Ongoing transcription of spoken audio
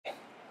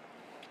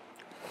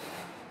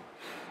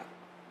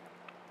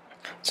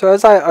So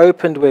as I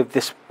opened with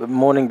this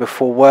morning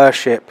before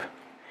worship,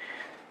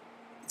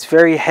 it's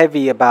very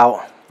heavy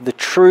about the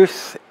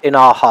truth in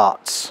our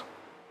hearts.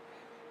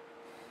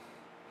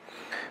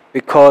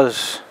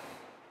 Because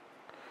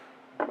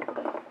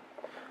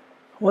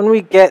when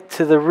we get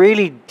to the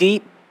really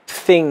deep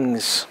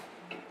things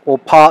or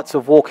parts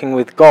of walking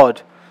with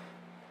God,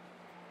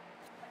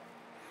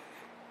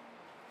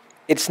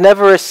 it's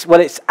never as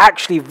well, it's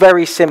actually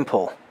very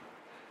simple.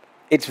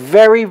 It's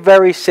very,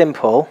 very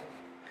simple,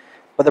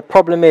 but the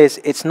problem is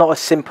it's not as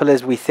simple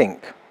as we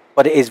think,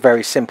 but it is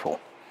very simple.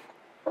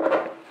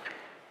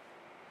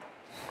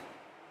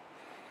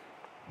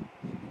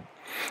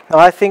 Now,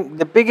 I think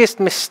the biggest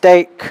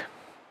mistake,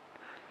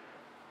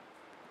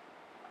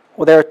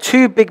 well, there are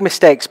two big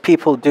mistakes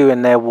people do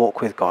in their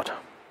walk with God.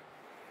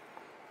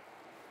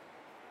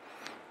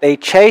 They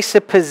chase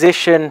a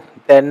position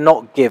they're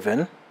not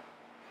given.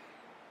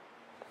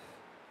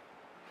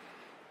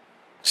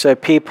 So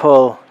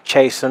people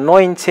chase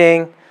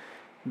anointing,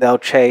 they'll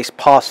chase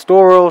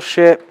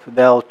pastoralship,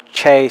 they'll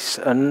chase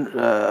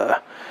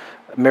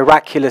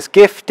miraculous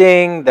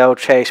gifting, they'll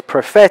chase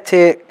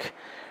prophetic,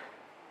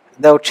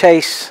 they'll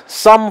chase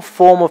some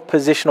form of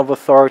position of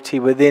authority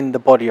within the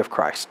body of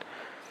Christ.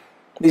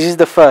 This is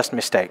the first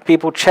mistake.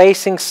 People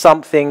chasing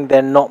something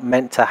they're not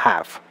meant to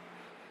have.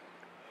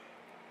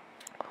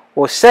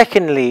 Or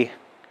secondly,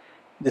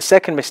 the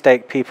second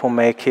mistake people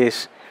make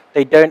is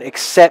they don't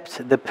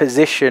accept the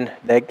position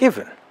they're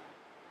given.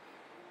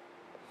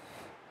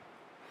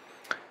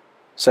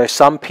 So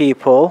some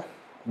people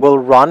will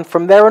run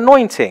from their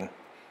anointing,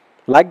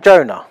 like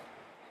Jonah.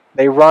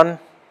 They run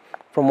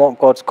from what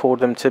God's called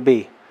them to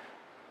be.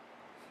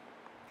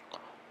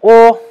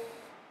 Or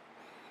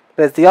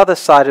there's the other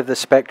side of the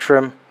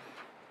spectrum.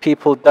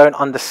 People don't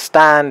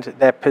understand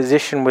their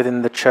position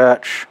within the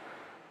church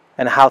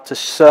and how to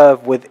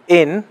serve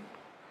within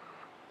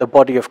the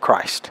body of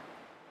Christ.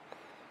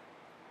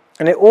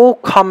 And it all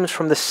comes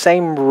from the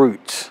same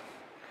root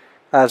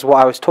as what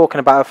I was talking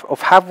about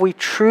of have we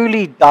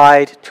truly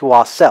died to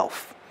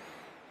ourselves?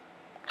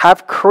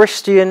 Have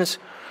Christians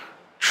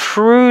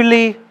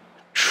truly,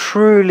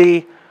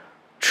 truly,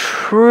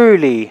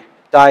 truly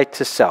died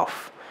to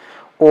self?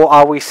 Or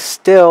are we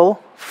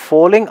still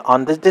falling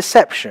under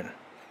deception?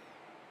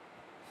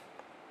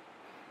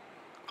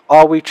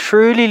 Are we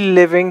truly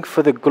living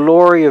for the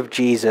glory of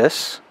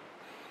Jesus?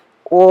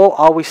 Or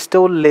are we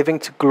still living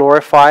to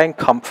glorify and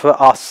comfort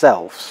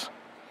ourselves?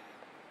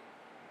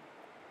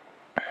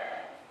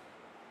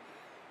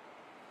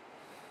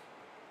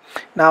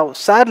 Now,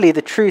 sadly,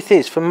 the truth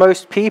is, for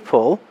most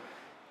people,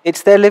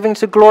 it's they're living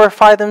to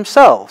glorify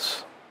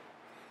themselves.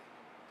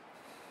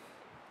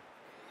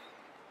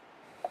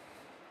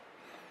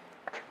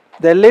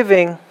 They're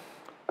living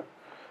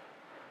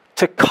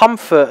to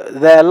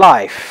comfort their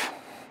life,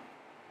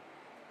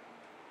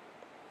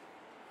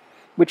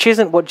 which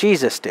isn't what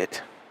Jesus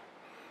did.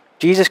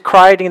 Jesus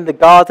cried in the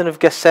Garden of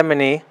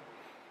Gethsemane,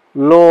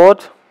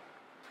 "Lord,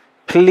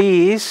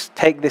 please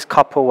take this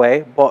cup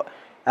away, but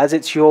as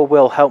it's your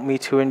will, help me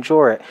to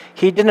endure it."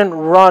 He didn't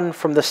run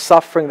from the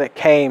suffering that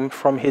came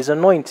from his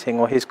anointing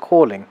or his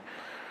calling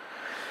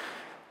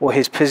or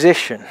his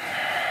position.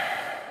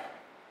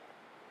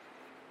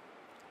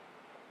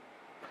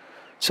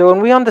 So when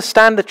we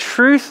understand the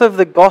truth of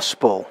the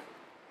gospel,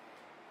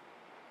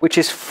 which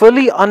is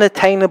fully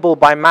unattainable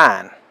by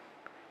man,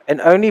 and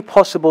only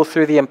possible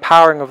through the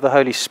empowering of the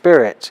Holy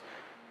Spirit,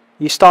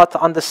 you start to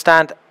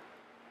understand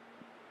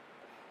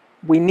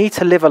we need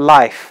to live a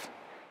life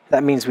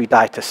that means we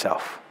die to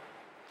self.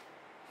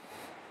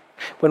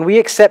 When we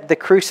accept the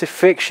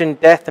crucifixion,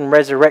 death, and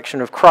resurrection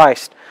of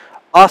Christ,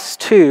 us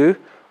too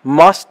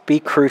must be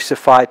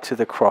crucified to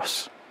the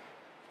cross.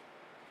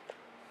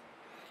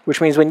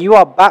 Which means when you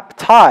are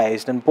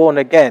baptized and born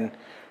again,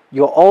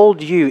 your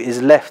old you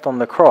is left on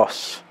the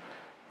cross,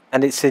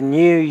 and it's a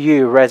new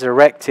you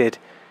resurrected,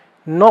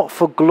 not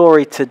for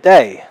glory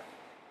today,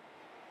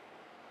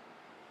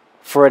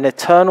 for an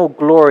eternal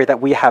glory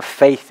that we have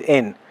faith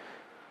in.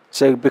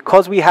 So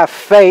because we have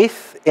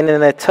faith in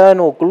an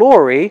eternal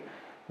glory,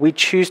 we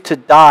choose to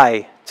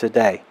die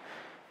today.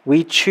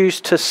 We choose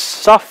to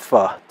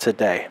suffer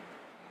today.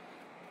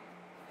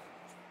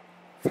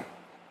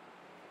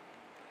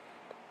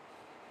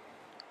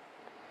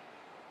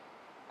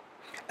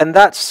 And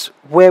that's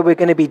where we're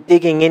going to be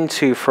digging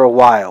into for a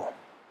while.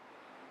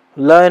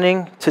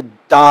 Learning to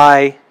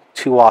die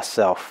to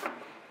ourselves.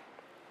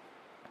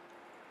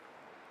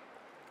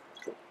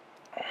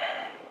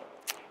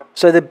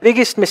 So the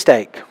biggest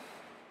mistake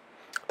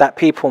that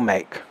people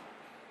make,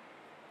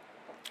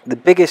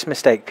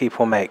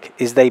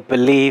 is they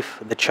believe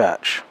the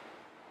church.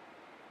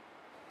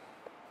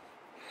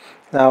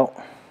 Now,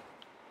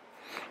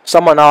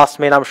 someone asked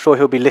me, and I'm sure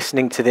he'll be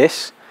listening to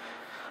this,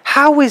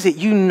 how is it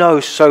you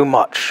know so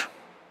much?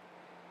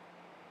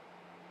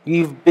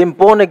 You've been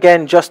born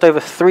again just over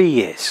 3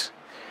 years.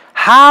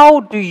 How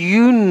do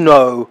you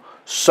know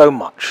so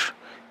much?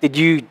 Did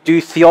you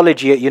do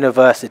theology at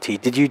university?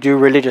 Did you do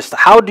religious?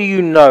 How do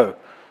you know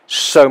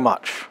so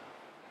much?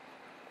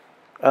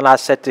 And I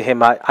said to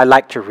him, I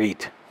like to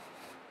read.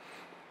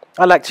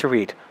 I like to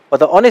read. But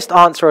the honest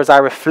answer as I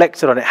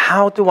reflected on it,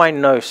 how do I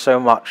know so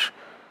much?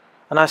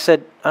 And I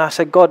said,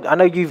 God, I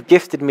know you've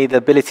gifted me the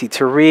ability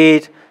to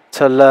read,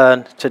 to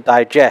learn, to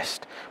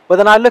digest. But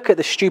then I look at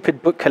the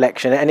stupid book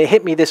collection, and it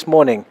hit me this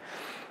morning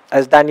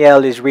as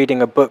Danielle is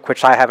reading a book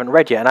which I haven't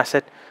read yet. And I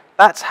said,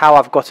 that's how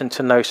I've gotten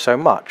to know so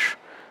much.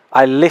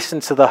 I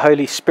listened to the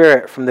Holy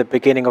Spirit from the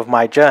beginning of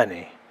my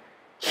journey.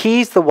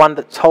 He's the one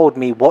that told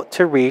me what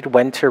to read,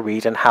 when to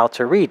read, and how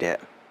to read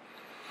it.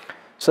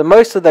 So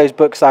most of those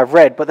books I've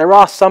read, but there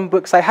are some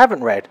books I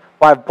haven't read.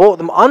 But I've bought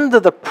them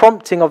under the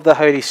prompting of the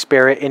Holy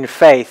Spirit in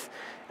faith.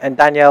 And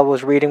Danielle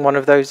was reading one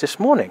of those this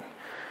morning.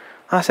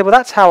 And I said, well,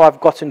 that's how I've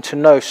gotten to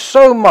know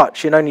so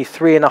much in only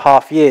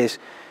 3.5 years,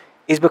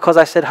 is because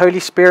I said, Holy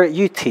Spirit,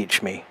 you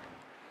teach me.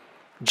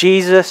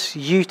 Jesus,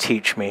 you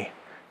teach me.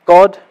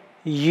 God,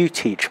 you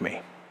teach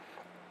me.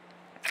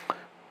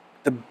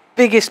 The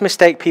biggest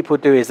mistake people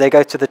do is they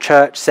go to the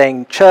church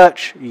saying,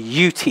 church,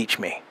 you teach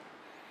me.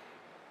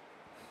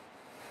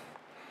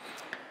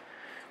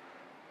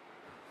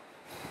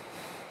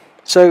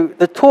 So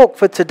the talk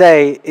for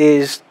today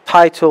is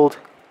titled,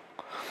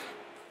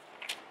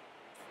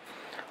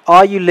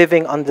 Are You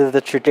Living Under the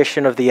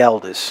Tradition of the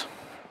Elders?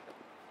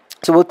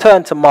 So we'll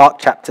turn to Mark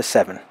chapter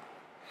 7.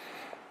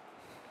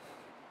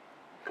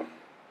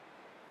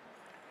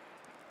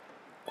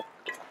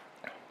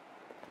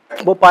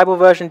 What Bible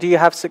version do you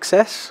have,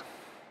 Success?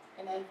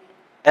 NIV.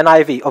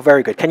 NIV. Oh,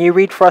 very good. Can you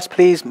read for us,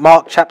 please?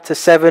 Mark chapter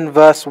 7,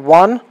 verse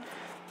 1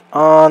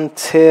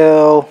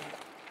 until...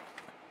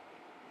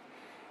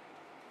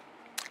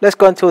 Let's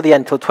go until the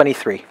end, till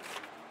 23.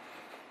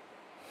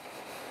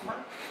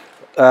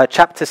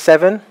 Chapter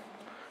 7,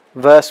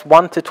 verse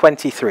 1 to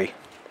 23.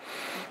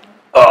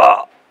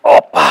 The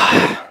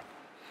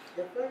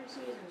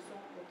Pharisees and some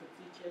of the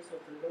teachers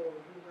of the law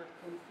who had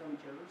come from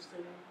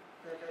Jerusalem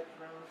gathered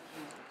round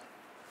Jesus,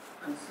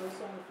 and saw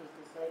some of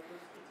his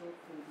disciples eating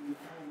food with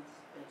hands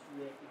that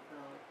were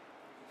defiled,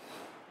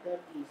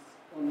 that is,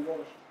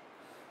 unwashed.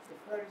 The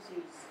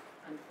Pharisees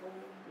and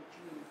all the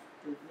Jews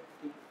do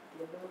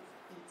not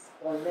eat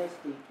unless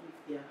they give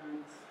their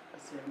hands a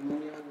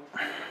ceremonial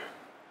washing,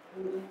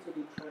 according to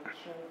the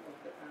tradition of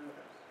the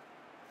elders.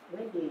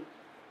 When they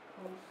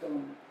come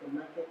from the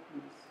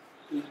marketplace,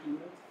 they do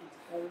not eat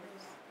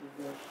unless they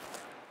wash,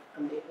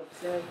 and they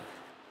observe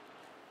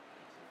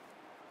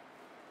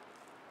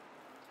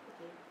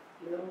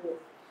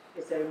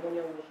the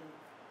ceremonial washing,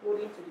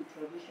 according to the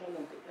tradition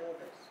of the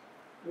elders.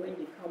 When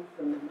they come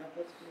from the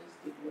marketplace,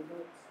 they do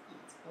not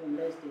eat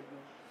unless they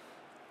wash,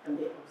 and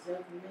they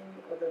observe many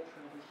other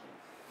traditions,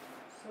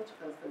 such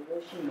as the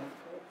washing of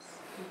cups,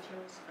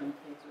 pitchers, and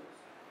kettles.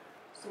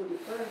 So the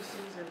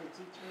Pharisees and the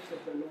teachers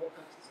of the law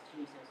asked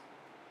Jesus,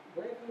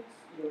 why don't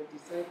your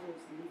disciples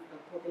live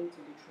according to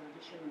the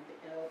tradition of the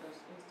elders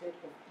instead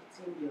of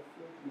eating their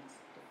food with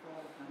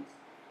defiled hands?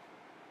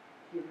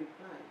 He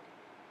replied,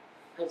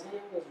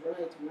 Isaiah was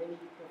right when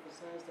he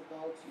prophesied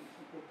about you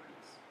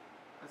hypocrites,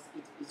 as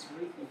it is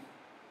written,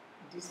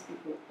 these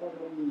people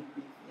honor me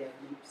with their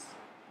lips,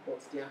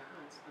 but their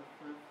hearts are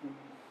far from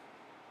me.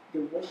 They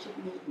worship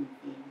me in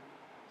vain.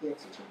 Their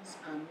teachings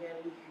are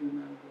merely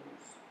human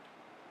rules.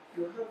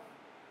 You have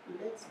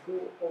let go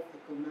of the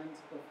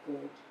commands of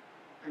God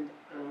and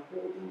are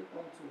holding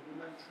on to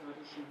human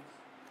traditions.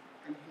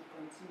 And he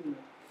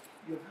continued,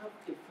 you have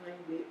a fine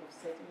way of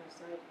setting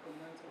aside the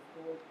commands of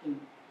God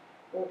in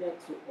order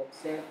to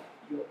observe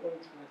your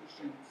own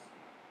traditions.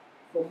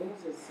 For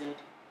Moses said,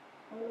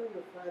 honor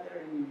your father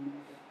and your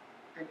mother,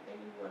 and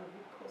anyone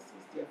who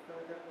curses their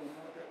father or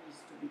mother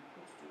is to be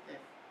put to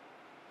death.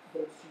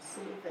 But you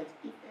say that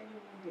if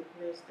anyone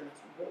declares that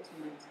what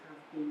might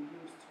have been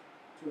used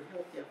to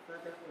help their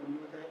father or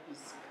mother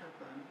is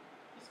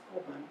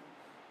korban,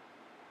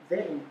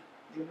 then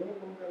you no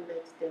longer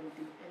let them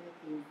do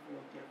anything for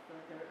their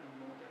father and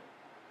mother.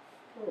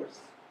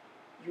 First,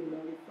 you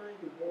nullify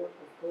the word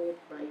of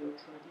God by your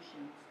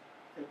traditions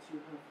that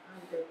you have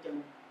handed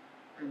down,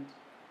 and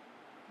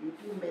you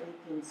do many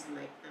things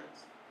like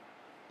that.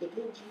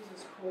 Again,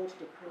 Jesus called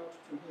the crowd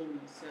to him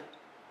and said,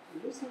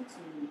 listen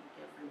to me,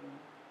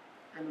 everyone,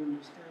 and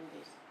understand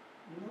this.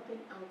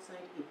 Nothing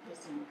outside a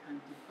person can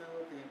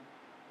defile them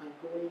by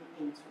going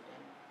into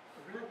them.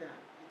 Rather,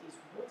 it is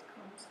what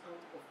comes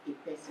out of a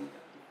person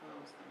that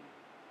defiles them.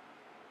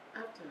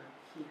 After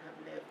he had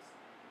left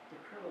the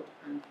crowd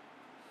and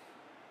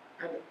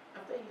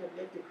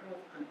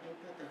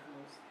entered the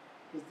house,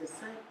 his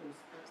disciples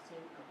asked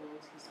him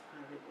about his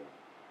parable.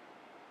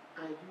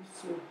 Are you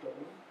so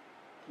dull?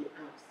 He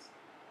asked.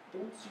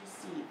 Don't you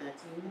see that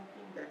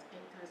nothing that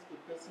enters a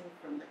person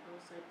from the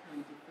outside can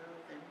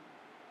defile them?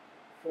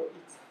 For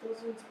it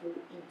doesn't go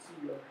into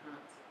your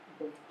heart,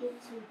 but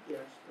into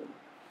their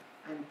stomach,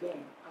 and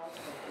then out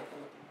of the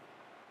body.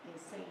 In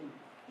saying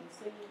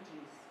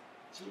this,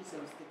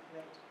 Jesus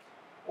declared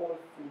all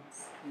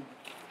foods clean.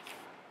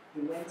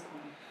 He went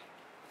on,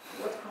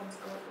 what comes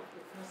out of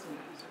the person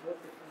is what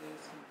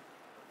defiles him,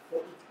 for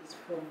it is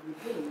from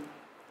within,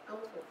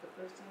 out of the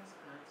person's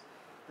heart,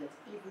 that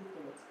evil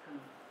thoughts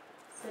come.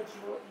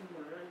 Sexual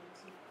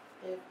immorality,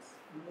 theft,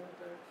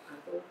 murder,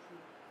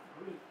 adultery,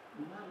 greed,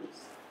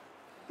 malice,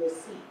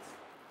 deceit,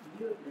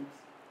 lewdness,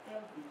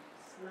 envy,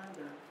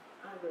 slander,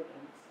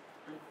 arrogance,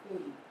 and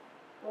folly.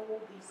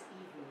 All these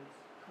evils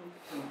come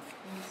from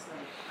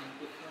inside and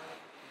defile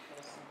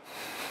the person.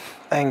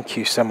 Thank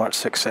you so much,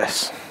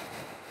 Success.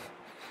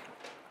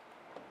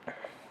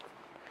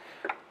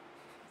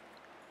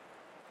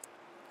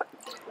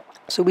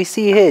 So we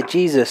see here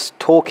Jesus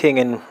talking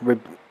and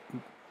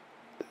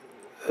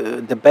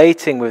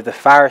debating with the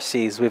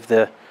Pharisees, with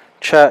the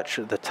church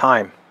at the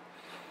time.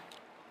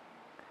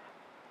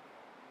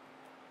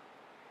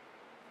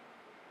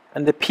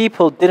 And the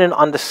people didn't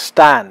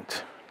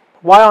understand.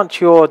 Why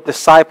aren't your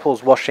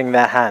disciples washing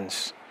their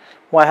hands?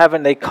 Why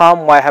haven't they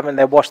come? Why haven't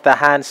they washed their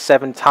hands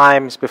 7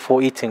 times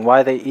before eating?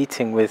 Why are they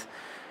eating with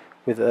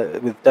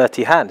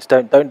dirty hands?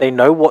 Don't they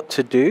know what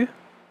to do?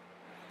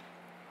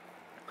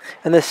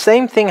 And the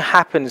same thing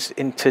happens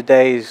in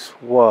today's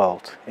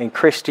world. In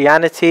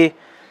Christianity,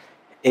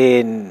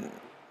 in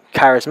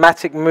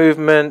charismatic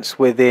movements,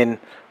 within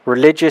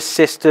religious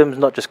systems,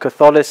 not just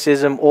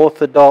Catholicism,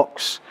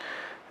 Orthodox,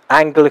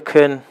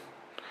 Anglican.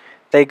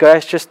 They go,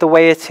 it's just the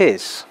way it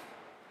is.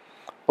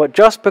 But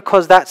just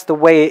because that's the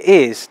way it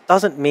is,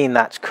 doesn't mean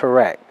that's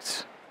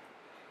correct.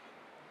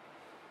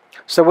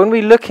 So when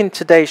we look in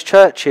today's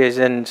churches,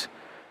 and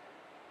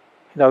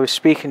I was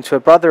speaking to a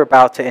brother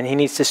about it, and he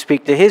needs to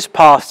speak to his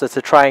pastor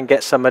to try and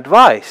get some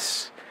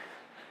advice.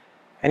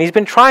 And he's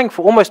been trying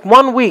for almost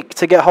 1 week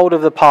to get hold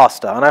of the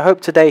pastor, and I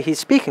hope today he's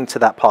speaking to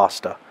that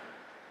pastor.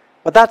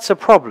 But that's a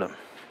problem.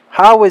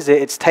 How is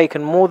it it's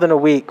taken more than a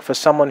week for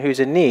someone who's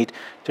in need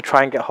to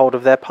try and get hold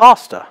of their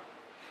pastor?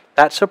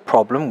 That's a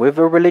problem with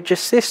a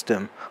religious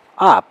system.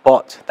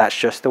 But that's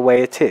just the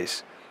way it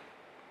is.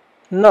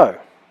 No,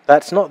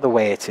 that's not the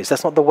way it is.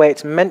 That's not the way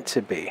it's meant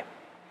to be.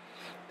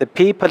 The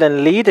people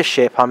in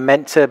leadership are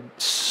meant to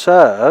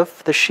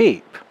serve the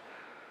sheep.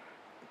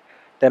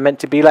 They're meant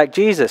to be like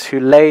Jesus, who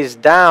lays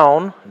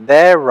down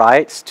their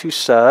rights to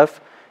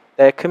serve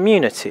their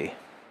community.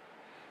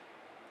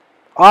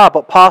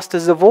 But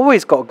pastors have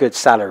always got good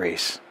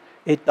salaries.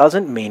 It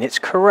doesn't mean it's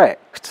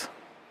correct.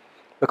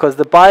 Because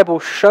the Bible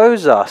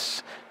shows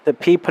us that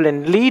people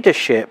in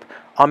leadership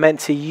are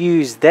meant to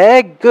use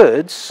their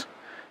goods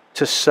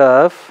to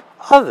serve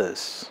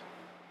others.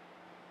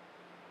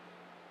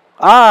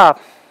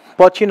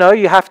 But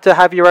you have to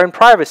have your own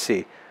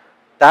privacy.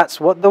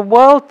 That's what the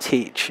world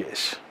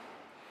teaches.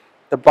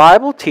 The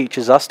Bible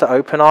teaches us to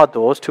open our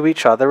doors to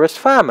each other as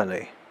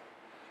family.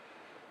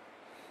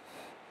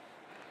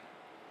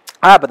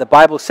 But the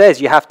Bible says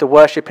you have to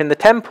worship in the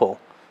temple.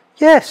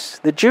 Yes,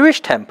 the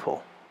Jewish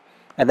temple.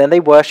 And then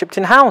they worshipped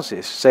in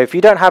houses. So if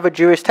you don't have a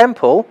Jewish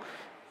temple,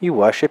 you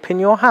worship in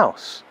your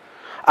house.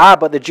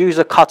 But the Jews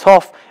are cut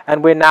off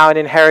and we're now an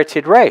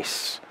inherited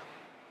race.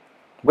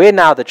 We're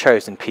now the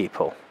chosen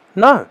people.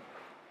 No.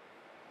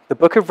 The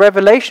book of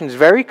Revelations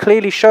very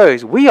clearly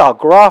shows we are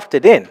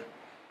grafted in.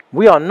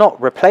 We are not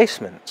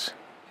replacements.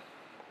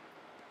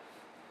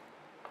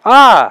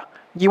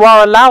 You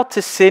are allowed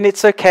to sin.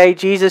 It's okay.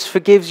 Jesus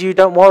forgives you.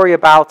 Don't worry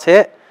about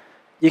it.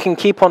 You can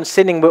keep on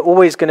sinning. We're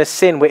always going to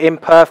sin. We're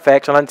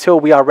imperfect. And until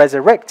we are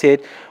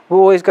resurrected, we're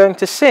always going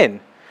to sin.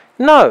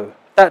 No,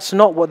 that's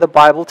not what the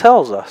Bible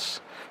tells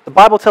us. The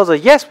Bible tells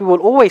us, yes, we will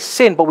always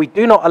sin, but we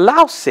do not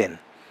allow sin.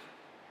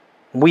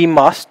 We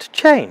must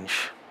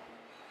change.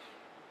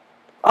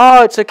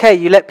 It's okay.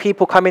 You let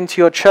people come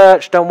into your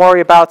church. Don't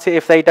worry about it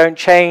if they don't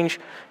change.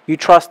 You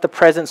trust the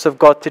presence of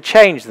God to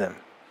change them.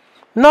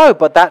 No,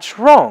 but that's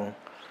wrong.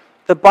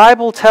 The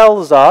Bible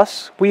tells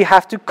us we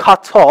have to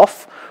cut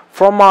off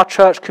from our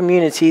church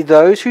community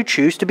those who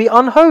choose to be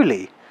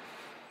unholy.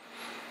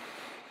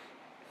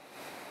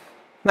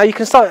 Now you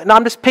can start. Now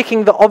I'm just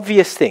picking the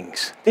obvious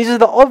things. These are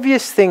the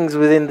obvious things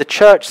within the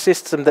church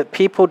system that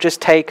people just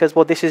take as,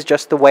 well, this is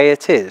just the way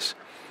it is.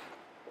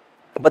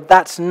 But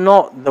that's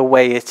not the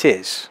way it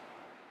is.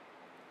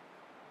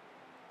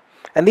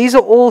 And these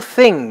are all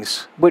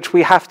things which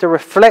we have to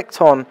reflect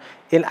on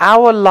in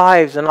our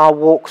lives and our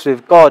walks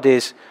with God.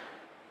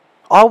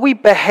 Are we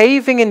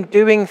behaving and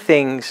doing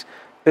things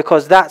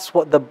because that's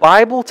what the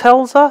Bible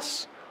tells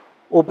us,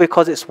 or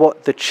because it's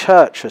what the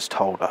church has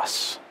told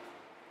us?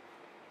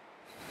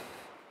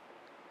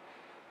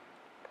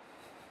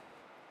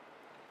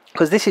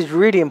 Because this is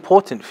really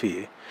important for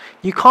you.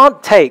 You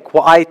can't take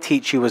what I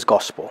teach you as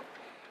gospel.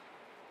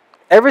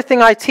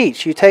 Everything I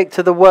teach, you take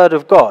to the Word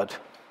of God.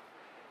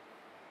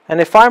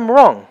 And if I'm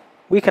wrong,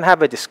 we can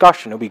have a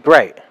discussion. It'll be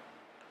great.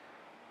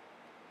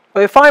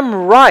 But if I'm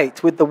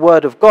right with the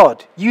Word of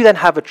God, you then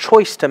have a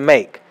choice to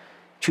make,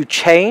 to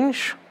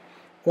change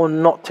or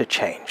not to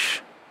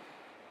change.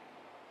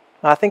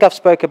 Now, I think I've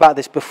spoke about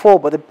this before,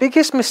 but the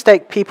biggest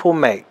mistake people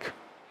make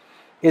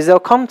is they'll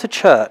come to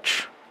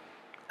church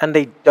and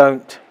they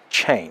don't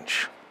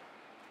change.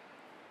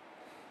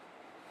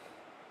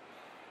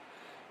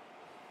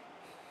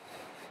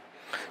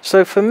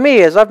 So for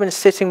me, as I've been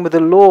sitting with the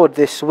Lord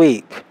this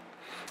week,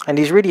 and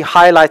He's really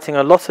highlighting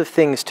a lot of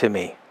things to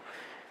me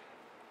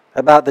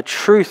about the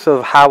truth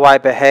of how I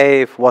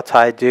behave, what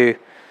I do,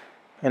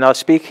 And I was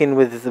speaking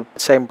with the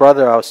same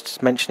brother I was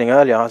just mentioning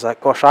earlier. I was like,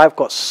 gosh, I've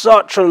got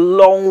such a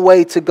long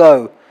way to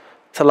go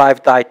till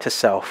I've died to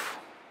self.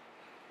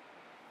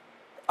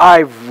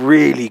 I've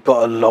really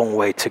got a long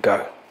way to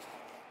go.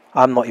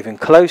 I'm not even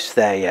close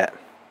there yet.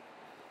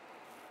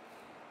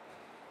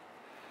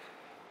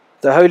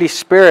 The Holy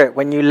Spirit,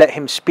 when you let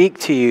him speak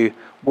to you,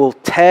 will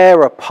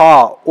tear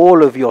apart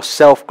all of your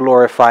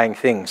self-glorifying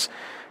things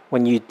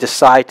when you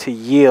decide to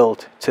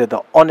yield to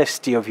the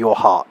honesty of your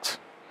heart.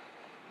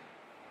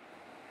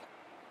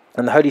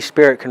 And the Holy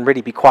Spirit can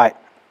really be quite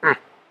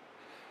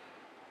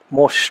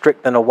more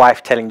strict than a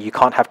wife telling you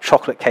can't have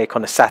chocolate cake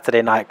on a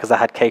Saturday night because I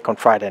had cake on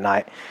Friday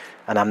night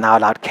and I'm now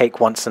allowed cake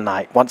once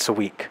a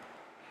week.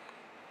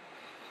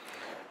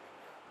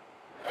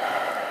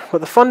 But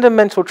the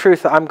fundamental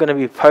truth that I'm going to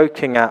be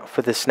poking at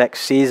for this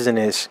next season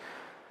is,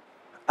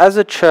 as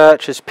a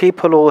church, as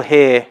people all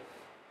here,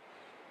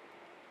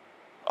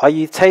 are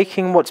you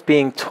taking what's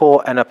being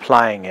taught and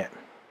applying it?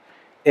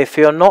 If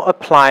you're not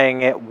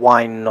applying it,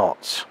 why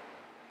not?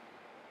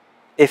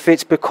 If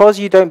it's because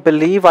you don't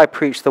believe I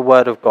preach the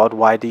word of God,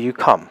 why do you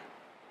come?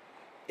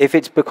 If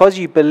it's because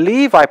you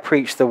believe I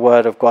preach the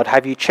word of God,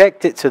 have you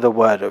checked it to the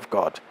word of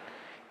God?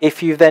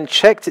 If you've then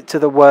checked it to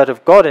the word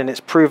of God and it's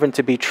proven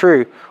to be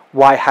true,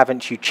 why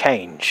haven't you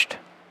changed?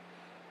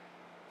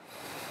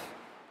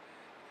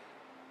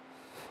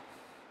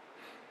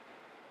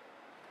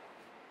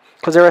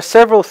 Because there are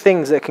several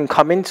things that can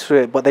come into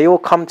it, but they all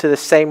come to the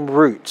same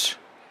root.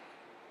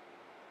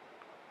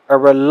 A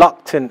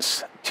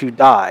reluctance to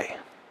die.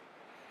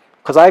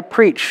 Because I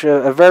preach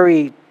a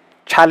very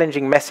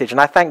challenging message, and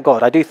I thank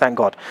God, I do thank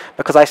God,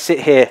 because I sit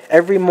here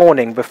every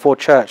morning before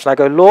church and I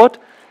go, Lord,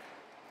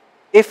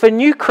 if a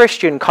new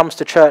Christian comes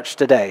to church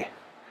today,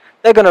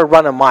 they're going to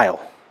run a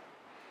mile.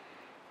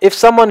 If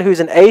someone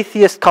who's an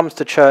atheist comes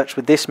to church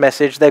with this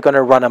message, they're going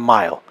to run a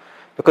mile.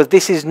 Because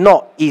this is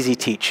not easy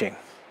teaching.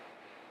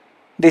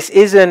 This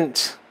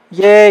isn't,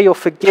 yeah, you're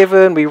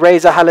forgiven, we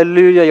raise a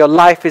hallelujah, your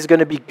life is going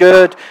to be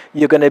good,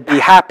 you're going to be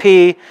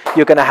happy,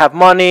 you're going to have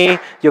money,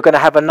 you're going to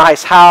have a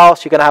nice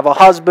house, you're going to have a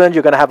husband,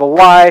 you're going to have a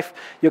wife.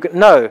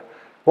 No.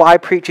 What I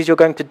preach is you're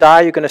going to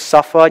die, you're going to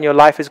suffer, and your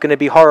life is going to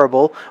be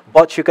horrible,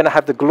 but you're going to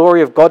have the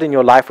glory of God in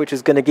your life, which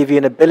is going to give you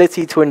an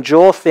ability to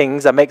endure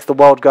things that makes the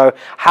world go,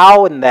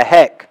 how in the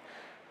heck?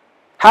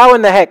 How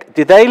in the heck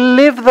do they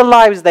live the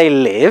lives they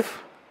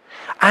live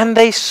and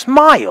they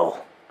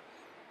smile?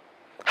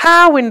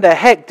 How in the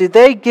heck do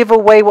they give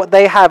away what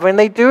they have and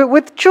they do it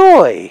with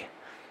joy?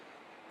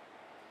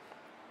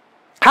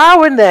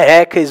 How in the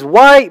heck is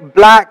white,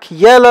 black,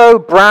 yellow,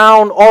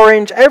 brown,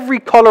 orange,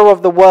 every color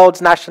of the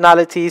world's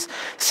nationalities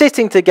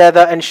sitting together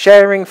and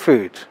sharing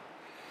food?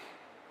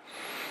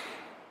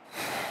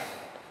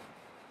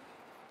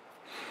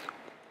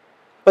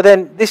 But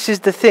then this is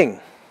the thing.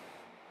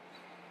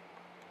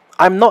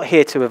 I'm not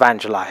here to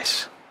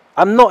evangelize.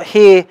 I'm not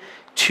here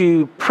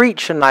to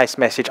preach a nice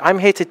message. I'm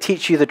here to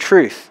teach you the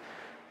truth.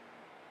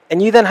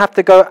 And you then have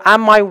to go,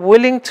 am I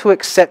willing to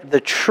accept the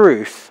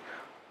truth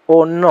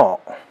or not?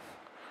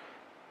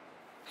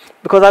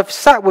 Because I've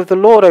sat with the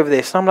Lord over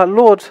this, and I'm like,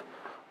 Lord,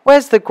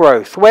 where's the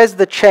growth? Where's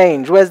the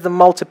change? Where's the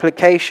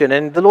multiplication?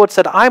 And the Lord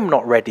said, I'm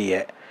not ready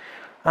yet.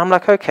 And I'm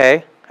like,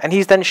 okay. And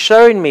he's then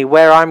showing me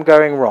where I'm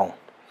going wrong,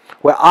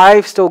 where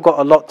I've still got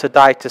a lot to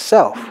die to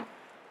self.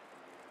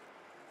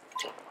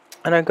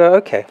 And I go,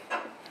 okay,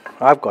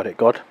 I've got it,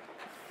 God.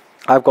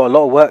 I've got a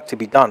lot of work to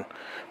be done.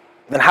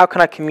 Then how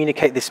can I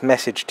communicate this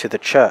message to the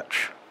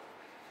church?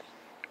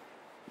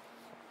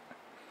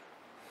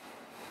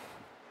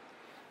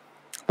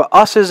 But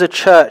us as a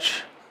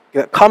church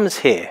that comes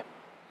here,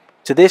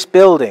 to this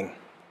building,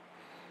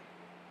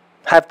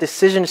 have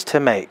decisions to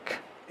make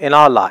in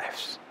our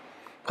lives.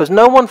 Because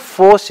no one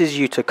forces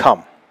you to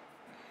come.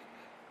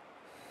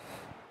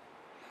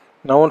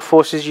 No one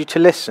forces you to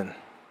listen.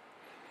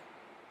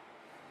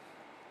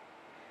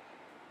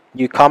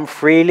 You come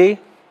freely,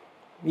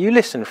 you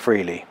listen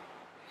freely.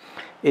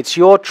 It's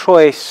your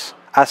choice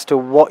as to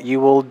what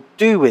you will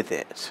do with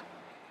it.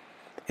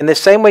 In the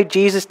same way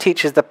Jesus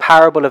teaches the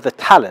parable of the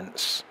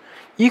talents,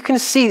 you can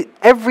see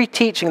every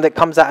teaching that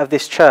comes out of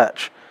this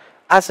church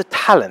as a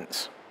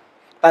talent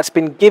that's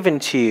been given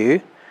to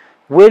you.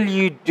 Will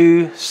you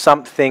do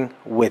something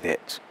with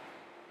it?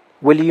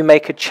 Will you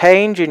make a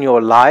change in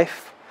your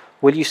life?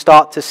 Will you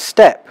start to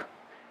step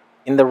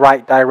in the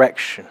right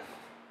direction?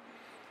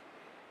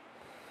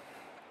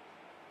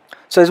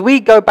 So as we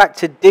go back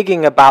to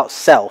digging about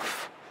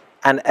self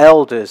and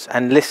elders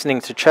and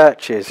listening to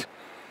churches,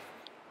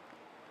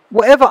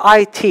 whatever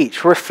I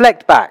teach,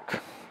 reflect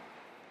back.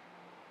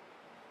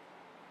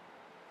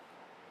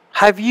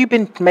 Have you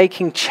been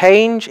making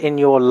change in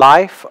your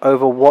life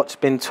over what's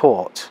been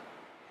taught?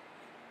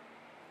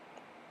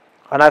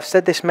 And I've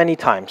said this many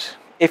times.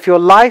 If your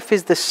life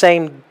is the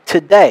same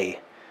today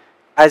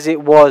as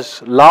it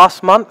was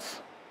last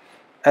month,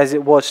 as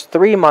it was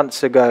 3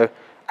 months ago,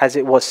 as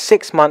it was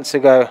 6 months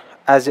ago,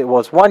 as it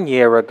was 1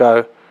 year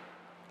ago,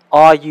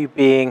 are you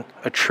being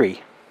a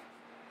tree?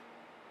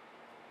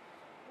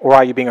 Or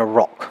are you being a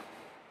rock?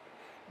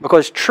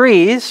 Because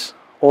trees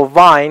or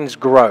vines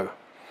grow.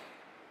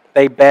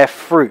 They bear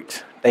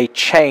fruit. They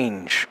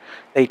change.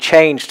 They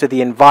change to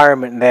the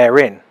environment they're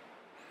in.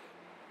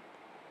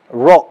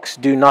 Rocks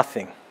do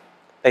nothing.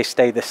 They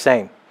stay the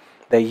same.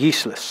 They're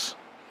useless.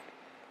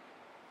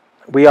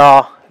 We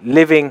are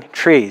living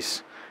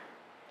trees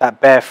that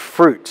bear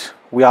fruit.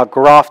 We are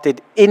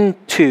grafted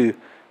into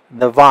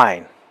the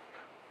vine.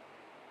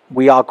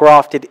 We are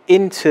grafted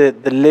into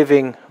the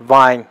living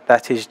vine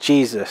that is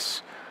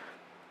Jesus.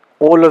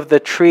 All of the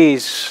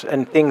trees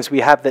and things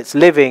we have that's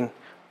living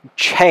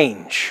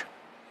change.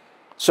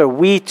 So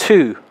we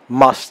too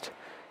must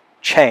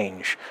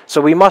change.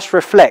 So we must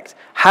reflect,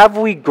 have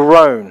we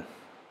grown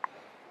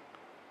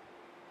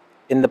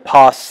in the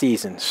past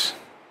seasons?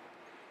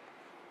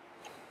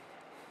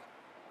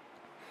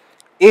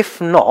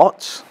 If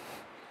not,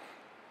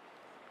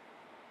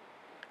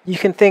 you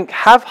can think,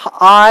 have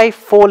I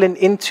fallen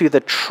into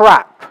the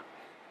trap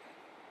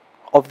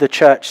of the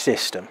church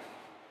system?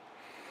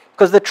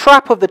 Because the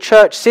trap of the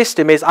church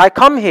system is, I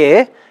come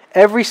here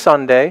every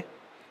Sunday,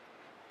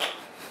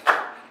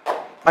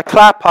 I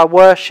clap, I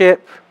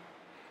worship,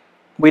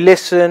 we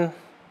listen,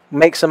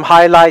 make some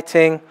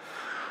highlighting,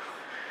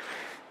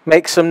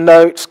 make some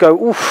notes,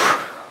 go,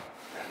 oof,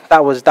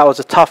 that was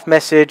a tough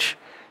message.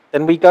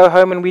 Then we go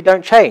home and we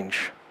don't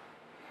change.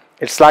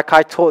 It's like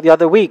I taught the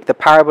other week, the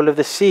parable of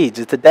the seeds.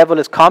 If the devil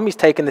has come, he's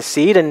taken the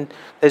seed, and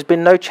there's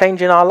been no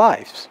change in our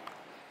lives.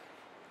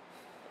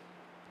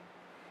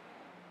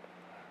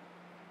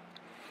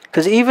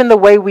 Because even the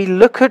way we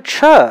look at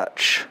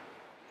church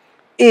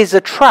is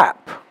a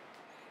trap.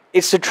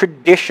 It's a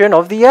tradition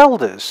of the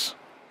elders.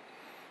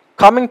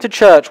 Coming to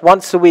church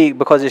once a week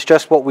because it's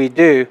just what we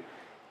do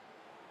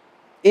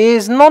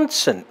is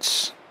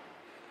nonsense.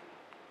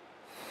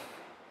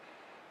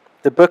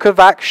 The book of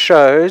Acts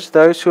shows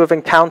those who have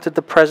encountered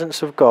the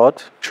presence of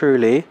God,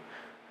 truly,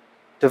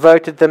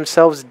 devoted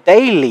themselves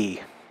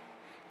daily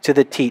to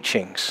the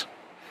teachings,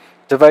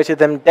 devoted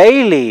them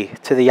daily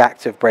to the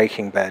act of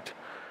breaking bread,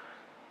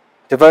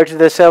 devoted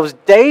themselves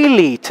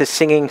daily to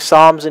singing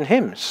psalms and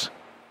hymns.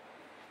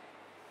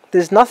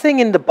 There's nothing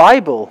in the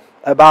Bible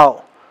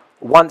about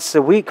once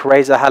a week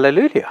raise a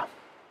hallelujah.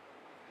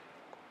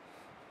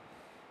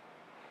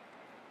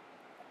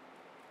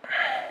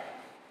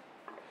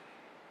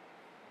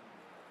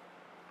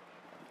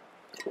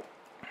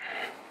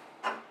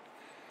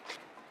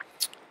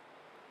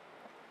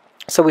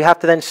 So we have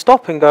to then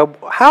stop and go,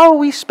 how are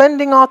we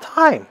spending our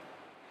time?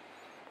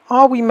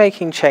 Are we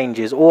making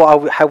changes,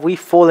 or have we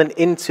fallen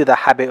into the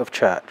habit of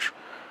church?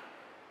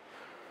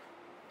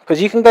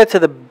 Because you can go to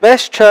the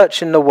best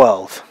church in the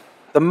world,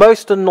 the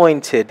most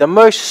anointed, the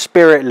most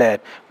spirit-led,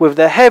 with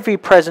the heavy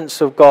presence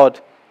of God,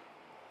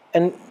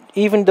 and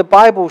even the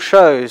Bible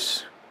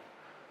shows,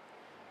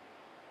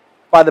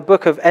 by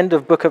the end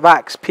of book of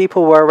Acts,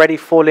 people were already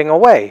falling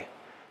away.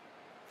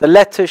 The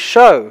letters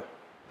show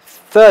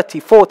 30,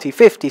 40,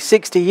 50,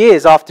 60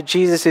 years after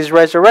Jesus'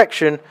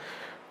 resurrection,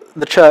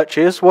 the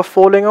churches were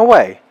falling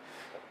away.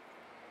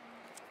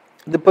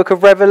 The book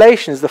of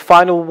Revelations, the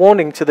final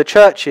warning to the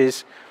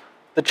churches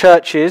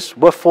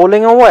were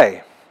falling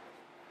away.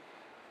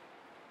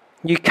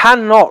 You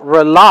cannot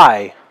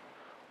rely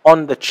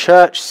on the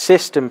church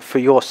system for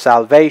your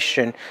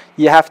salvation.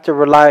 You have to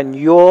rely on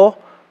your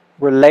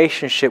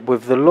relationship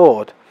with the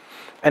Lord.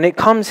 And it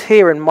comes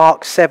here in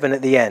Mark 7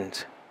 at the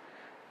end,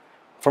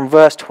 from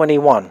verse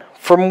 21.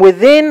 From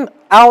within,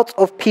 out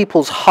of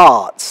people's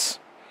hearts,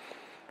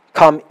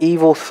 come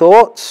evil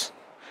thoughts,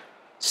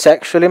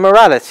 sexual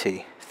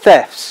immorality,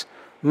 thefts,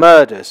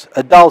 murders,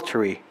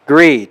 adultery,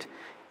 greed,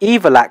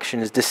 evil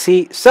actions,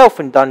 deceit,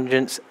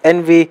 self-indulgence,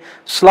 envy,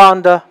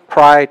 slander,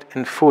 pride,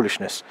 and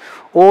foolishness.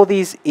 All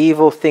these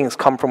evil things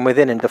come from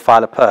within and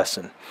defile a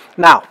person.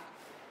 Now,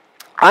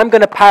 I'm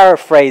going to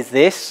paraphrase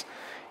this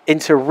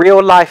into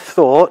real-life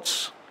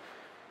thoughts,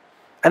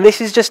 and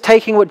this is just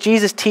taking what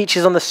Jesus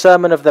teaches on the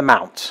Sermon of the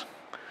Mount.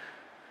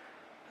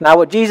 Now,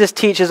 what Jesus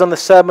teaches on the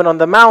Sermon on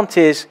the Mount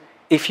is,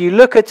 if you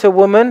look at a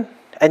woman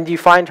and you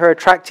find her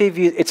attractive,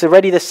 it's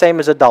already the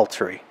same as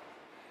adultery.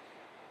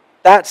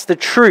 That's the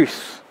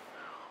truth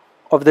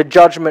of the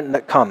judgment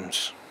that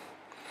comes.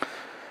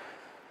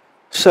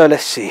 So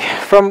let's see.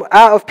 From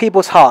out of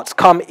people's hearts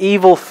come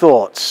evil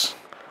thoughts.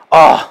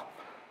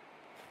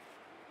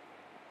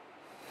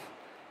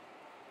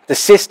 The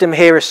system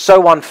here is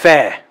so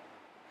unfair.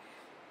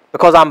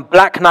 Because I'm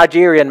black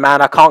Nigerian,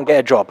 man, I can't get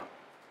a job.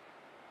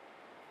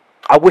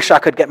 I wish I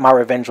could get my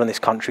revenge on this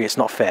country. It's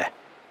not fair.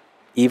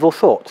 Evil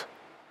thought.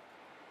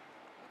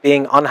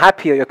 Being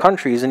unhappy at your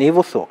country is an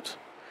evil thought.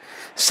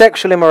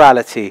 Sexual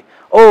immorality.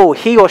 Oh,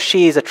 he or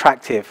she is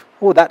attractive.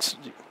 Oh, that's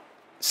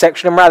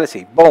sexual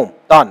immorality. Boom,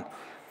 done.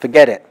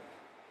 Forget it.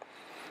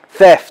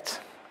 Theft.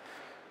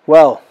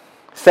 Well,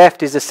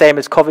 theft is the same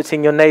as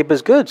coveting your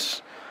neighbor's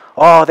goods.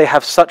 Oh, they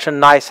have such a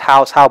nice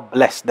house. How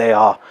blessed they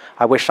are.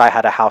 I wish I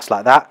had a house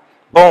like that.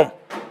 Boom.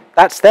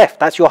 That's theft.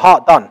 That's your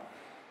heart done.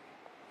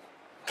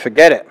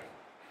 Forget it.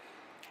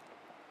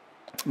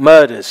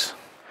 Murders.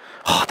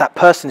 Oh, that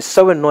person is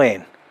so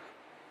annoying.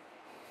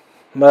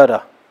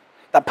 Murder.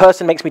 That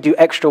person makes me do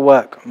extra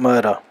work.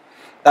 Murder.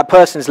 That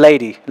person's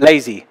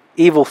lazy,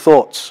 evil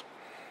thoughts.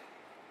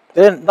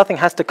 Then nothing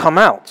has to come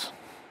out.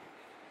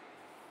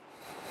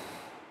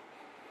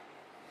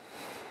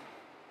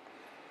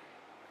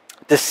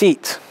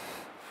 Deceit.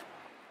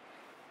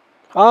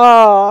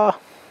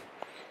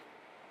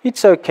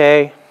 It's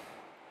okay.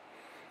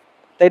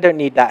 They don't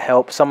need that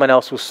help. Someone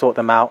else will sort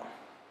them out.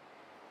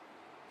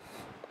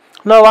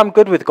 No, I'm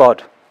good with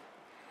God.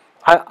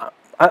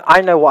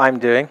 I know what I'm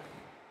doing.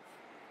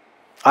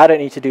 I don't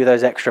need to do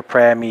those extra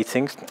prayer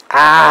meetings.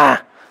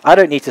 I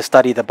don't need to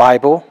study the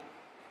Bible.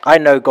 I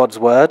know God's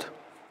word.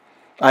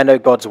 I know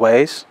God's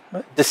ways.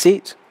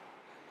 Deceit.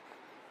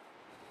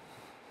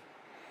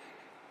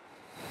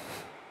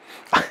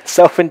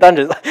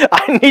 Self-indulgence.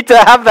 I need to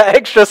have that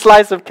extra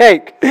slice of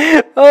cake.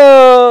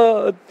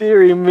 Oh,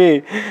 dearie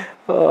me.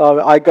 Oh,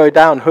 I go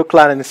down hook,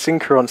 line and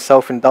sinker on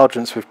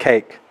self-indulgence with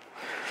cake.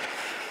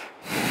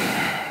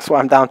 That's why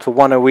I'm down to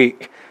one a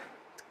week.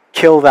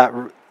 Kill that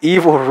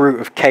evil root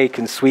of cake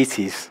and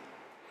sweeties.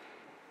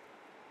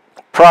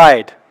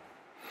 Pride.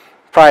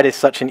 Pride is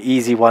such an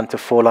easy one to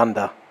fall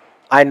under.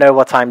 I know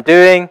what I'm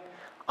doing.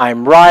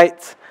 I'm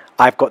right.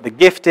 I've got the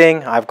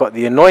gifting. I've got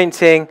the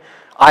anointing.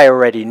 I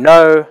already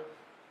know.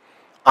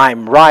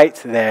 I'm right.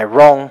 They're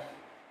wrong.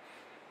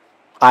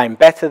 I'm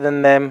better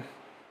than them.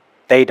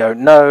 They don't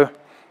know.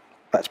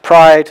 That's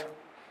pride.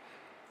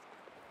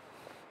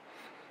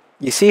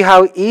 You see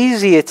how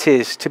easy it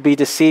is to be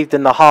deceived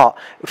in the heart.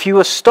 If you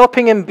were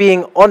stopping and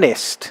being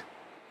honest,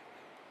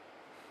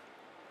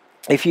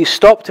 if you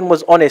stopped and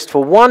was honest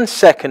for 1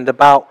 second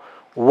about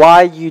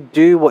why you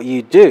do what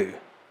you do,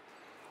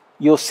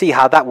 you'll see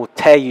how that will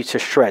tear you to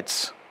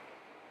shreds.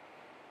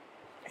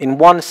 In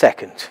 1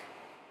 second.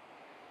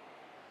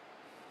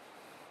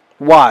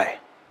 Why?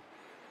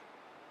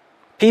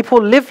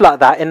 People live like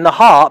that in the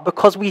heart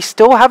because we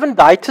still haven't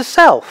died to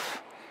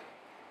self.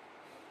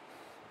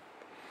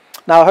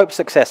 Now, I hope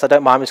success. I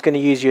don't mind. I'm just going to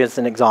use you as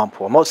an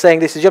example. I'm not saying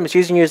this is you. I'm just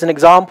using you as an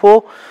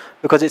example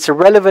because it's a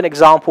relevant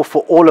example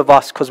for all of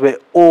us because we're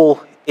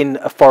all in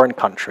a foreign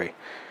country.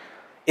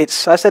 I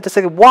said to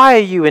say, why are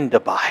you in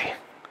Dubai?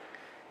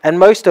 And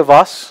most of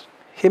us,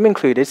 him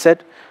included,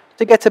 said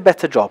to get a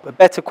better job, a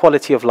better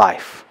quality of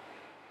life.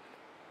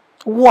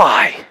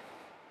 Why?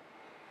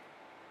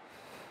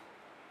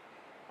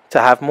 To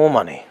have more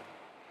money,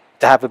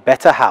 to have a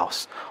better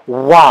house.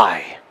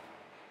 Why?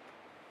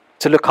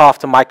 To look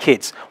after my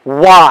kids.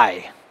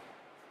 Why?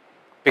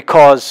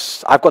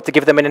 Because I've got to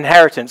give them an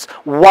inheritance.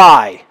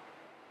 Why?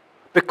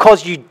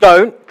 Because you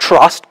don't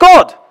trust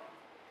God.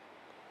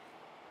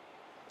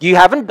 You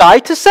haven't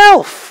died to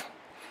self.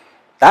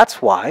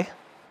 That's why.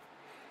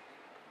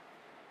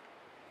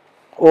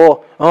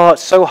 Or,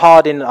 it's so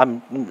hard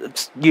I'm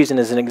using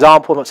as an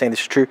example, I'm not saying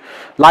this is true.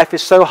 Life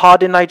is so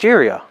hard in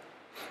Nigeria.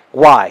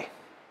 Why?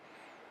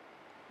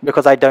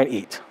 Because I don't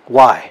eat.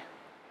 Why?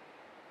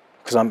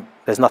 Because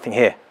there's nothing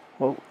here.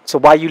 Well, so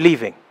why are you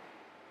leaving?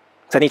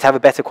 So I need to have a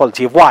better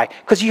quality of why?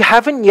 Because you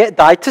haven't yet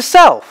died to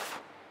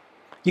self.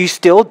 You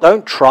still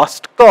don't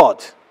trust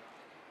God.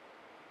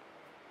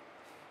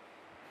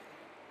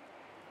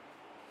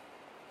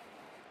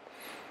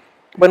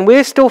 When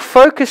we're still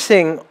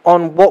focusing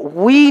on what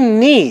we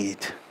need,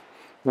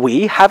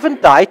 we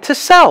haven't died to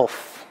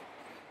self.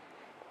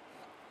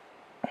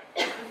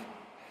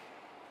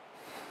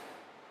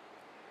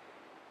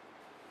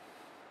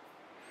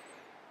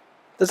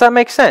 Does that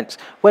make sense?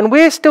 When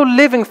we're still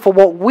living for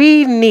what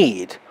we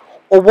need,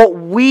 or what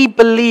we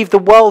believe the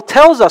world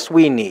tells us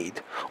we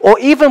need, or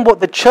even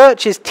what the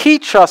churches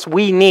teach us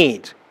we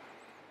need,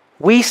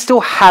 we still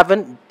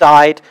haven't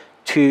died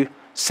to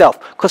self.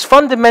 Because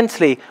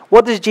fundamentally,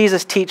 what does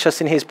Jesus teach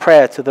us in his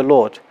prayer to the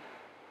Lord?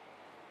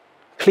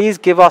 Please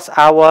give us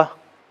our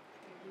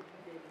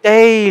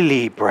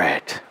daily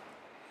bread.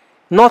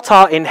 Not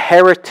our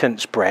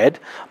inheritance bread,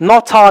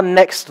 not our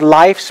next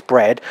life's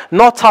bread,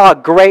 not our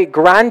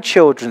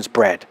great-grandchildren's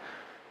bread.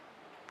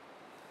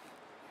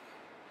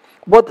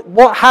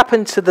 What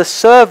happened to the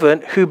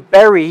servant who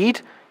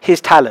buried his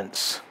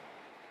talents?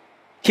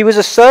 He was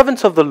a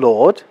servant of the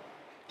Lord.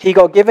 He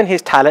got given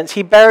his talents.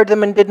 He buried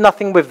them and did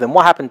nothing with them.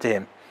 What happened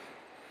to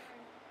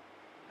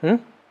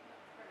him?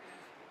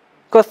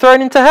 Got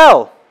thrown into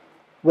hell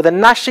with a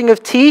gnashing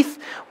of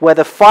teeth where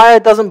the fire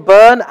doesn't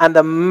burn and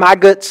the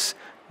maggots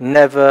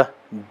never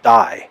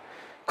die,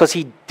 because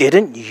he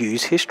didn't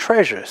use his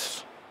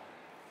treasures.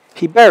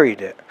 He buried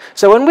it.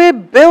 So when we're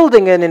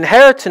building an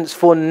inheritance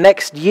for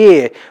next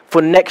year,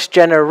 for next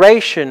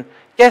generation,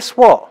 guess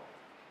what?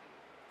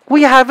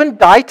 We haven't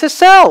died to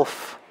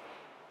self.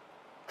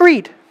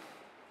 Greed.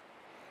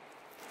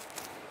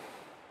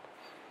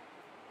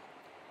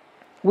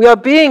 We are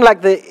being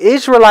like the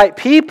Israelite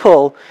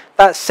people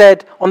that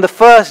said on the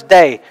first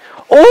day,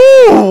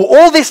 "Oh,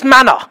 all this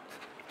manna,"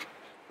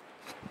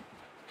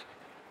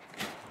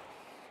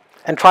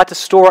 and tried to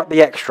store up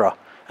the extra.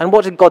 And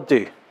what did God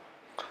do?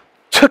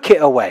 Took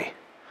it away.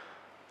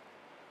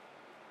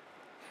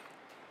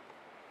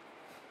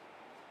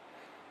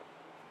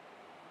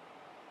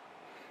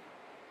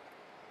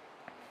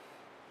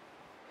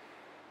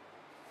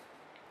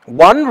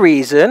 One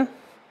reason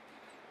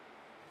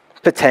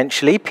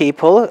potentially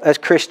people as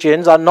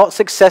Christians are not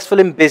successful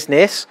in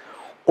business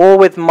or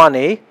with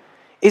money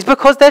is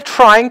because they're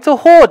trying to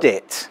hoard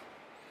it.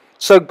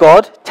 So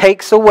God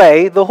takes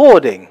away the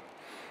hoarding.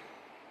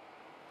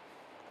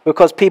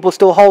 Because people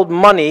still hold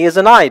money as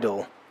an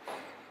idol.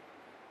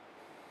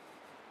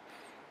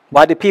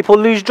 Why do people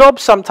lose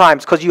jobs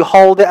sometimes? Because you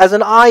hold it as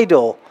an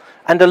idol.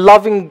 And a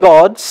loving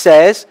God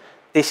says,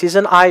 this is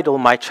an idol,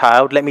 my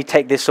child. Let me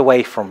take this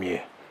away from you.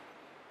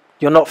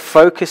 You're not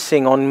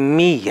focusing on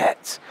me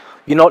yet.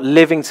 You're not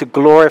living to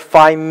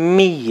glorify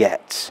me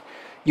yet.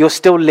 You're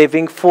still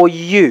living for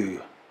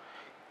you.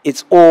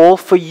 It's all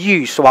for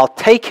you. So I'll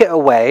take it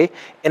away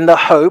in the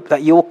hope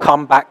that you'll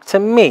come back to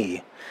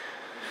me.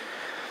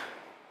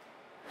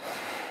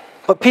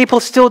 But people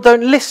still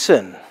don't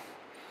listen.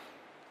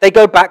 They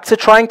go back to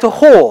trying to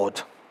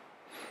hoard.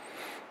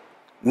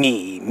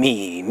 Me,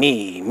 me,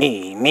 me,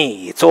 me,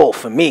 me. It's all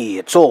for me.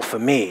 It's all for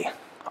me.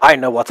 I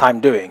know what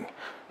I'm doing.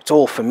 It's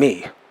all for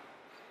me.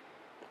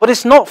 But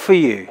it's not for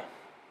you.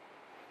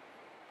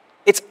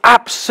 It's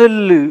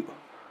absolute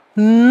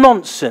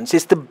nonsense.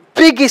 It's the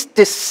biggest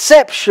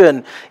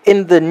deception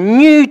in the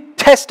New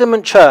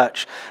Testament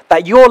church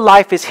that your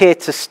life is here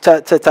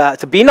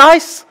to be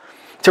nice,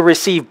 to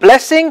receive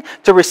blessing,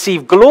 to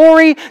receive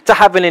glory, to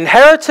have an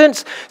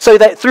inheritance, so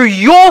that through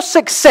your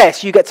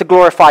success you get to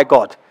glorify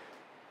God.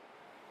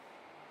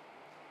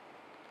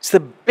 It's the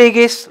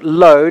biggest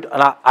load,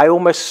 and I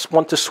almost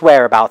want to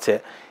swear about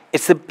it.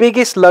 It's the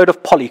biggest load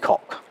of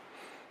polycock.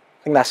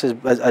 I think that's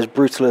as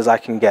brutal as I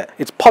can get.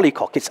 It's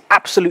polycock. It's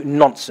absolute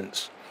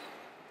nonsense.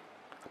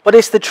 But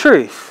it's the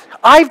truth.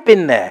 I've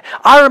been there.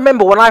 I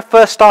remember when I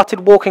first started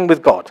walking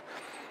with God.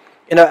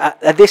 You know,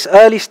 at this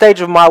early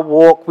stage of my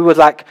walk, we were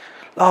like,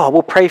 oh,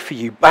 we'll pray for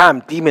you.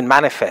 Bam, demon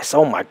manifests.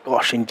 Oh my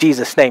gosh, in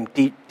Jesus' name,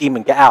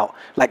 demon, get out.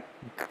 Like,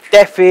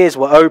 deaf ears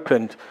were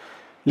opened.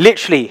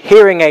 Literally,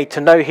 hearing aid to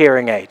no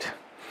hearing aid.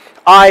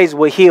 Eyes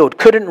were healed.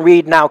 Couldn't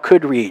read, now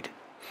could read.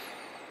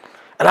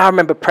 And I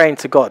remember praying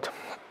to God.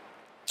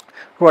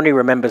 Ronnie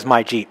remembers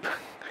my Jeep.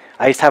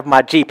 I used to have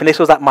my Jeep, and this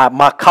was like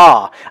my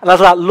car. And I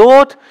was like,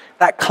 Lord,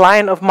 that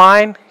client of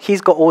mine,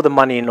 he's got all the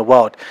money in the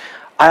world.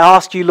 I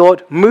asked you,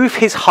 Lord, move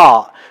his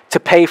heart to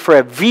pay for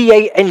a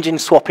V8 engine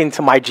swap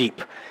into my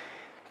Jeep.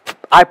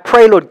 I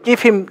pray, Lord,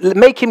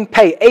 make him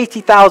pay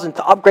 $80,000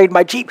 to upgrade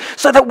my Jeep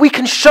so that we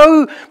can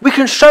show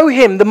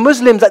him, the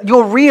Muslims, that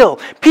you're real.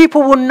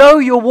 People will know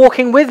you're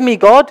walking with me,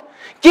 God.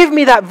 Give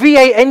me that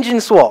V8 engine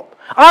swap.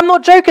 I'm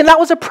not joking. That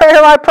was a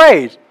prayer I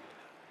prayed.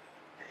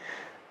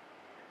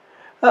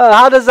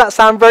 How does that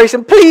sound? Very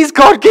simple. Please,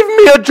 God, give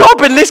me a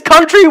job in this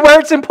country where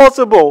it's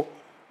impossible.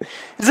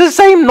 It's the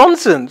same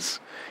nonsense.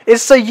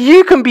 It's so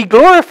you can be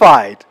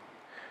glorified.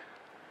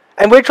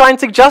 And we're trying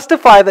to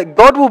justify that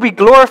God will be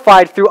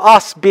glorified through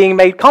us being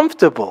made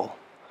comfortable.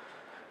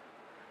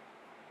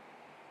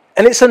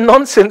 And it's a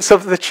nonsense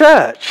of the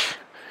church.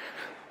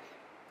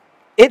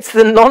 It's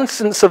the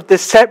nonsense of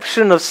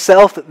deception of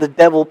self that the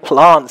devil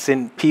plants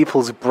in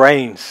people's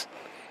brains.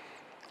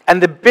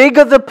 And the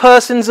bigger the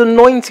person's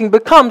anointing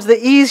becomes, the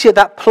easier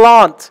that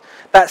plant,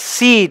 that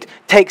seed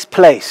takes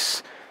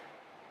place.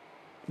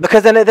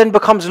 Because then it then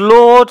becomes,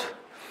 Lord,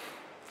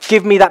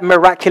 give me that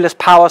miraculous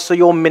power so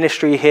your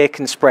ministry here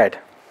can spread.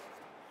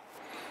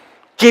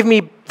 Give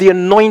me the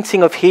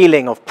anointing of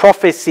healing, of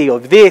prophecy,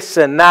 of this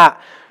and that,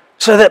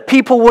 so that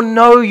people will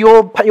know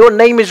your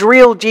name is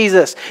real,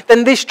 Jesus.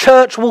 Then this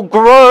church will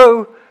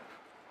grow.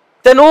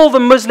 Then all the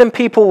Muslim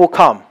people will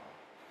come.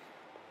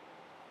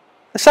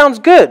 It sounds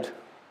good.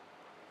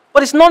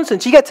 But it's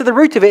nonsense. You get to the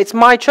root of it. It's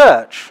my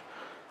church.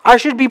 I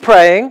should be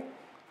praying,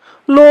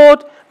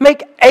 Lord,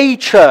 make a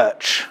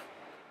church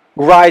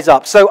rise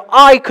up so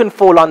I can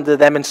fall under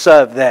them and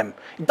serve them.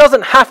 It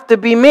doesn't have to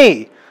be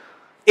me.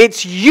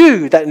 It's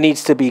you that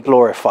needs to be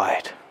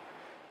glorified.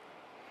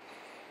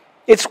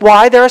 It's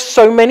why there are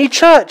so many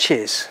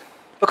churches.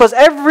 Because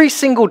every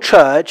single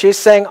church is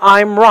saying,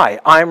 I'm right.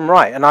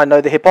 And I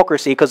know the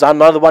hypocrisy because I'm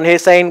the one here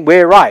saying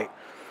we're right.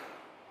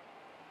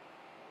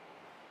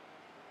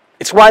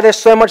 It's why there's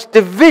so much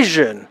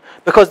division,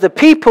 because the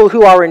people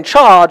who are in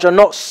charge are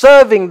not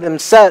serving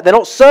themselves. They're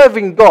not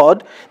serving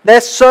God.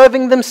 They're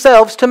serving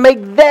themselves to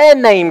make their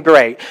name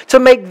great, to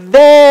make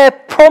their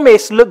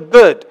promise look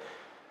good.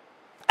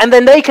 And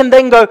then they can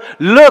then go,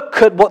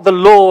 look at what the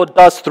Lord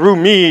does through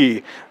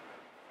me.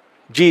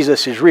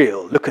 Jesus is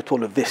real. Look at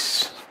all of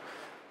this.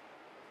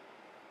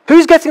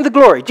 Who's getting the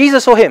glory?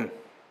 Jesus or him?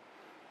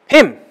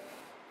 Him.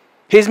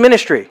 His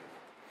ministry.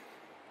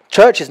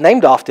 Church is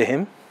named after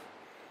him.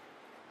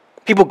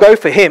 People go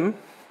for him.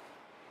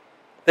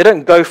 They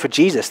don't go for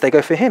Jesus, they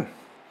go for him.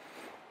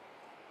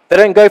 They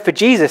don't go for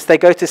Jesus, they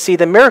go to see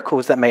the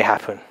miracles that may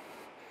happen.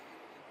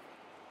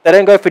 They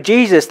don't go for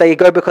Jesus, they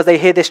go because they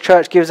hear this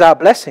church gives out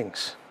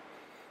blessings.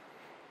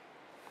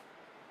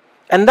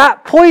 And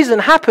that poison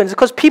happens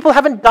because people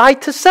haven't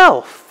died to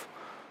self.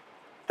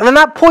 And then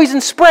that poison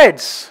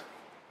spreads.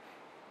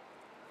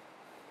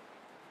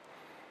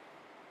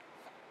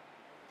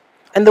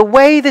 And the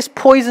way this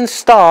poison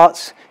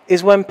starts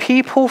is when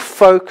people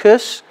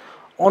focus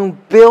on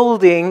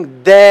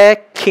building their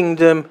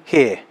kingdom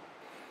here.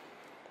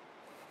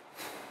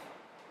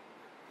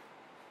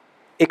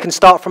 It can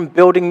start from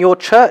building your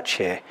church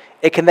here.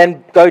 It can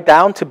then go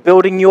down to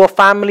building your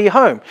family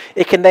home.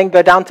 It can then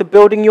go down to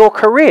building your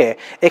career.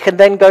 It can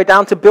then go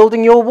down to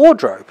building your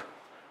wardrobe.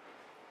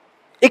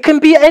 It can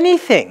be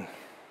anything.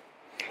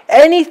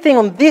 Anything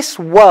on this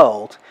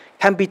world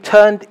can be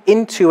turned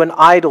into an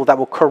idol that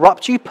will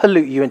corrupt you,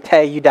 pollute you, and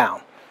tear you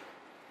down.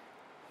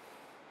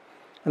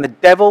 And the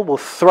devil will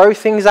throw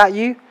things at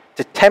you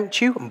to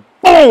tempt you, and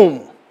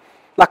boom!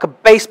 Like a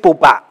baseball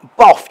bat,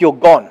 boff, you're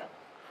gone.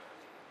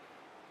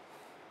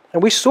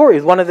 And we saw it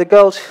with one of the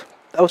girls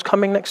that was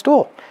coming next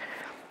door.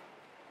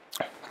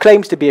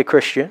 Claims to be a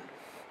Christian.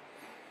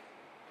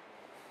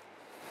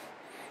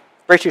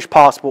 British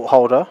passport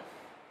holder.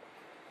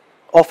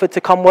 Offered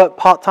to come work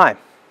part-time.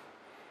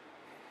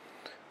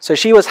 So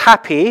she was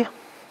happy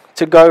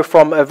to go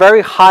from a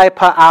very high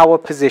per hour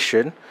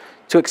position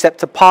to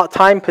accept a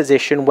part-time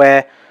position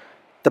where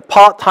the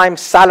part-time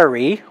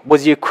salary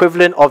was the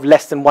equivalent of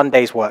less than 1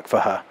 day's work for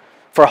her,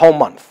 for a whole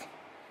month.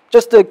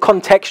 Just to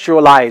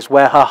contextualize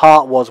where her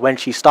heart was when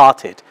she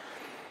started.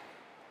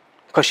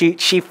 Because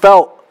she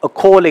felt a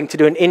calling to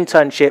do an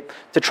internship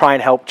to try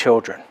and help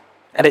children.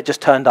 And it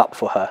just turned up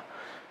for her.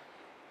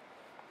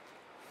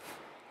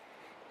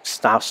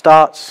 Now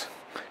starts.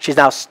 She's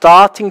now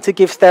starting to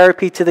give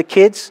therapy to the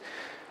kids.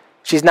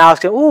 She's now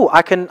asking, oh,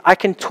 I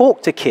can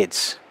talk to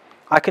kids.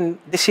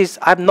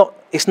 It's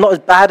not as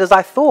bad as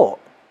I thought.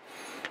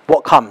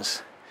 What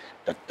comes?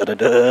 Da, da, da,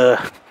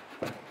 da.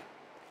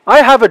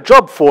 I have a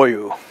job for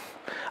you.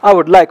 I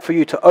would like for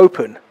you to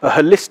open a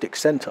holistic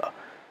center.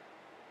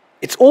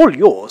 It's all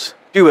yours.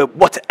 Do it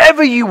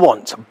whatever you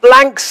want.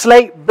 Blank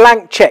slate,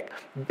 blank check.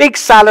 Big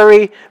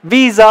salary,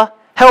 visa,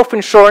 health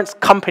insurance,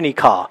 company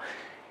car.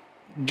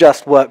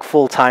 Just work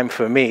full-time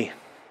for me.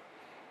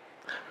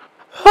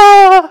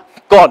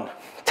 Gone.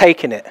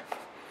 Taking it.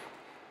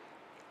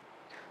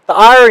 The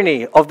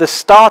irony of the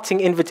starting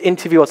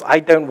interview was, I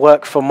don't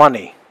work for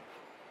money.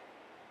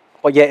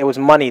 But yet it was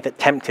money that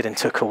tempted and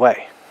took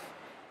away.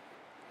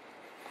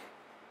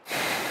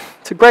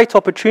 It's a great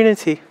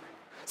opportunity.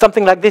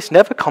 Something like this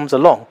never comes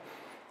along.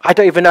 I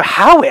don't even know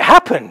how it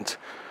happened.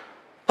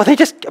 But they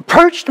just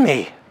approached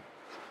me.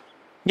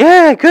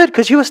 Yeah, good,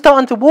 because you were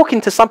starting to walk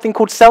into something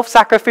called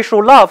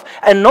self-sacrificial love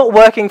and not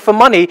working for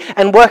money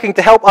and working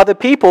to help other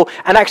people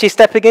and actually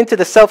stepping into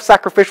the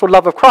self-sacrificial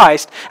love of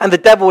Christ. And the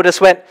devil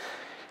just went,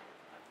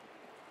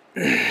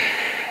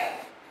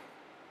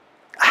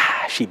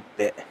 she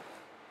bit.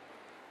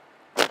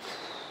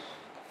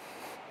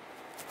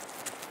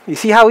 You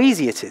see how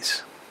easy it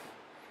is?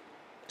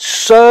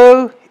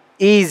 So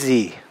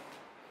easy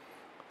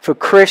for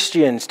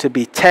Christians to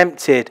be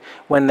tempted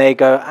when they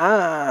go,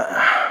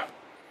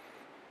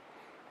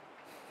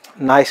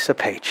 nicer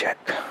paycheck.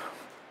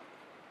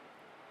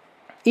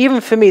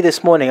 Even for me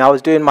this morning, I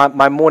was doing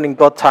my morning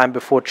God time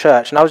before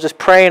church, and I was just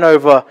praying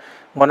over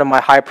one of my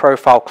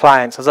high-profile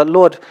clients. I was like,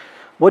 Lord,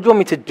 what do you want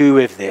me to do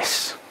with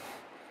this?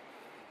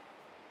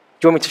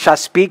 Do you want me to try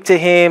to speak to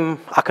him?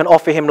 I can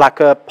offer him like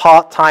a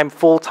part-time,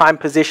 full-time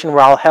position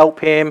where I'll help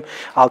him.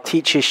 I'll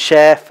teach his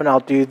chef, and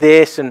I'll do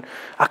this, and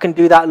I can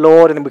do that,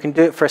 Lord, and then we can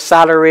do it for a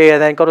salary.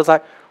 And then God was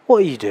like, what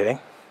are you doing?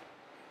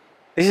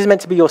 This is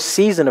meant to be your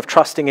season of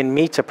trusting in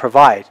me to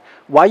provide.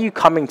 Why are you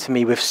coming to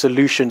me with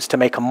solutions to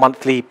make a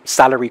monthly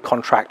salary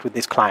contract with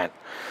this client?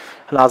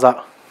 And I was like,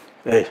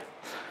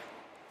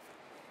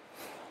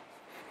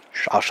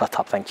 I'll shut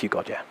up, thank you,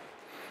 God, yeah.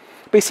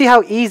 But you see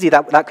how easy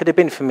that could have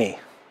been for me.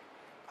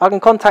 I can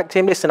contact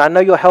him, listen, I know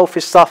your health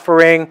is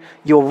suffering,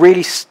 you're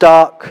really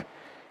stuck.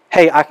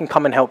 Hey, I can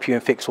come and help you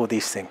and fix all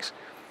these things.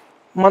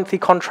 Monthly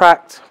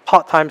contract,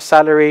 part-time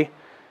salary,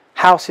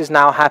 house is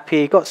now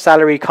happy, got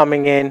salary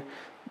coming in,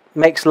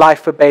 makes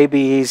life for baby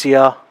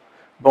easier.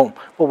 Boom.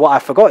 But what I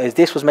forgot is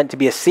this was meant to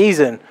be a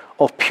season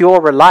of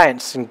pure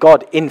reliance in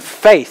God in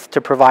faith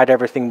to provide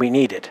everything we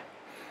needed.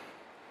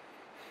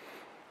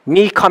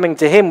 Me coming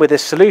to him with a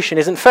solution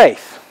isn't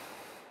faith.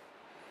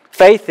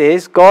 Faith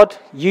is, God,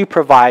 you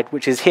provide,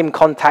 which is him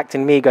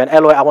contacting me going,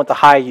 Eloi, I want to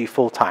hire you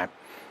full time.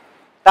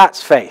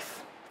 That's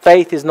faith.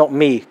 Faith is not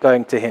me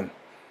going to him.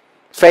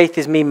 Faith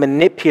is me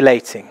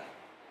manipulating.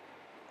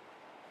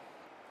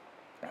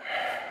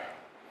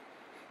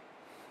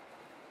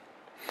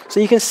 So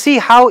you can see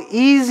how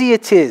easy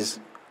it is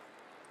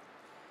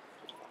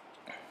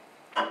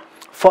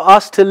for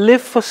us to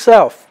live for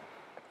self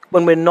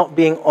when we're not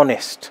being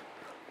honest.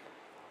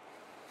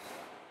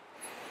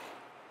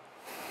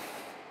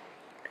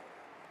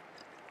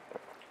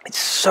 It's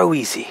so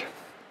easy.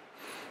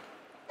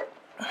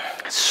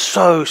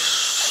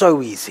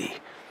 So easy.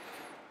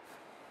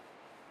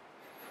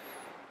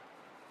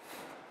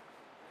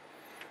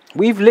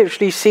 We've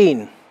literally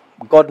seen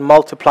God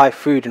multiply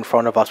food in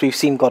front of us. We've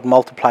seen God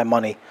multiply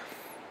money.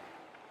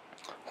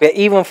 But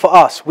even for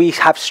us, we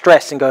have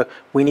stress and go,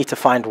 we need to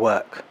find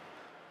work.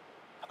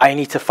 I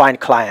need to find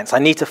clients. I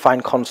need to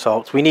find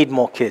consults. We need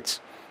more kids.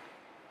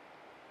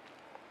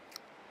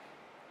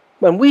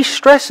 When we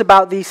stress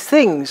about these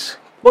things,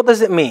 what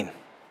does it mean?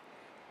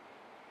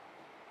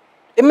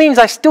 it means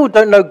I still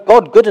don't know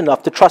God good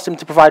enough to trust him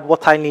to provide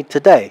what I need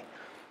today.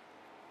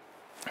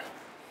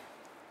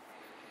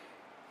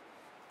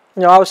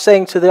 I was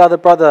saying to the other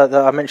brother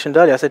that I mentioned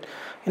earlier, I said,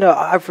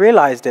 I've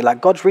realized it,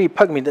 like God's really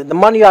poked me. The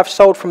money I've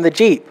sold from the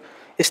Jeep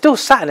is still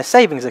sat in a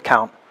savings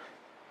account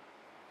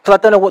because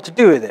I don't know what to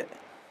do with it.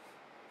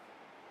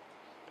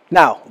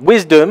 Now,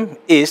 wisdom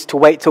is to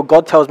wait till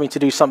God tells me to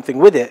do something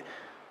with it.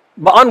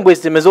 But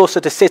unwisdom is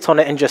also to sit on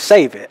it and just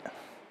save it.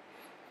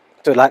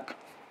 To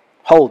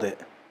hold it.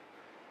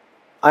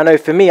 I know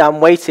for me,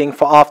 I'm waiting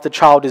for after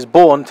child is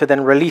born to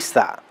then release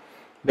that.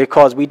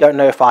 Because we don't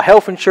know if our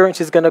health insurance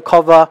is going to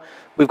cover.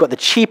 We've got the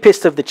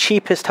cheapest of the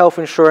cheapest health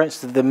insurance,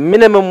 the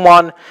minimum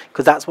one,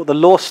 because that's what the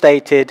law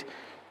stated,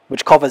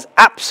 which covers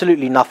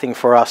absolutely nothing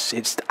for us.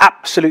 It's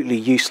absolutely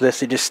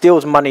useless. It just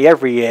steals money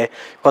every year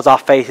because our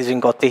faith is in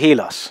God to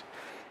heal us.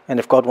 And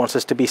if God wants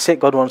us to be sick,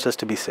 God wants us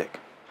to be sick.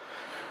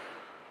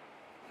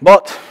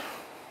 But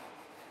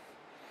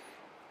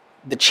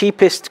the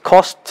cheapest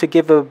cost to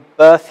give a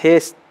birth here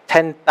is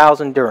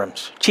 10,000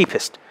 dirhams.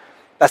 Cheapest.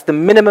 That's the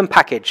minimum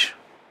package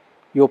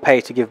you'll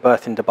pay to give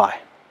birth in Dubai.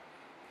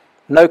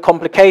 No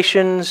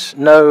complications,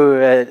 no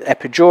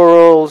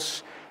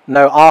epidurals,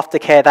 no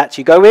aftercare. That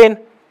you go in,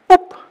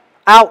 whoop,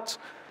 out,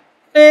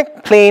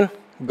 clean,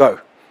 go.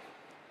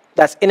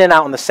 That's in and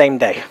out on the same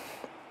day.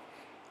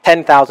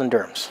 10,000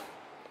 dirhams.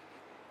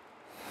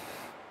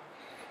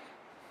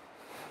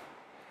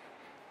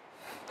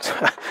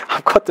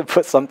 I've got to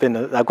put something,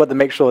 I've got to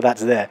make sure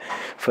that's there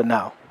for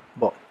now.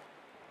 But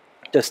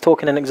just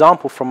talking an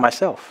example from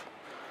myself.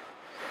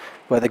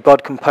 Whether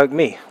God can poke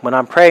me. When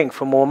I'm praying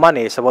for more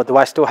money, so well, do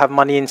I still have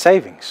money in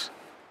savings?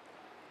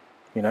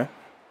 But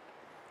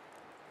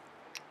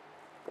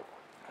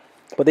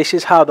this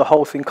is how the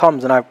whole thing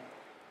comes. And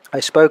I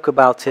spoke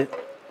about it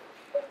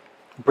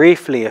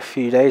briefly a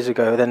few days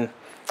ago. Then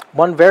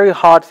one very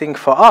hard thing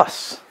for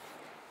us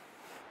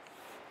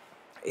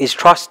is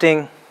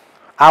trusting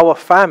our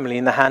family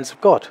in the hands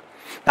of God.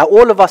 Now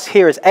all of us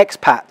here as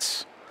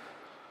expats,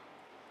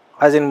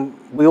 as in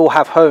we all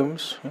have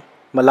homes,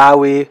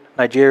 Malawi,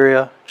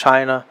 Nigeria,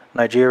 China,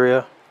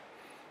 Nigeria,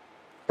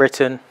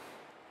 Britain.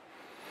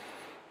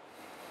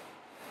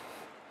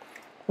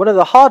 One of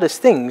the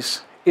hardest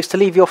things is to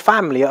leave your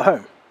family at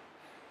home.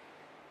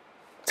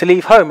 To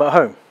leave home at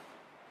home.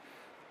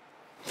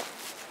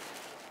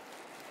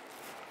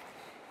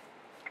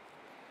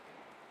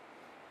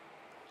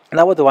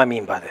 Now what do I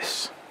mean by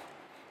this?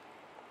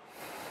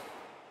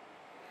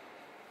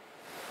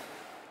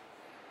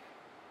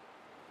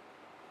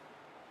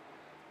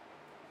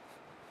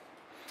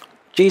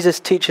 Jesus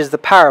teaches the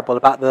parable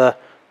about the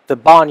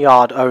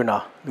barnyard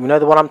owner. You know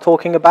the one I'm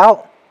talking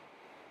about?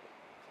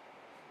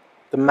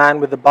 The man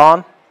with the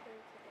barn.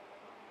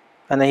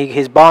 And then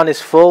his barn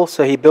is full,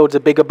 so he builds a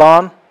bigger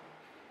barn.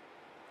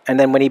 And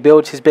then when he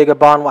builds his bigger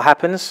barn, what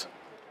happens?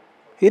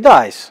 He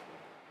dies.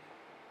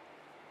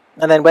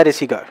 And then where does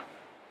he go?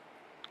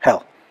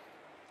 Hell.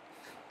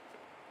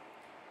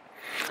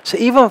 So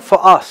even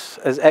for us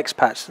as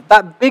expats,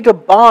 that bigger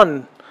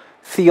barn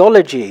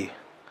theology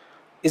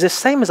is the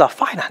same as our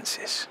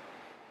finances.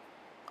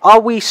 Are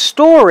we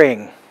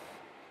storing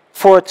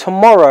for a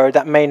tomorrow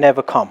that may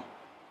never come?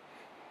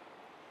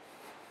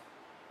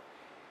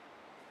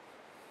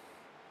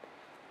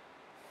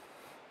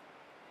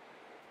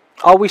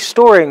 Are we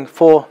storing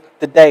for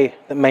the day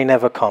that may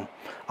never come?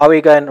 Are we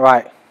going,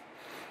 right,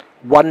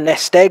 one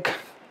nest egg?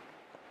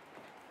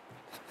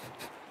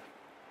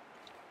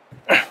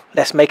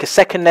 Let's make a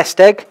second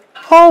nest egg.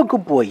 Oh,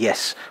 good boy,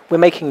 yes. We're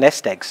making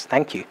nest eggs.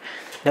 Thank you.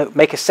 No,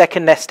 make a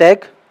second nest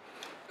egg.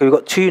 We've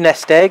got 2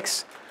 nest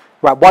eggs.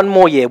 Right, one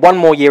more year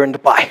in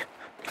Dubai.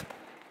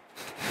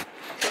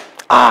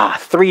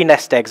 3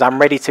 nest eggs. I'm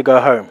ready to go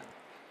home.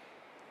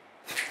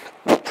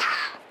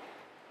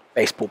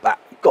 Baseball bat,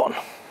 gone.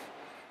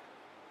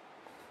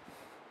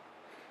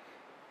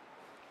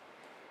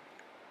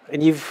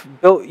 And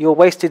you're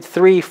wasted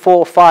 3,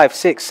 4, 5,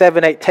 6,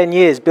 7, 8, 10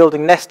 years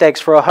building nest eggs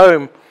for a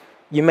home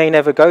you may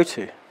never go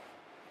to.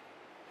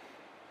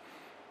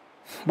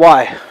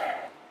 Why?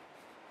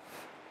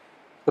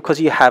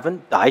 Because you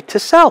haven't died to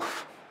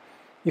self.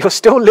 You're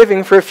still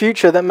living for a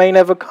future that may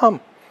never come.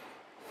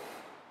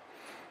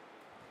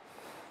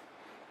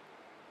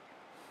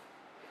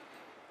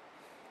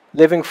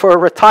 Living for a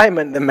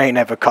retirement that may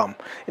never come.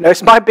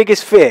 It's my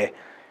biggest fear.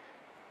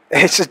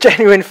 It's a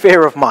genuine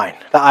fear of mine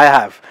that I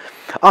have.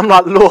 I'm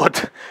like,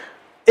 Lord,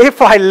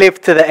 if I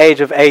live to the age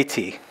of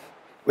 80,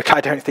 which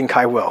I don't think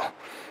I will,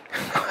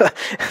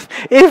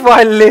 if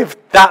I live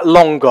that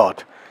long,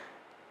 God,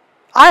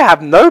 I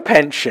have no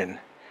pension.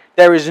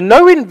 There is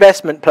no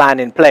investment plan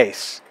in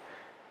place.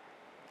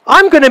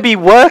 I'm going to be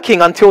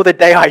working until the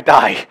day I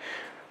die.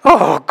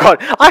 Oh God,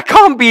 I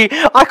can't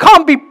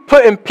be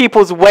putting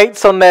people's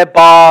weights on their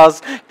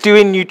bars,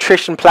 doing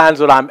nutrition plans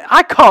while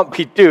I can't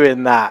be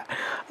doing that.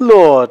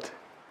 Lord.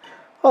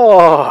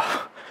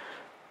 Oh.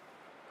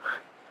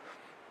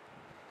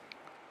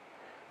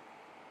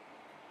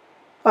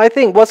 I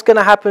think what's going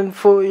to happen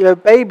for your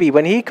baby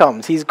when he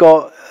comes? He's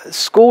got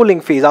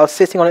schooling fees. I was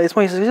sitting on it this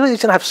morning. He said, you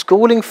shouldn't have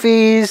schooling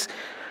fees.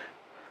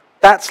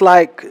 That's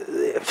like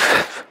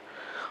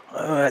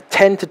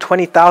 10 to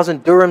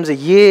 20,000 dirhams a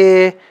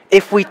year.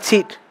 If we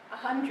teach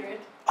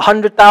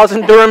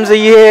 100,000 dirhams a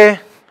year.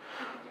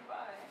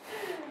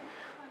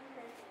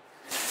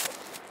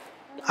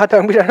 We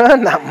don't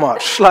earn that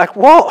much. Like,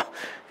 what?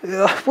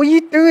 What are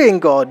you doing,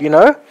 God, you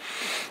know?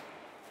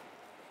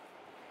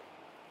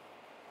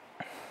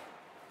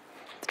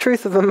 The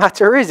truth of the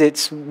matter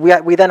is,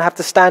 we then have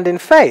to stand in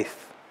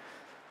faith.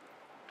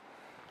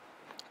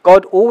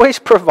 God always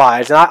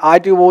provides, and I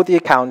do all the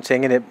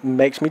accounting, and it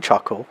makes me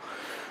chuckle.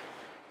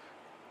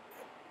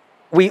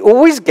 We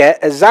always get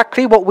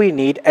exactly what we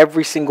need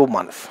every single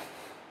month.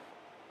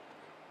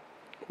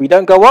 We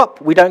don't go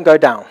up, we don't go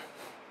down.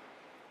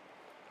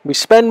 We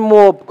spend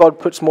more, God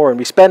puts more in.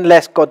 We spend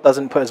less, God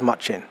doesn't put as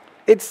much in.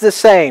 It's the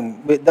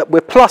same.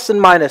 We're plus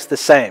and minus the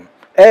same.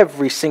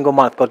 Every single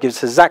month, God gives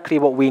us exactly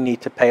what we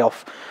need to pay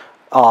off.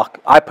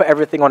 I put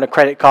everything on a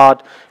credit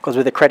card, because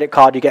with a credit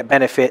card you get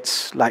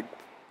benefits like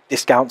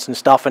discounts and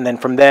stuff, and then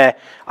from there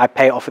I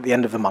pay it off at the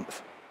end of the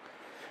month.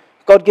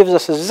 God gives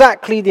us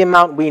exactly the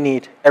amount we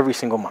need every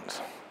single month.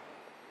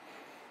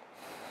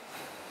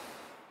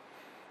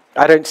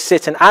 I don't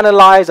sit and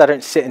analyze, I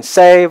don't sit and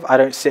save, I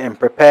don't sit and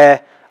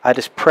prepare. I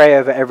just pray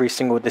over every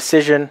single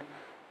decision,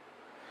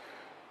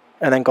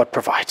 and then God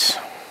provides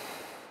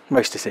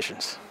most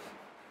decisions.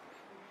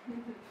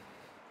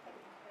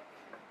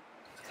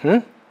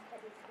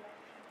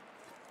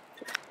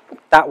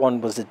 That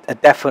one was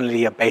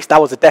definitely a base.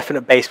 That was a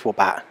definite baseball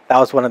bat. That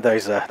was one of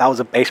those. That was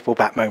a baseball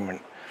bat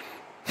moment.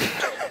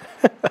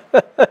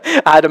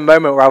 I had a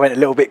moment where I went a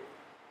little bit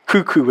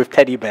cuckoo with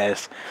teddy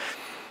bears.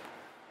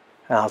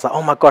 And I was like,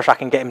 oh my gosh, I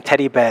can get him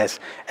teddy bears.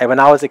 And when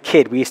I was a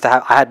kid,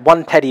 I had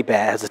one teddy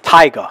bear as a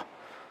tiger.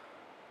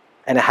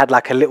 And it had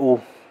like a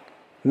little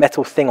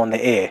metal thing on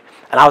the ear.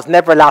 And I was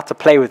never allowed to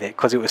play with it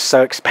because it was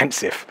so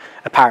expensive,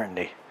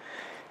 apparently.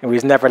 And we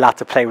was never allowed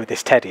to play with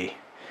this teddy.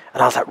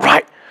 And I was like,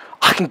 right,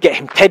 I can get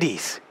him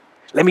teddies.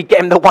 Let me get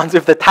him the ones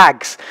with the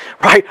tags.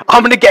 Right,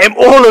 I'm going to get him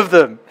all of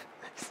them.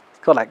 It's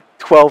got like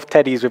 12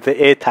 teddies with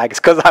the ear tags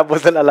because I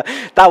wasn't allowed.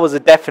 That was a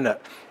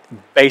definite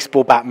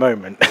baseball bat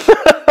moment.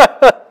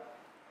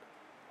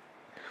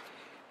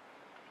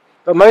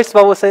 But most of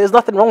us will say, there's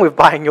nothing wrong with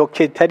buying your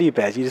kid teddy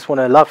bears. You just want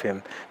to love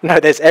him. No,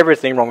 there's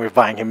everything wrong with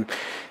buying him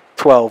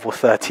 12 or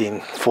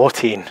 13,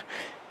 14,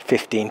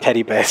 15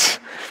 teddy bears.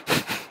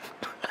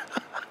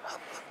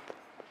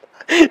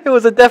 It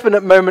was a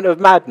definite moment of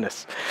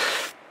madness.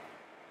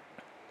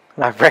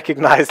 And I've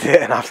recognized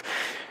it, and I've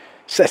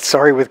said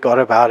sorry with God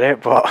about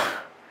it, but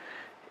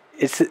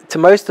to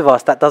most of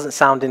us, that doesn't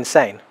sound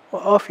insane.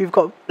 Well, if you've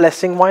got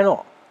blessing, why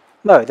not?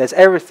 No, there's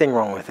everything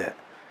wrong with it.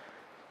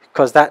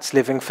 Because that's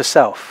living for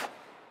self.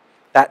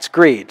 That's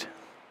greed.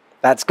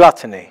 That's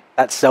gluttony.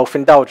 That's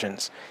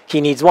self-indulgence.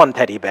 He needs one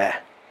teddy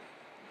bear.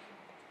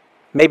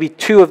 Maybe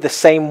two of the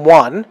same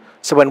one,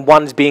 so when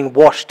one's being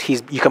washed,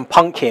 you can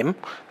punk him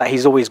that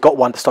he's always got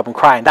one to stop him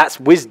crying. That's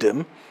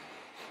wisdom.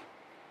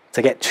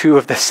 To get two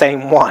of the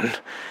same one.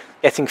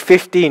 Getting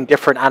 15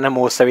 different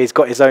animals so he's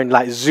got his own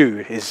like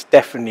zoo is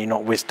definitely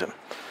not wisdom.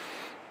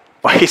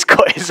 But he's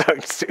got his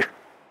own zoo.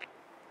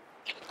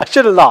 I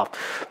should have laughed.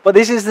 But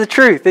this is the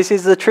truth. This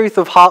is the truth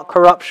of heart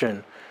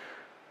corruption.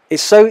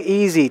 It's so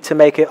easy to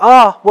make it,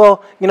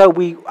 well, you know,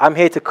 I'm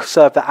here to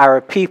serve the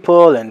Arab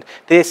people and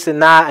this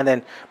and that, and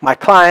then my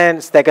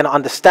clients, they're going to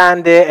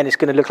understand it, and it's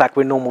going to look like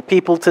we're normal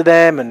people to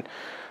them. And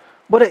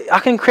I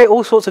can create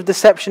all sorts of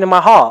deception in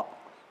my heart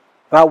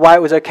about why it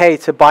was okay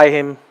to buy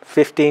him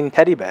 15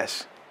 teddy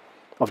bears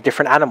of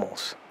different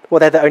animals.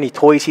 Well, they're the only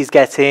toys he's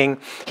getting.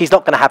 He's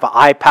not going to have an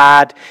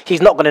iPad.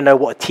 He's not going to know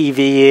what a TV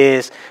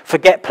is.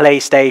 Forget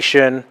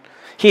PlayStation.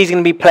 He's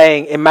going to be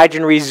playing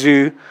imaginary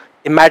zoo,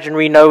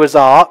 imaginary Noah's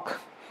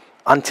Ark,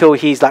 until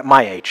he's like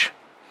my age.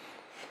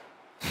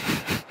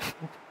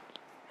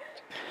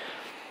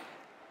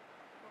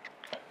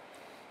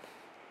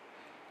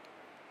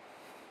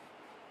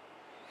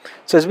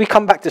 So as we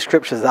come back to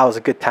scriptures, that was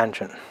a good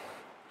tangent.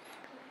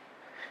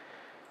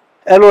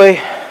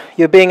 Eloy,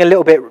 you're being a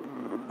little bit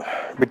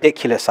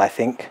ridiculous, I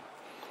think.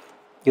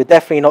 You're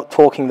definitely not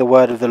talking the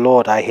word of the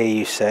Lord, I hear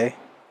you say.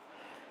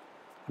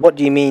 What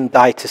do you mean,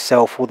 die to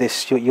self, all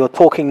this? You're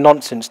talking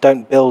nonsense.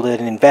 Don't build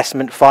an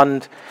investment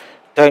fund.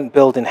 Don't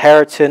build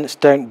inheritance.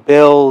 Don't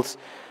build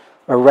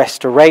a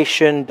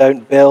restoration.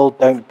 Don't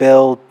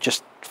build.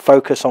 Just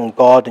focus on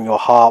God and your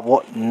heart.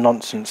 What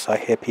nonsense, I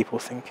hear people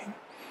thinking.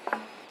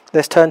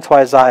 Let's turn to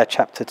Isaiah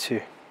chapter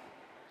 2.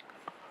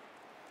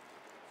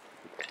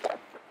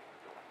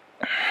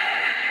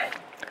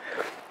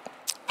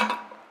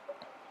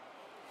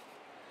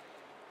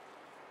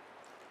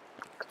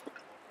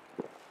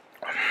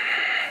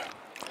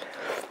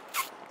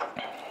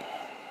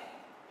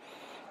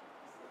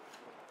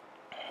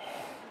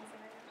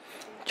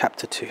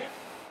 Chapter 2.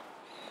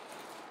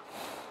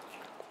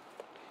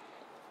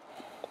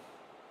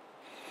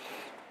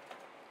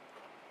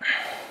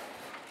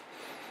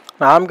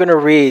 Now I'm going to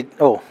read,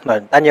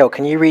 Danielle,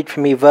 can you read for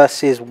me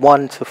verses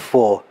 1 to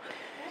 4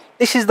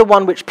 This is the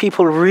one which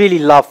people really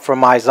love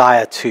from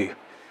Isaiah 2.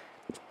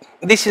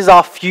 This is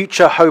our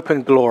future hope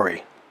and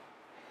glory.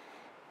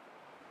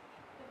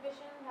 The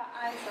vision that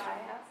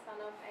Isaiah,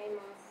 son of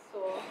Amos,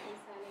 saw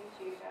concerning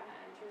Judah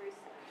and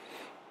Jerusalem.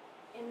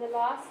 In the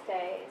last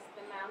days,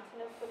 the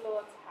mountain of the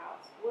Lord's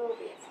house will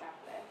be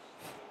established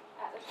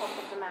at the top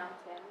of the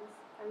mountains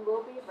and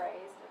will be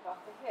raised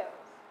above the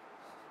hills.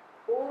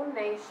 All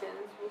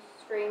nations will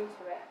stream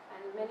to it,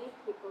 and many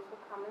peoples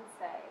will come and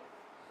say,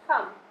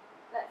 "Come,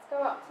 let's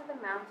go up to the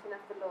mountain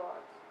of the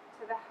Lord,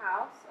 to the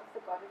house of the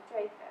God of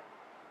Jacob.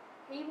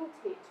 He will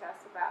teach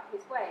us about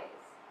his ways,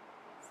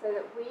 so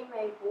that we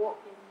may walk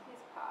in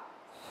his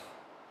paths.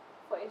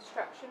 For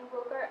instruction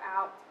will go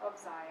out of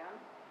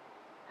Zion,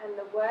 and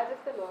the word of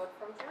the Lord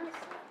from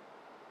Jerusalem.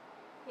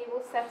 He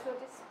will settle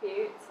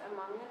disputes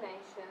among the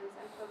nations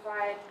and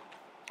provide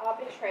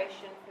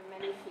arbitration for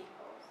many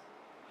peoples.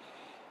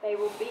 They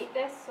will beat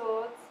their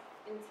swords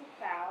into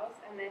plows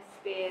and their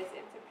spears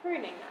into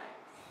pruning knives.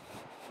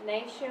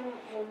 Nation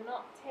will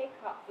not take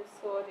up the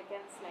sword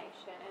against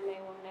nation, and they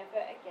will never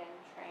again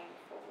train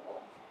for war."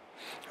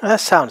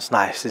 That sounds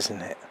nice,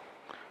 isn't it?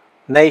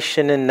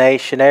 Nation and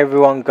nation,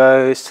 everyone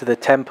goes to the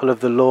temple of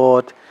the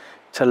Lord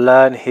to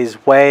learn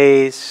his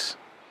ways.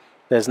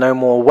 There's no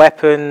more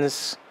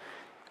weapons.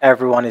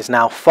 Everyone is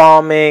now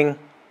farming.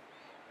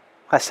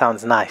 That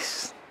sounds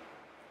nice.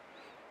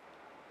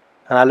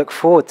 And I look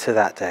forward to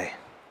that day.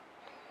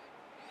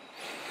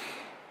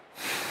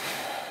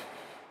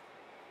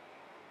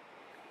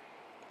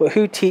 But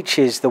who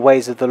teaches the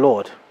ways of the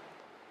Lord?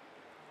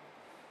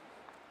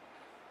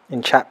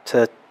 In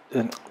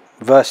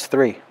verse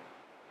 3.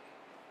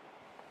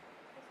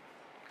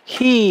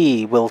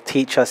 He will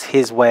teach us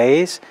his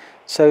ways,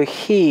 so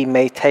he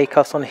may take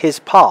us on his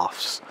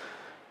paths.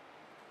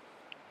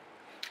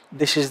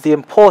 This is the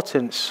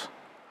importance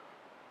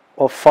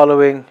of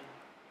following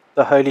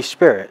the Holy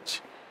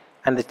Spirit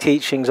and the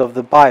teachings of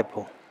the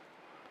Bible.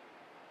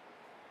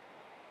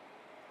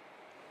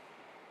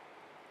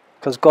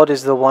 Because God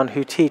is the one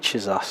who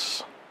teaches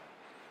us.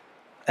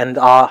 And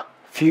our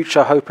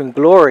future hope and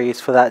glory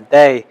is for that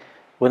day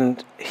when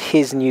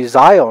his new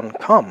Zion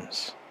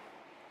comes.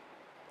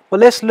 Well,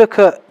 let's look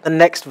at the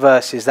next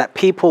verses that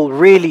people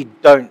really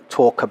don't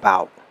talk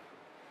about.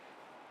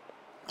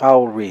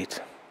 I'll read.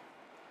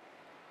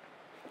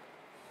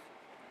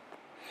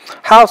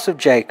 House of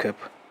Jacob,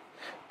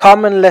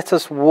 come and let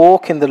us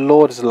walk in the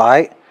Lord's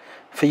light,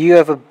 for you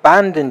have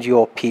abandoned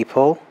your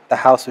people,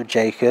 the house of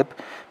Jacob,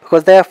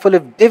 because they are full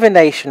of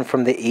divination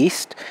from the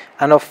east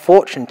and of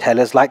fortune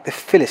tellers like the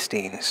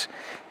Philistines.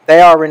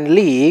 They are in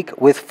league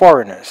with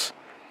foreigners.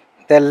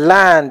 Their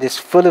land is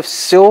full of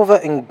silver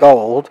and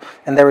gold,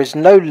 and there is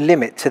no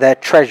limit to their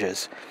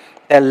treasures.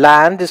 Their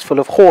land is full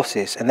of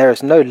horses, and there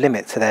is no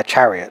limit to their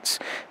chariots.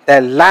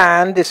 Their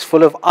land is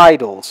full of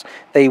idols.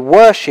 They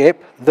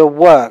worship the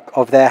work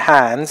of their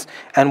hands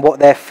and what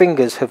their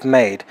fingers have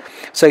made.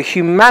 So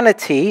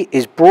humanity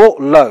is brought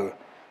low,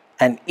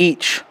 and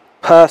each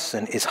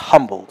person is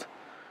humbled.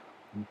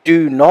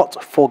 Do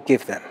not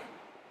forgive them.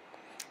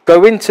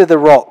 Go into the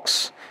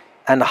rocks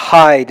and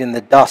hide in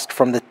the dust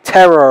from the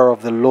terror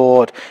of the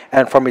Lord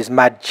and from his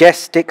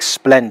majestic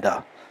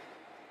splendor.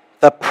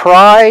 The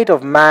pride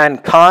of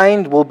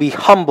mankind will be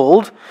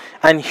humbled,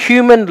 and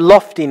human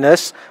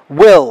loftiness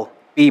will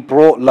be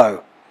brought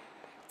low.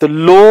 The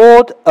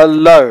Lord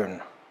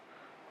alone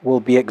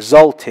will be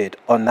exalted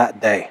on that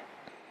day.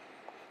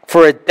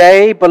 For a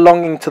day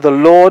belonging to the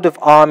Lord of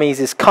armies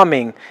is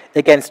coming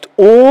against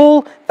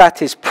all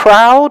that is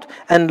proud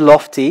and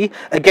lofty,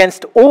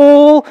 against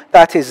all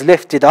that is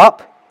lifted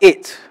up,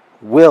 it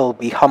will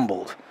be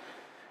humbled.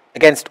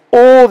 Against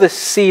all the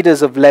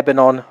cedars of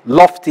Lebanon,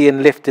 lofty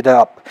and lifted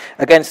up,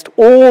 against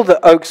all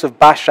the oaks of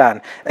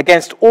Bashan,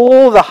 against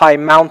all the high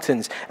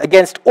mountains,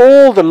 against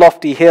all the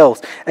lofty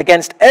hills,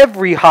 against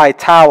every high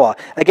tower,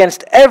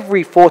 against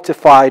every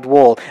fortified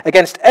wall,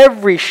 against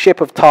every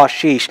ship of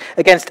Tarshish,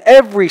 against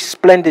every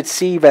splendid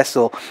sea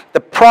vessel.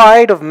 The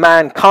pride of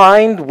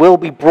mankind will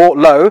be brought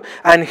low,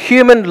 and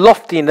human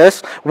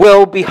loftiness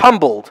will be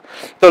humbled.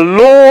 The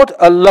Lord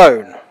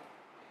alone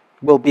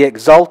will be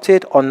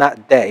exalted on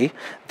that day.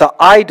 The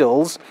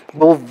idols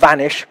will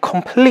vanish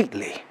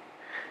completely.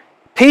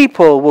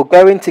 People will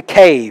go into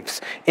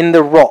caves in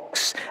the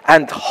rocks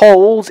and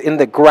holes in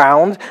the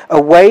ground,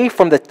 away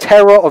from the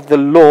terror of the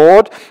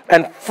Lord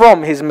and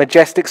from his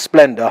majestic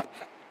splendor,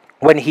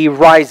 when he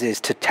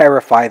rises to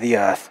terrify the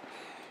earth.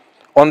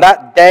 On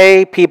that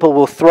day, people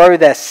will throw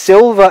their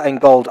silver and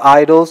gold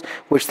idols,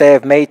 which they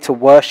have made to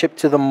worship,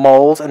 to the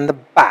moles and the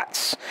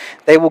bats.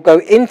 They will go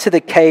into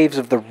the caves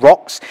of the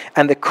rocks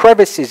and the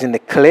crevices in the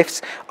cliffs,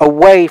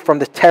 away from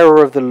the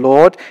terror of the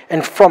Lord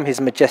and from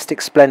his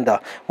majestic splendor,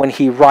 when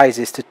he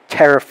rises to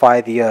terrify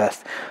the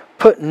earth.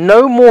 Put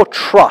no more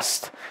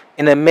trust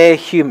in a mere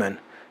human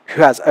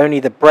who has only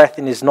the breath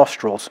in his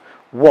nostrils.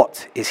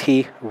 What is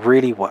he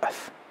really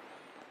worth?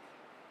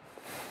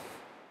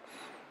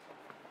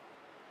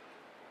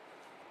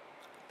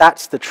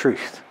 That's the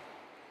truth.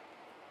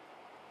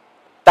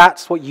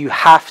 That's what you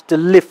have to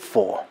live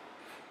for.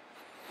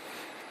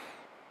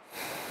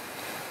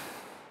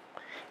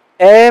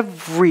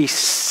 every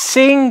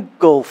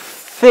single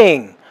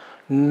thing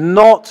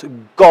not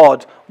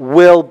God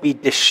will be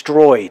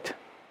destroyed.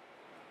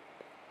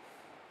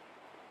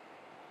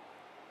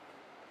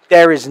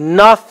 There is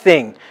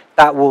nothing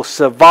that will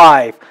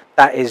survive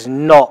that is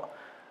not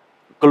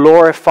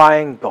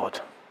glorifying God.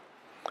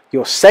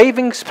 Your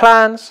savings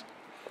plans,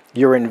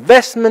 your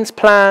investments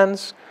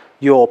plans,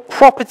 your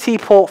property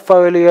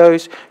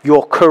portfolios,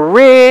 your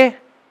career,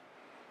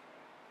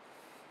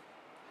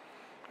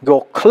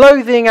 your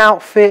clothing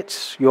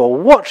outfits, your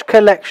watch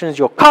collections,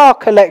 your car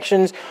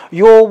collections,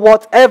 your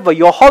whatever,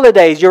 your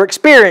holidays, your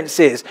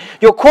experiences,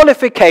 your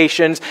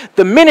qualifications,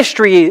 the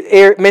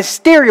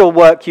ministerial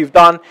work you've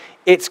done,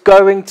 it's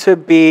going to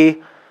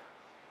be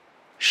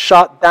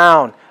shut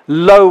down,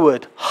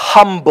 lowered,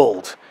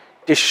 humbled,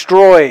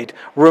 destroyed,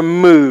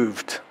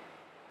 removed.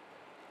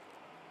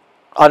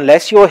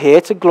 Unless you're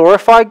here to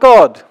glorify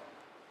God.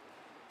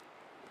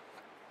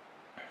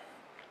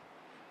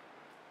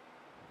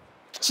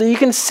 So you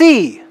can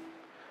see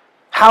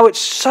how it's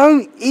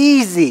so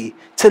easy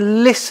to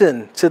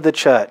listen to the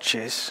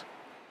churches,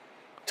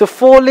 to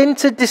fall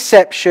into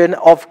deception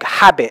of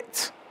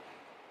habit.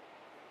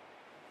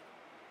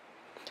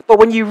 But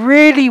when you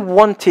really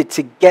wanted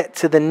to get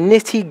to the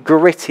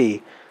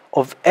nitty-gritty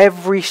of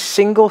every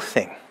single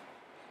thing,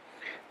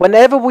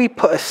 whenever we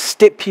put a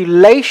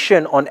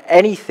stipulation on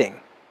anything,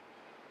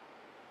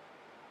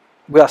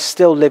 we are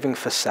still living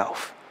for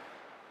self.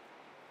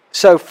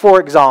 So, for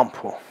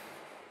example,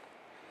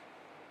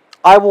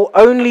 I will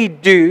only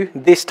do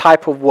this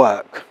type of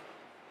work.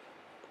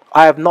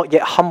 I have not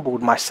yet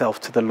humbled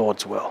myself to the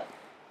Lord's will.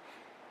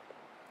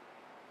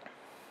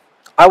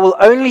 I will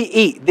only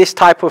eat this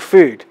type of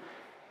food.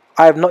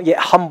 I have not yet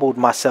humbled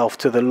myself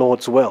to the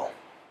Lord's will.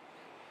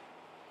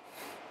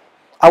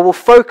 I will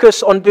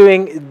focus on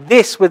doing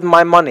this with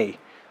my money.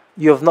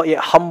 You have not yet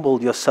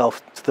humbled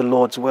yourself to the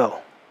Lord's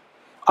will.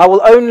 I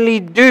will only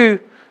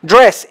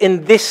dress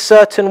in this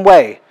certain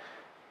way.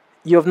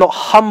 You have not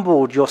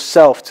humbled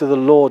yourself to the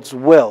Lord's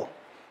will.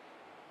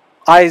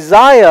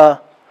 Isaiah,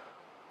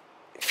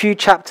 a few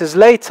chapters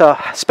later,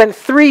 spent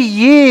 3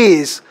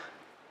 years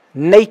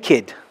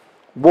naked,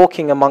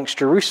 walking amongst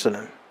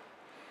Jerusalem.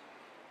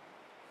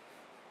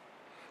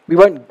 We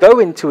won't go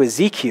into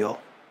Ezekiel.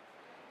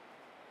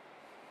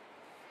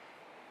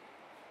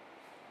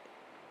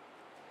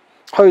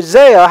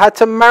 Hosea had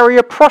to marry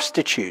a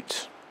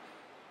prostitute.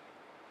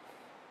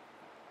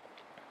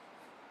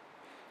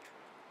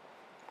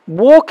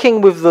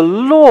 Walking with the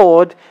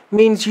Lord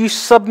means you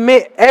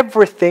submit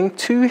everything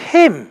to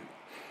Him.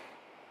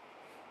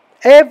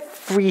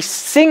 Every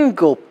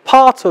single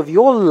part of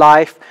your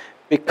life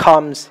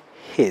becomes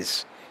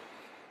His.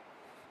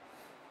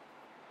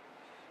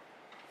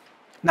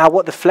 Now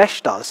what the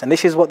flesh does, and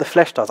this is what the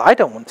flesh does, I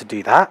don't want to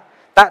do that.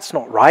 That's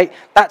not right.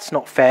 That's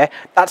not fair.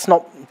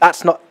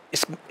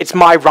 It's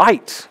my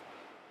right.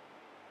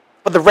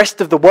 But the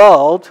rest of the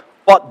world,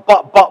 but.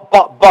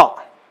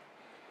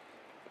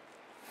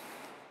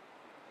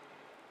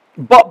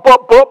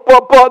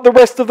 But the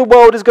rest of the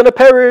world is going to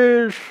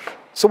perish.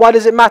 So why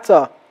does it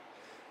matter?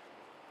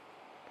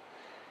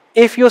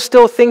 If you're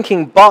still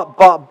thinking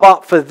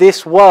but for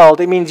this world,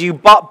 it means you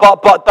but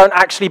don't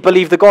actually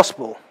believe the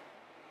gospel.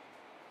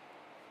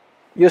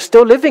 You're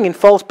still living in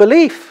false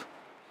belief.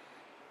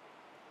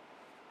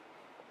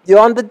 You're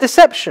under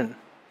deception.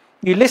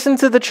 You listen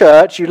to the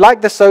church, you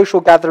like the social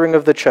gathering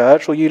of the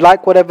church, or you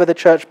like whatever the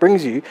church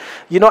brings you.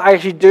 You're not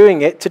actually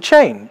doing it to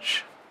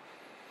change.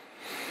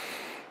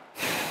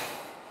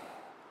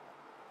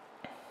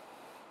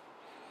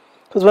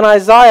 Because when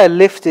Isaiah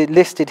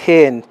listed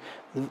here in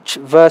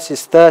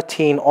verses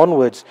 13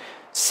 onwards,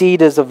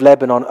 cedars of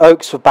Lebanon,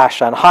 oaks of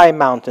Bashan, high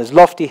mountains,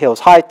 lofty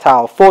hills, high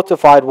tower,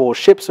 fortified walls,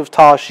 ships of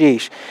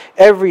Tarshish,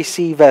 every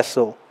sea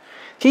vessel.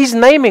 He's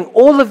naming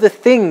all of the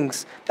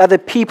things that the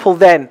people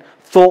then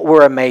thought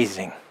were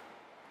amazing.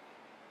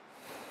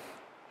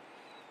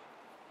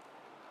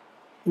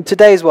 In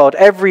today's world,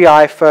 every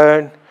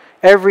iPhone,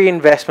 every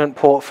investment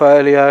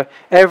portfolio,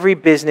 every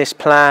business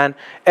plan,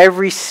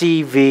 every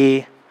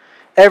CV,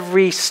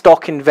 every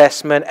stock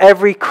investment,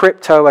 every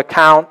crypto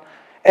account,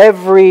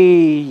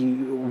 every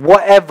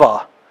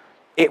whatever,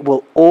 it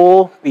will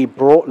all be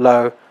brought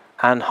low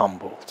and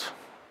humbled.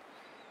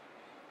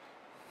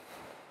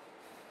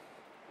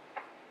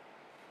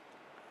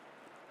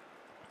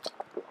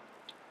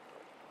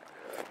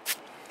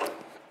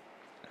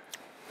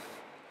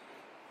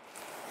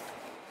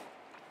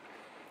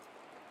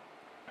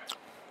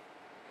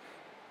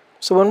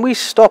 So when we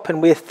stop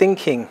and we're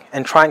thinking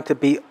and trying to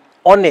be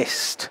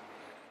honest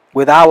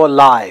with our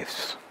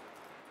lives,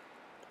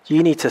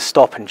 you need to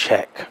stop and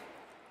check.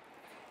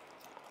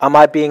 Am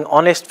I being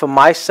honest for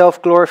my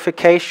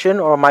self-glorification,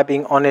 or am I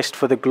being honest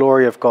for the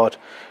glory of God?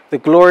 The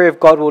glory of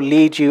God will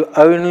lead you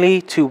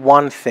only to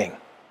one thing: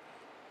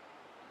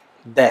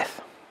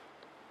 death.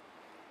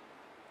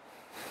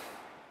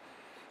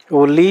 It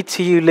will lead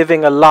to you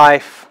living a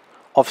life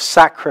of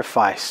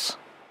sacrifice.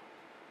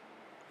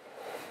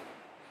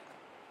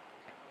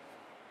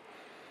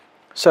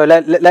 So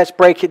let's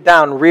break it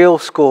down real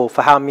school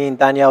for how me and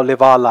Danielle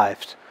live our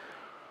lives.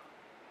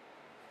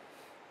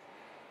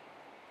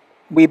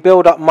 We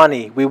build up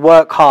money. We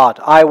work hard.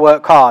 I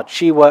work hard.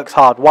 She works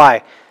hard.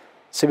 Why?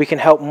 So we can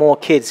help more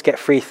kids get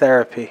free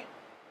therapy.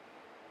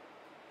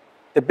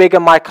 The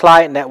bigger my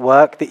client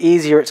network, the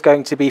easier it's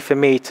going to be for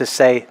me to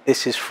say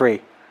this is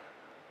free.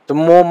 The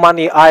more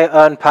money I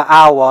earn per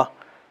hour,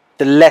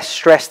 the less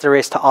stress there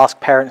is to ask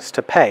parents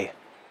to pay.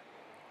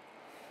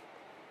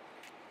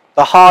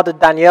 The harder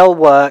Danielle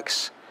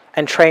works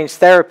and trains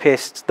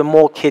therapists, the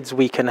more kids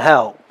we can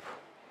help.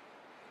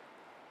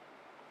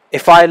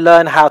 If I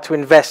learn how to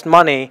invest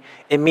money,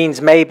 it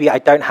means maybe I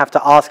don't have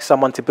to ask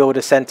someone to build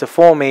a center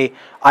for me.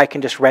 I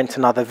can just rent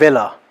another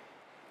villa.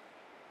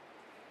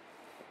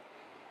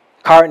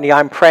 Currently,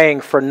 I'm praying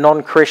for a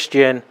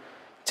non-Christian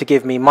to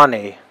give me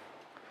money,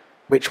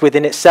 which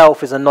within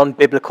itself is a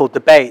non-biblical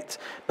debate,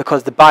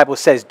 because the Bible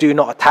says, do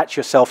not attach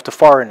yourself to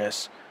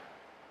foreigners.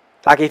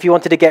 Like, if you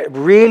wanted to get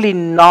really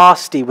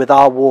nasty with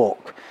our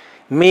walk,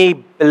 me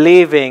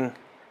believing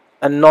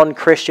a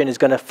non-Christian is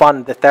going to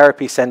fund the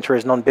therapy center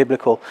is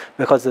non-biblical,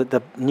 because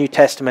the New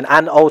Testament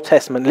and Old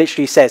Testament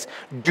literally says,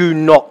 do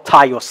not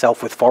tie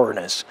yourself with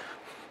foreigners.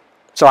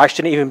 So I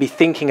shouldn't even be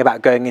thinking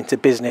about going into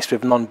business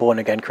with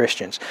non-born-again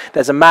Christians.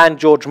 There's a man,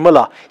 George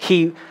Muller,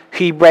 he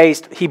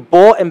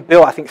bought and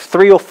built, I think,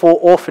 3 or 4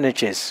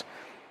 orphanages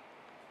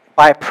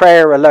by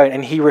prayer alone,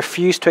 and he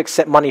refused to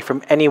accept money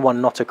from anyone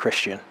not a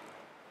Christian.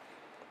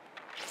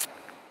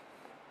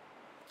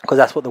 Because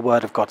that's what the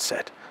Word of God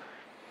said.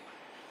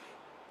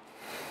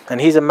 And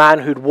he's a man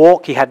who'd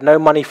walk, he had no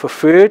money for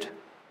food.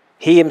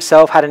 He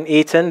himself hadn't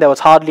eaten. There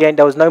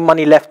was no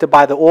money left to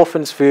buy the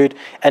orphans food,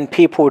 and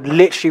people would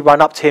literally run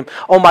up to him.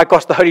 Oh my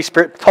gosh, the Holy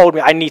Spirit told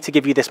me I need to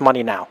give you this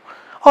money now.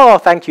 Oh,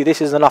 thank you.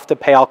 This is enough to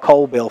pay our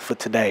coal bill for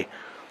today.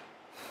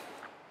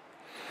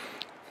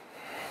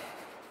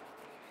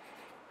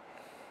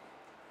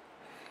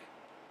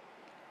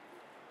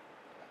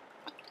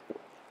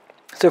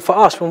 So for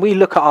us, when we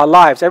look at our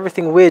lives,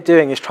 everything we're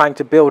doing is trying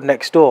to build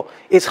next door.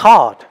 It's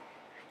hard.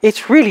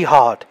 It's really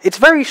hard. It's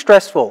very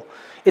stressful.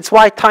 It's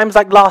why times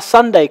like last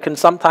Sunday can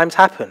sometimes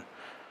happen.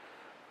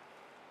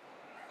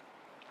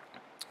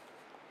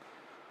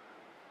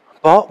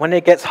 But when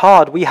it gets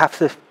hard, we have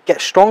to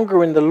get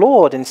stronger in the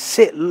Lord and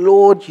sit,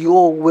 Lord,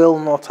 your will,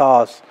 not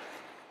ours.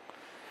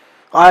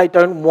 I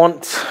don't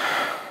want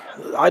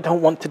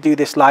to do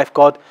this life,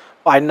 God,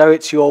 but I know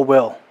it's your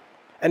will.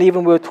 And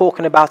even we were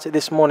talking about it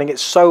this morning, it's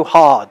so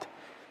hard.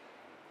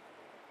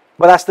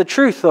 But that's the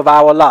truth of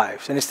our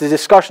lives. And it's the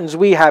discussions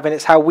we have, and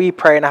it's how we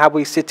pray and how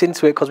we sit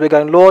into it, because we're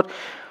going, Lord,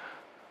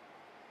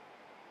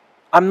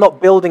 I'm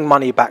not building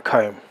money back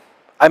home.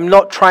 I'm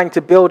not trying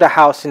to build a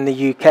house in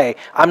the UK.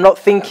 I'm not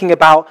thinking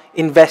about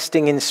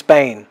investing in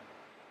Spain.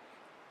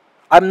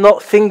 I'm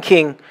not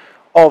thinking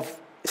of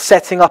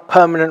setting up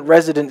permanent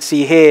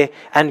residency here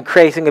and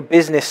creating a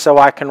business so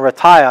I can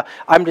retire.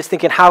 I'm just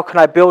thinking, how can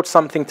I build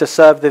something to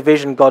serve the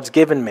vision God's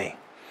given me?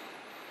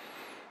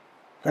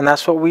 And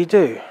that's what we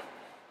do.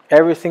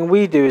 Everything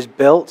we do is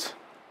built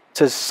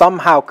to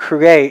somehow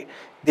create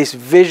this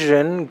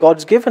vision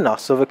God's given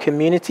us of a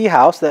community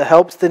house that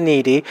helps the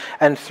needy,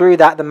 and through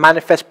that the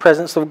manifest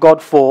presence of God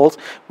falls,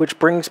 which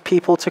brings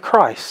people to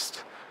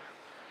Christ.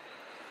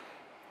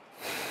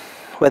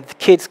 Where the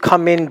kids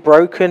come in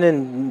broken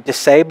and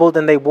disabled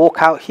and they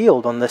walk out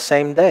healed on the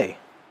same day.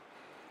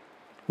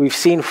 We've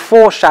seen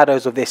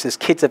foreshadows of this as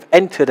kids have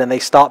entered and they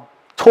start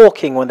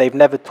talking when they've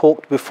never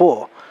talked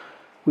before.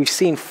 We've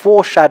seen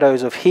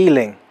foreshadows of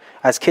healing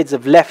as kids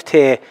have left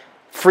here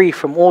free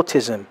from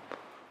autism,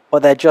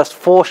 but they're just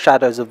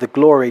foreshadows of the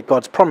glory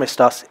God's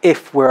promised us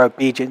if we're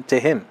obedient to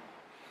Him.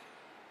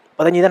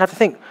 But then you then have to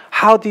think,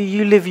 how do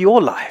you live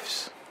your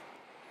lives?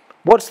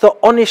 What's the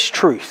honest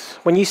truth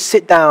when you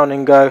sit down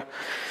and go,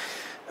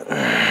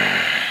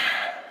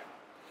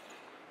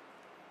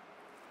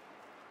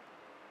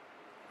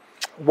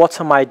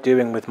 what am I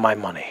doing with my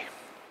money?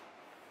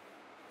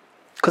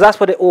 Because that's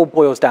what it all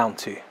boils down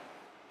to.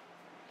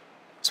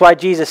 That's why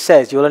Jesus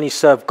says you'll only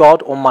serve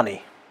God or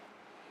money.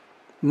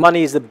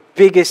 Money is the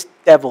biggest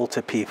devil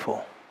to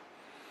people.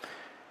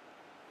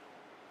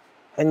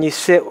 And you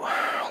sit,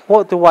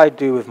 what do I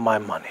do with my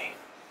money?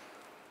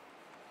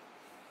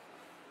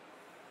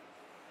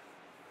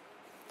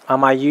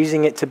 Am I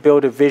using it to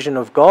build a vision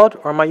of God,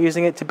 or am I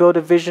using it to build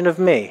a vision of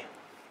me?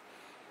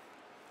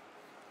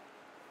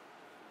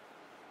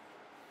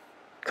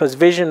 Because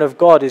vision of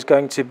God is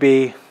going to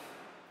be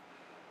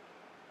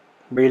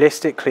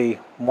realistically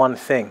one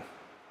thing: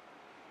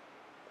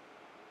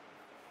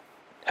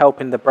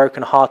 helping the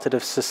brokenhearted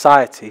of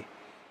society,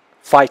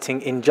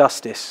 fighting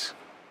injustice.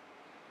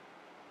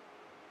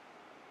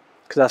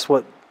 Because that's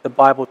what the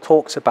Bible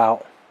talks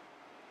about,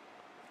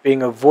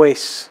 being a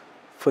voice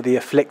for the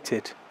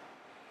afflicted.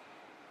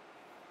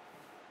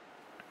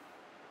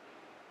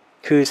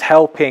 Who's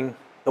helping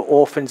the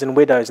orphans and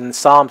widows. In the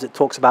Psalms it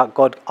talks about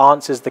God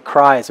answers the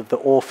cries of the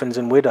orphans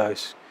and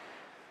widows.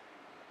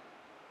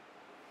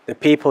 The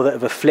people that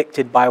are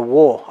afflicted by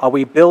war. Are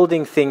we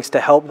building things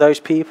to help those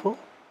people?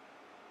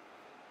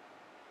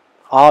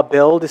 Our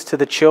build is to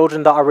the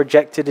children that are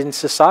rejected in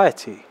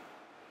society.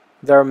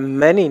 There are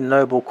many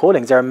noble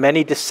callings. There are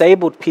many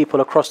disabled people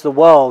across the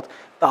world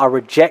that are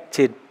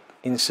rejected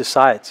in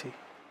society.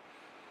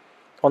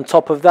 On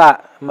top of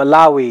that,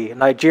 Malawi,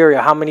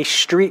 Nigeria, how many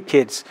street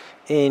kids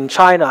in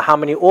China, how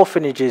many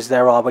orphanages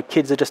there are where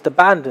kids are just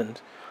abandoned.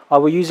 Are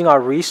we using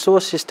our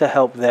resources to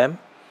help them?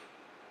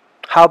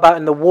 How about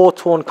in the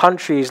war-torn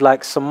countries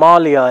like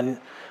Somalia,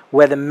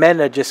 where the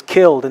men are just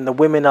killed and the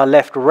women are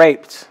left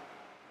raped?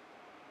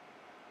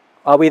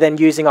 Are we then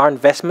using our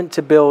investment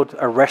to build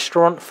a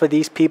restaurant for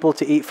these people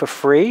to eat for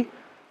free,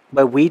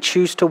 where we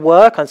choose to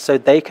work and so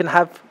they can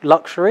have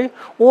luxury?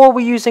 Or are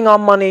we using our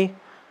money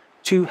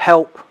to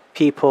help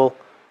people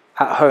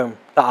at home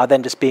that are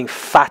then just being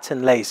fat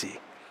and lazy?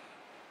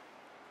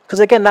 Because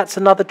again, that's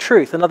another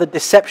truth, another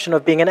deception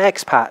of being an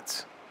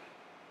expat.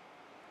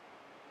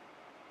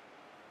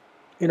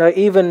 You know,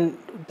 even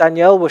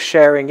Danielle was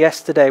sharing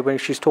yesterday when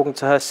she was talking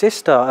to her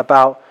sister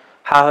about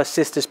how her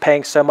sister's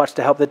paying so much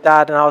to help the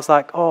dad. And I was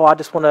like, oh, I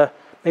just want to,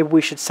 maybe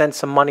we should send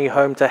some money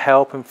home to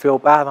help and feel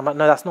bad. I'm like,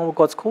 no, that's not what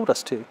God's called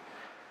us to.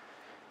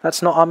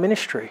 That's not our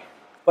ministry.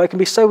 But it can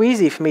be so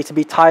easy for me to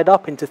be tied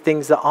up into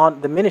things that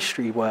aren't the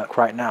ministry work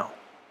right now.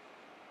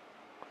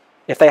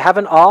 If they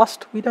haven't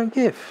asked, we don't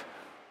give.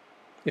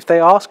 If they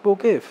ask, we'll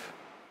give.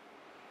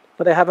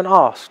 But they haven't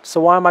asked.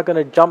 So why am I going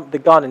to jump the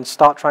gun and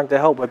start trying to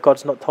help where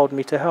God's not told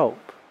me to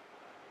help?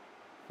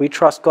 We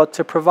trust God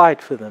to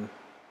provide for them.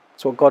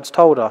 That's what God's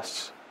told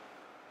us.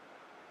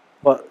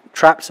 But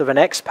traps of an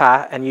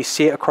expat, and you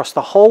see it across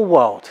the whole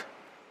world,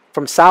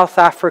 from South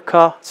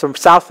Africa, from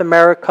South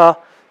America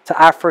to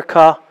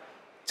Africa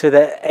to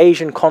the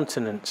Asian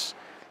continents.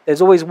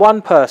 There's always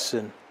one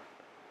person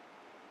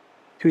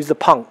who's the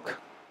punk,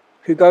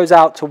 who goes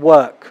out to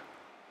work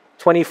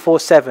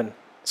 24/7,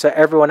 so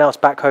everyone else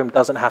back home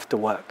doesn't have to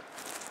work.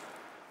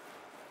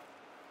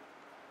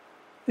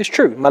 It's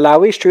true.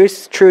 Malawi is true.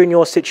 It's true in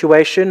your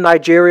situation.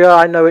 Nigeria,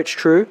 I know it's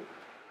true.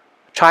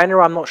 China,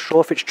 I'm not sure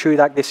if it's true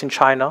like this in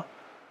China.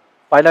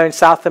 But I know in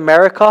South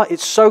America,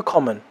 it's so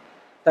common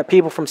that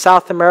people from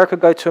South America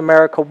go to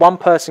America, one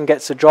person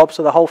gets a job,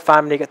 so the whole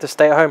family get to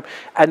stay at home.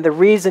 And the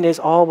reason is,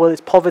 oh, well,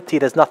 it's poverty,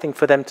 there's nothing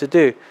for them to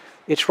do.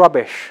 It's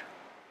rubbish.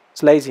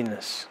 It's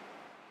laziness.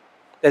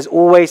 There's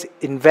always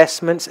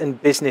investments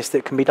and business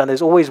that can be done.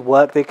 There's always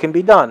work that can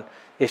be done.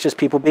 It's just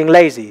people being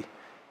lazy.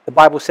 The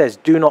Bible says,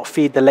 do not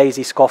feed the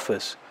lazy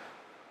scoffers.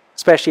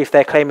 Especially if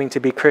they're claiming to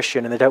be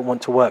Christian and they don't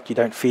want to work, you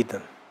don't feed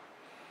them.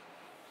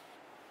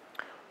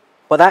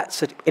 But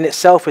that in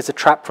itself is a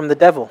trap from the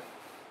devil,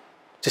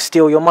 to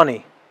steal your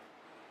money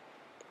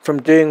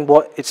from doing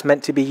what it's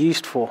meant to be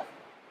used for,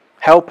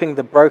 helping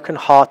the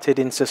broken-hearted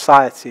in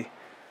society.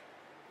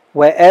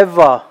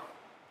 Wherever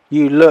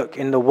you look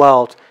in the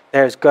world,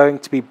 there is going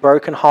to be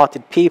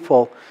broken-hearted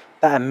people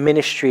that a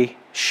ministry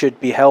should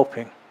be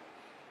helping.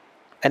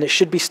 And it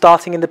should be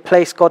starting in the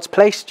place God's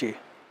placed you.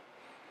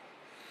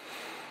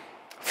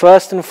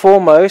 First and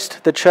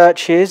foremost, the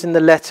churches in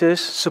the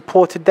letters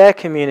supported their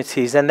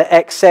communities, and the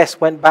excess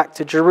went back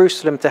to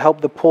Jerusalem to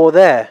help the poor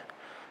there.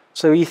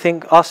 So you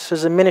think, us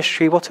as a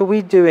ministry, what are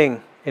we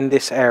doing in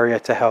this area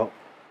to help?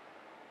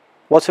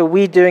 What are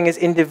we doing as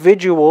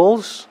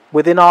individuals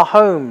within our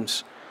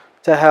homes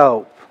to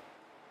help?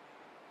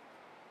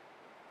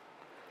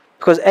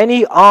 Because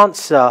any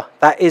answer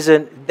that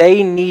isn't,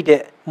 they need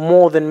it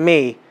more than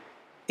me,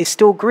 is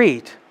still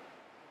greed.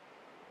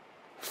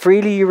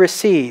 Freely you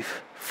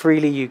receive,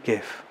 freely you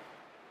give.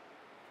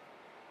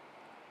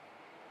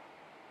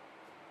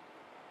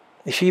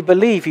 If you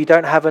believe you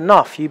don't have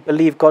enough, you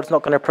believe God's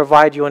not going to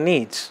provide your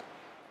needs.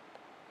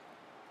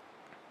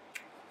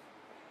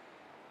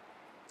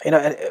 You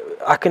know,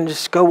 I can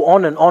just go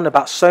on and on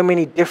about so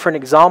many different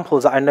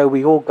examples that I know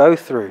we all go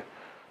through.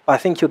 But I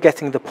think you're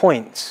getting the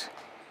point.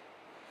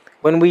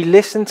 When we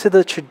listen to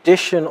the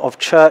tradition of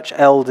church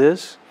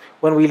elders,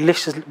 when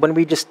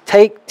we just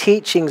take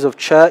teachings of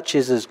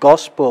churches as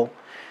gospel,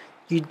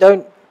 you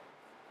don't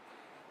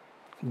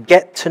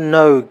get to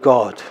know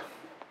God.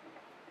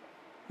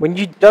 When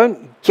you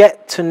don't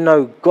get to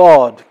know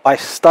God by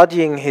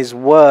studying His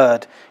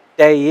Word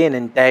day in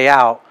and day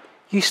out,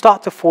 you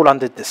start to fall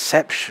under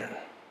deception.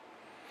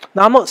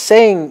 Now, I'm not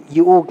saying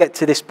you all get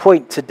to this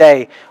point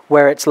today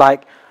where it's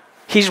like,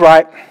 he's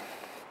right,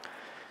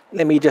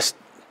 let me just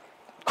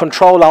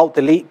Control, Alt,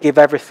 Delete, give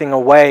everything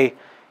away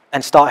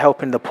and start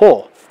helping the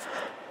poor.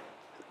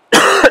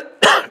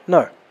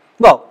 No.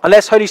 Well,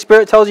 unless Holy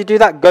Spirit tells you to do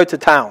that, go to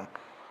town.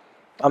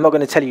 I'm not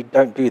going to tell you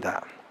don't do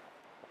that.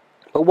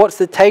 But what's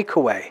the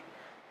takeaway?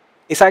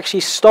 It's actually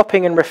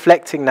stopping and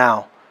reflecting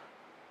now.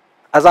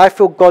 As I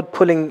feel God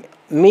pulling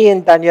me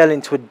and Danielle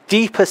into a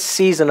deeper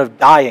season of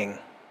dying,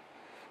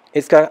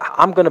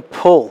 I'm going to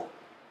pull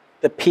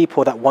the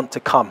people that want to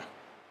come.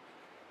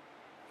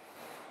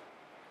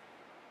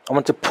 I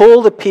want to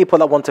pull the people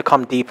that want to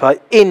come deeper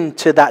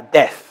into that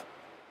death.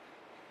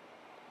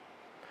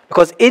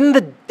 Because in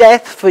the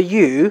death for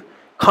you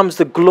comes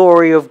the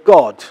glory of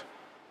God.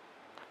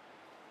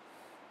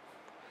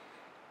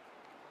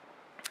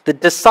 The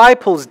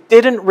disciples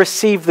didn't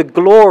receive the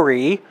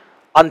glory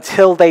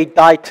until they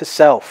die to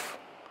self.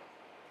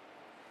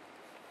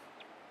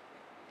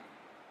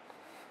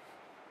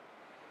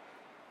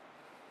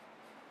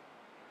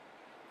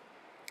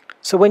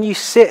 So when you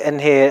sit in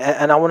here,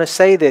 and I want to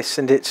say this,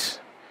 and it's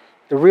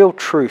the real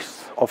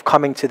truth of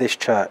coming to this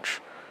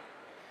church,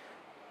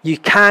 you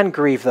can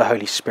grieve the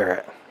Holy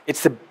Spirit.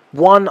 It's the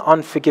one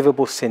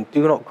unforgivable sin.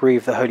 Do not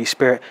grieve the Holy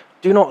Spirit.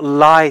 Do not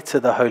lie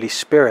to the Holy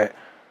Spirit.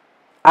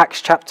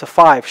 Acts chapter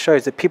 5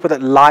 shows that people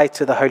that lied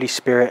to the Holy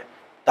Spirit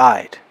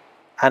died.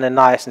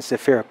 Ananias and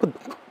Sapphira,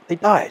 they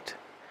died.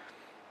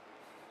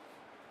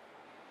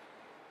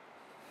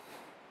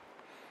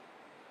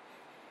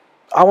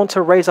 I want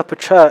to raise up a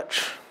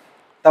church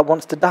that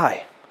wants to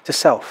die to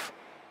self.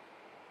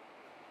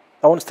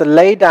 That wants to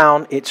lay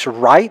down its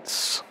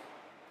rights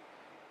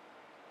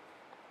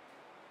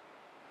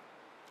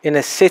in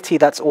a city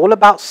that's all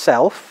about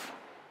self,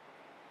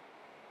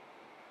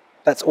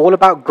 that's all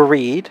about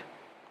greed,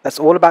 that's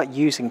all about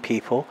using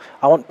people.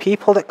 I want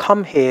people that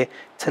come here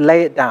to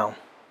lay it down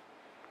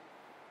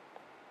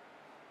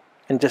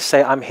and just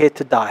say, I'm here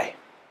to die.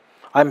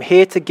 I'm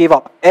here to give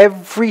up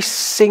every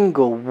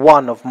single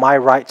one of my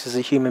rights as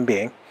a human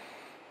being,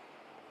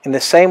 in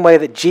the same way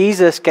that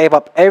Jesus gave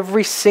up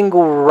every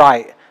single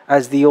right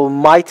as the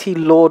Almighty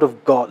Lord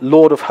of God,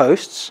 Lord of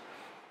hosts,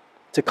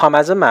 to come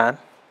as a man.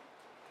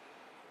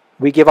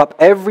 We give up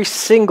every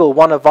single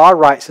one of our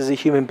rights as a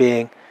human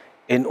being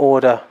in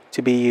order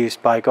to be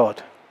used by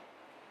God.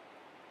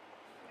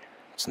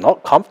 It's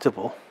not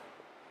comfortable.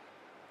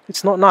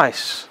 It's not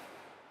nice.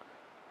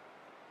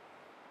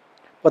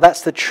 But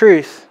that's the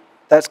truth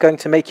that's going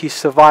to make you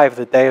survive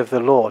the day of the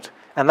Lord.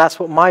 And that's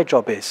what my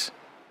job is.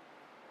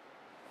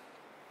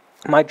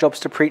 My job is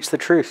to preach the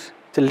truth,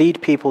 to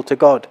lead people to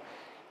God.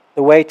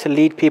 The way to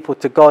lead people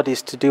to God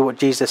is to do what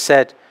Jesus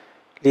said.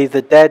 Leave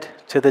the dead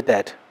to the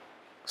dead.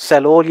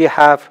 Sell all you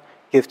have,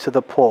 give to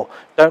the poor.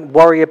 Don't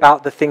worry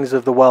about the things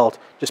of the world.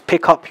 Just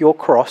pick up your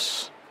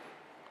cross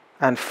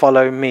and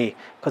follow me.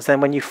 Because then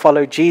when you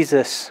follow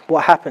Jesus,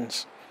 what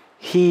happens?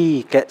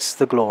 He gets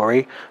the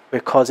glory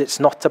because it's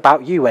not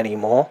about you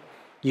anymore.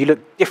 You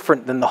look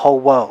different than the whole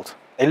world.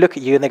 They look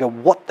at you and they go,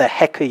 what the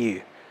heck are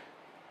you?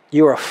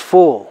 You're a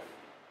fool.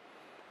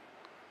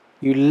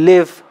 You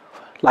live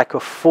like a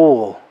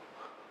fool.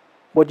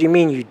 What do you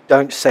mean you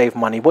don't save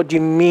money? What do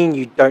you mean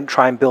you don't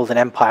try and build an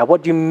empire?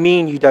 What do you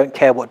mean you don't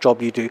care what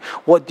job you do?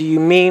 What do you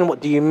mean?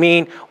 What do you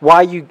mean? Why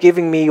are you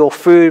giving me your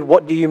food?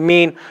 What do you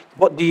mean?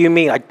 What do you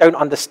mean? I don't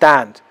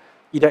understand.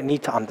 You don't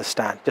need to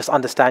understand. Just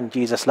understand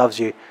Jesus loves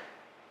you.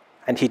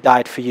 And he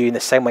died for you in the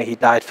same way he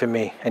died for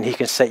me. And he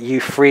can set you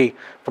free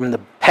from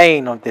the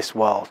pain of this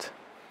world.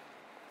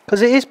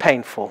 Because it is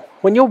painful.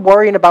 When you're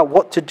worrying about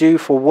what to do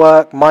for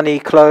work, money,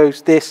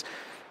 clothes, this,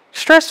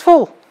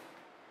 stressful.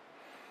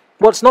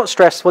 What's not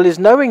stressful is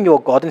knowing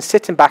your God and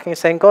sitting back and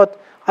saying, God,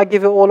 I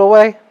give it all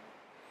away.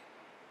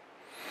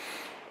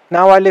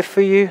 Now I live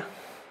for you.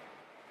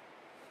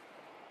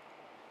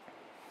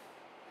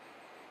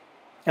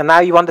 And now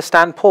you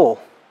understand Paul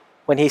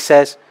when he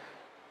says,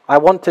 I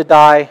want to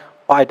die,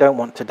 but I don't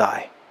want to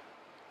die.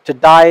 To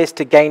die is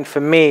to gain for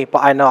me,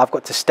 but I know I've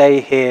got to stay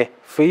here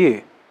for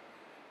you.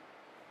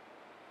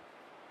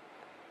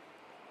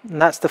 And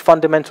that's the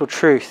fundamental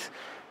truth.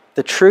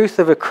 The truth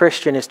of a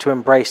Christian is to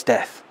embrace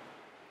death.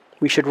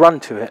 We should run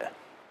to it.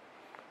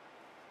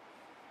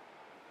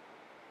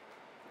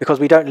 Because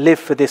we don't live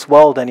for this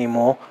world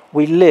anymore.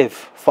 We live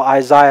for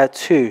Isaiah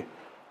 2,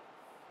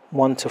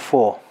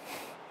 1-4.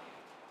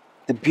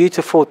 The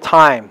beautiful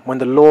time when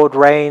the Lord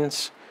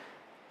reigns.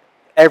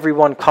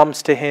 Everyone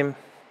comes to him.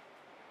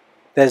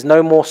 There's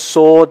no more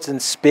swords and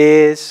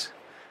spears.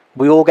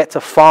 We all get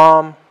to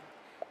farm,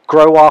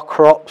 grow our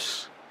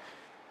crops.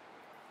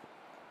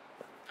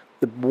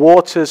 The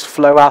waters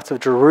flow out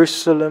of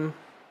Jerusalem.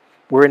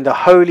 We're in the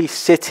holy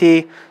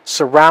city,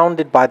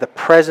 surrounded by the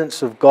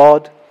presence of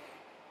God.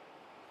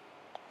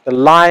 The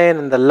lion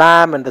and the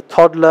lamb and the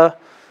toddler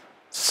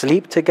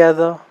sleep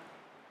together,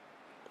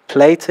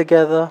 play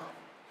together.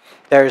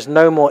 There is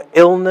no more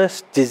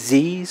illness,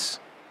 disease.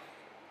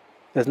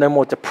 There's no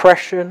more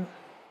depression.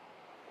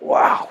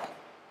 Wow.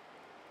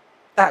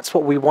 That's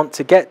what we want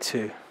to get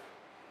to.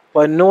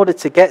 But in order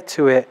to get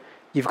to it,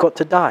 you've got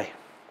to die.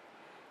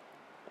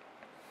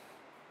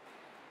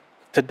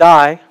 To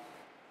die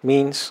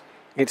means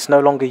it's no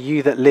longer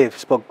you that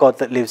lives, but God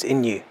that lives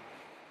in you.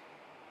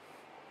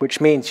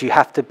 Which means you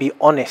have to be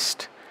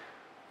honest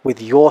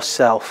with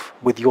yourself,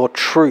 with your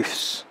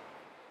truths,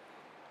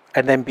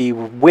 and then be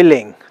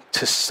willing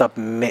to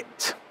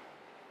submit.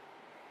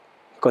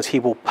 Because he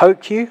will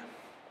poke you,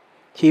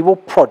 he will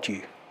prod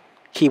you,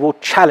 he will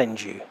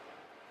challenge you.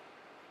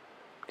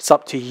 It's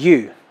up to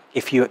you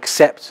if you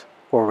accept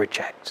or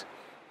reject.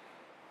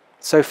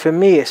 So for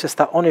me, it's just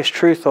that honest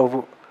truth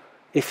of,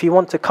 if you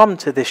want to come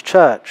to this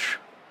church,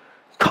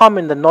 come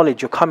in the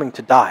knowledge you're coming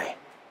to die.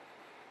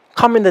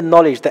 Come in the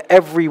knowledge that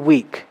every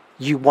week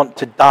you want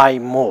to die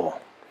more.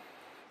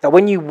 That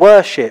when you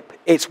worship,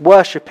 it's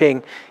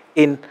worshipping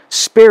in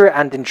spirit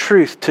and in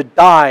truth to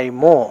die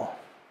more.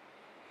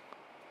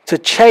 to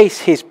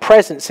chase his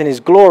presence and his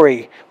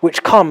glory,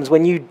 which comes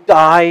when you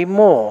die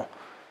more.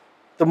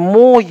 The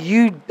more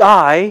you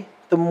die,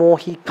 the more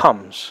he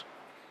comes.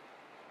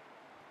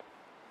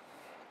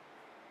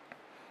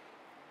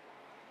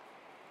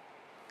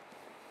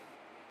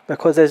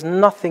 Because there's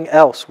nothing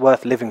else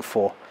worth living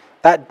for.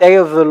 That day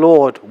of the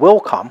Lord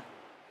will come.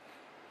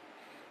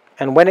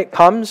 And when it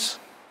comes,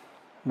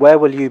 where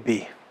will you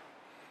be?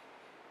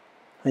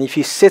 And if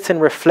you sit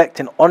and reflect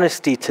in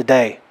honesty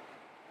today,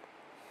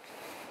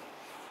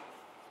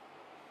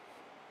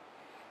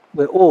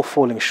 we're all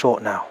falling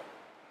short now.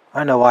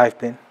 I know I've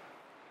been.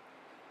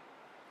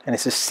 And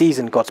it's a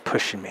season God's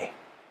pushing me.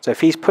 So if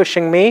he's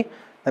pushing me,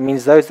 that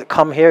means those that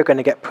come here are going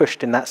to get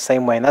pushed in that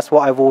same way. And that's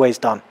what I've always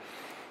done.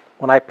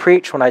 When I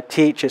preach, when I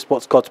teach, it's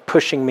what God's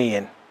pushing me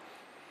in.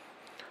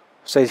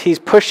 So he's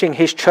pushing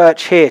his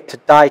church here to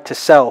die to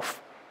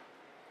self.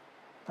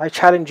 I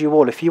challenge you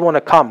all, if you want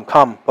to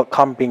come, but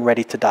come being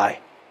ready to die.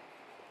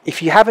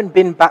 If you haven't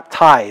been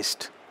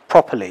baptized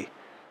properly,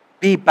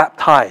 be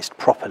baptized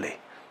properly.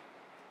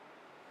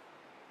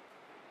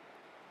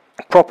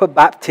 Proper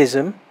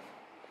baptism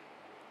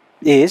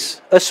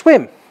is a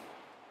swim.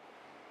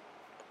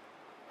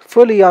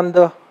 Fully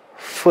under,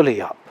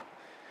 fully up.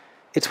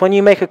 It's when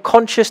you make a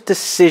conscious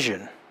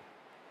decision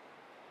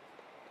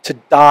to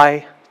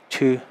die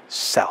to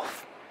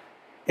self.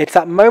 It's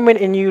that moment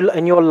in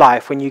your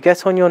life when you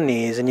get on your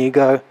knees and you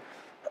go,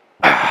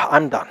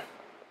 I'm done.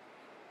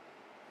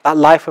 That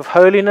life of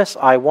holiness,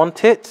 I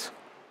want it.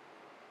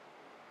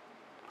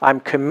 I'm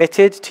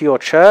committed to your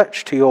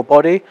church, to your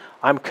body.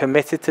 I'm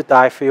committed to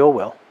die for your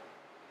will.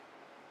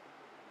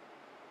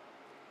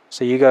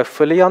 So you go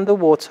fully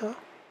underwater,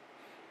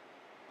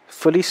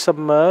 fully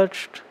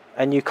submerged,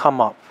 and you come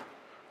up.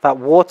 That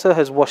water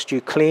has washed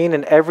you clean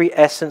and every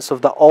essence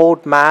of the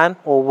old man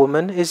or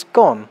woman is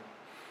gone.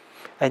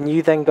 And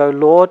you then go,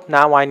 Lord,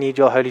 now I need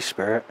your Holy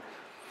Spirit.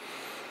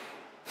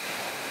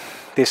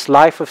 This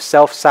life of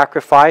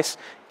self-sacrifice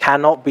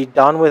cannot be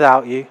done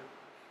without you.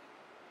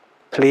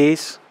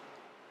 Please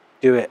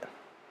do it.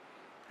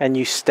 And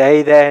you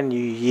stay there and you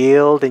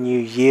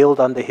yield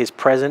under his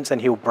presence,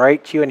 and he'll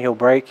break you and he'll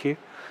break you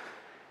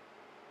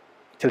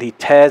till he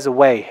tears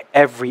away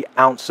every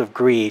ounce of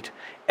greed,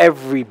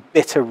 every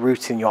bitter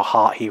root in your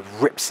heart. He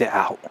rips it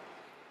out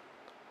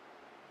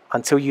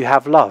until you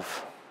have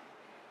love.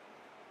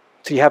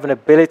 So you have an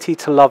ability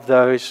to love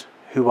those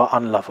who are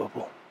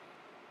unlovable.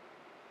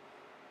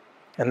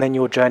 And then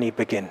your journey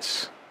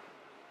begins.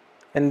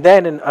 And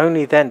then and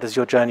only then does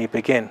your journey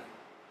begin.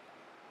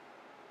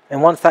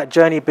 And once that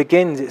journey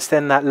begins, it's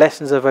then that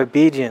lessons of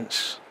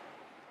obedience.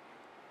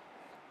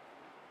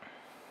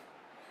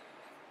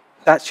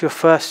 That's your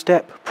first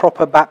step,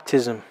 proper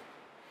baptism.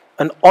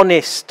 An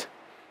honest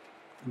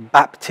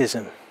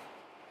baptism.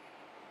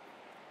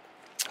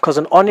 Because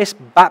an honest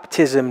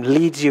baptism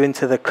leads you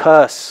into the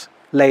curse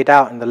laid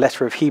out in the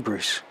letter of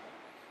Hebrews.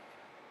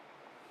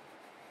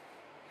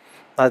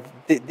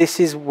 This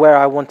is where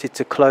I wanted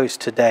to close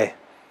today.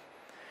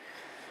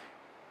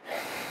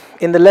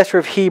 In the letter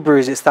of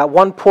Hebrews, it's that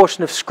one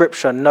portion of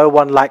scripture no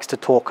one likes to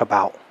talk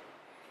about.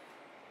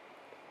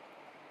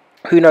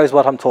 Who knows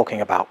what I'm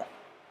talking about?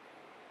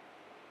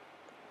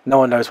 No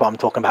one knows what I'm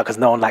talking about because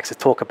no one likes to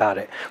talk about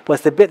it. But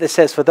it's the bit that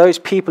says, for those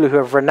people who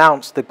have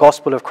renounced the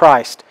gospel of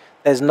Christ,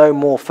 there's no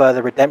more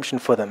further redemption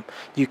for them.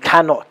 You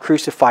cannot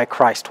crucify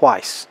Christ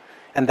twice.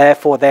 And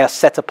therefore they are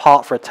set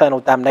apart for eternal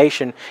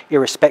damnation,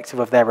 irrespective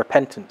of their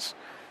repentance.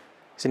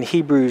 It's in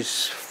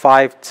Hebrews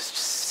 5,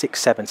 6,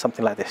 7,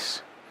 something like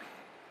this.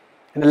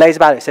 And it lays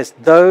about it, it says,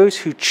 those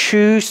who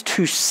choose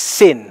to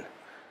sin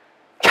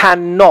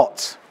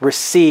cannot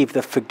receive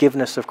the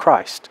forgiveness of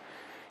Christ.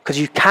 Because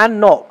you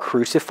cannot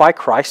crucify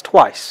Christ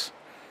twice.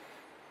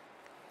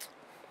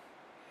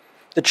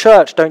 The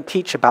church don't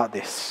teach about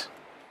this.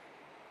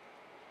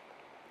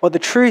 But the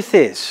truth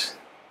is,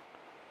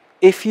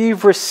 if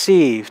you've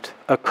received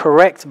a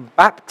correct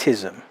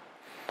baptism,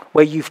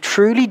 where you've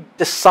truly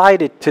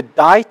decided to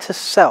die to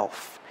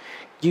self,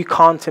 you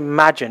can't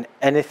imagine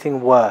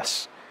anything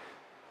worse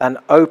than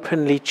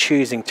openly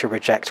choosing to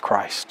reject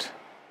Christ.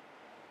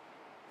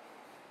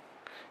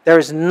 There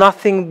is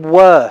nothing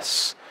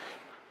worse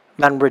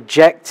than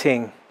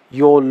rejecting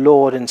your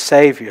Lord and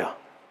Savior.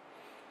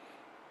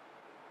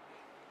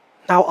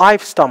 Now,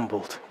 I've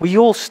stumbled. We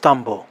all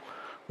stumble.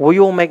 We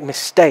all make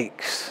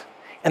mistakes.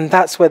 And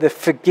that's where the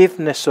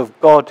forgiveness of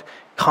God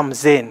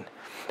comes in.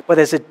 But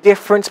there's a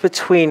difference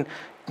between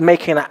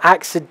making an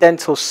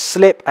accidental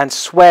slip and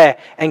swear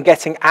and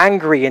getting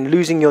angry and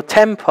losing your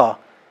temper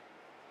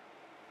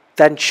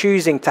than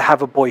choosing to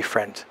have a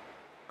boyfriend,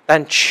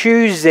 than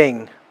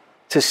choosing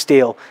to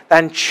steal,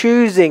 than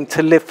choosing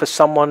to live for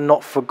someone,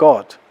 not for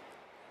God.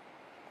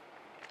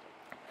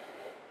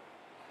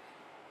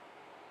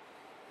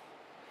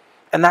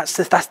 And that's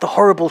the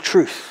horrible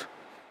truth.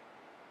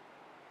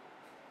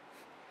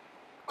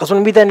 Because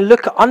when we then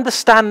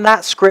understand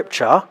that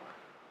scripture,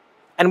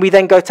 and we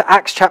then go to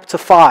Acts chapter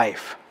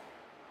 5,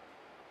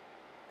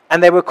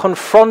 and they were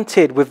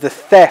confronted with the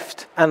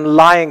theft and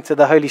lying to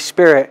the Holy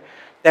Spirit,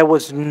 there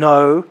was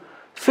no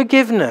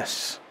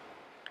forgiveness.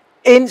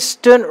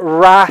 instant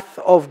wrath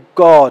of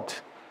God.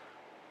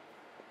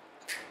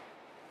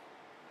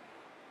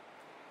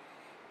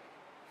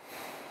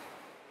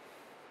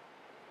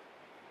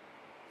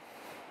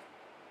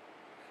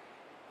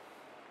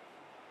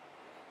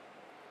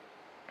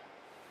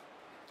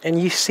 And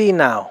you see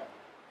now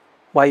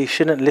why you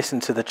shouldn't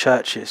listen to the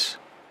churches.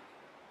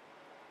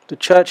 The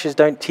churches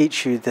don't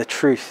teach you the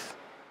truth.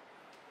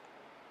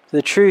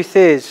 The truth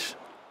is,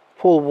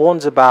 Paul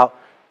warns about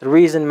the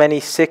reason many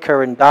sick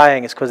are and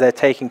dying is because they're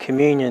taking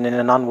communion in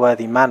an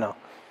unworthy manner.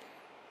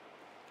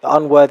 The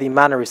unworthy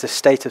manner is a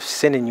state of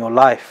sin in your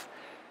life.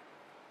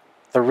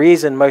 The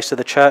reason most of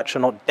the church are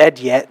not dead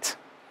yet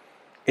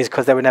is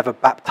because they were never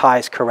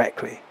baptized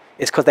correctly.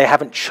 It's because they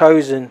haven't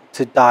chosen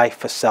to die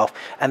for self.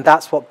 And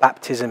that's what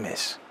baptism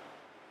is.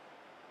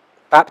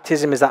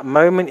 Baptism is that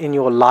moment in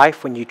your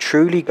life when you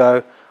truly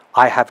go,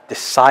 I have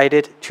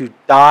decided to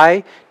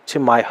die to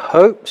my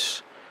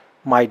hopes,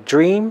 my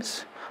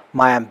dreams,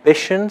 my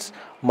ambitions,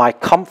 my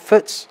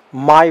comforts,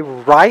 my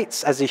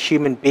rights as a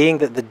human being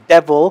that the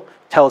devil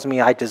tells me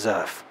I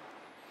deserve.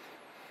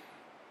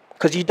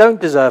 Because you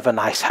don't deserve a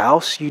nice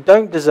house, you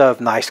don't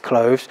deserve nice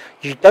clothes,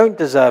 you don't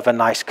deserve a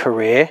nice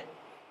career,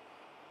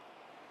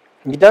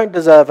 you don't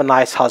deserve a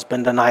nice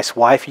husband, a nice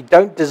wife, you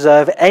don't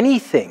deserve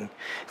anything.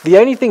 The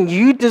only thing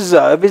you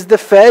deserve is the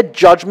fair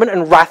judgment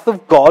and wrath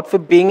of God for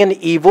being an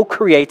evil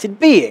created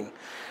being.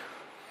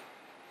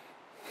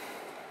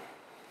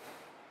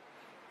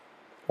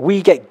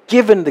 We get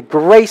given the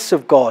grace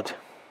of God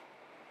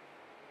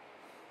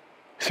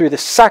through the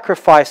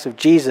sacrifice of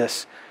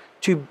Jesus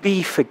to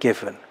be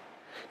forgiven,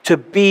 to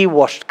be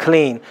washed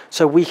clean,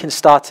 so we can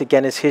start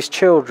again as his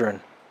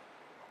children,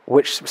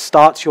 which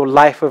starts your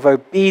life of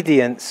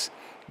obedience,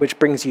 which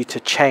brings you to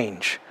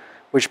change,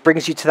 which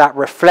brings you to that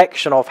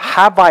reflection of,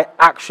 have I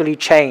actually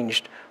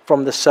changed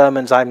from the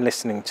sermons I'm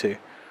listening to?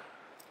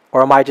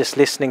 Or am I just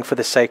listening for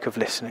the sake of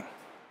listening?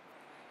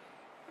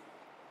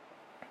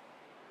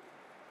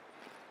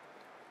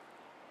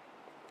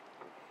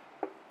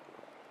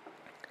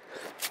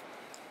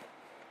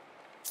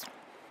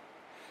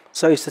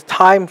 So it's a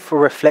time for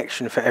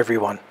reflection for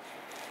everyone.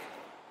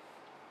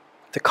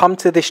 To come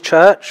to this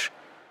church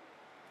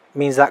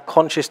means that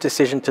conscious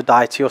decision to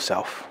die to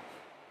yourself.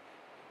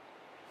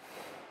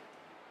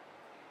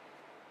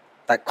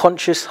 That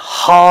conscious,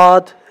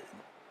 hard,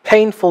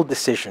 painful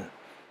decision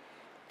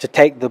to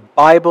take the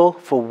Bible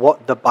for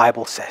what the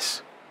Bible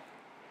says.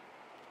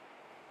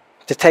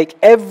 To take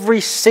every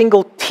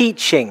single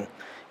teaching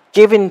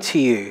given to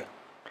you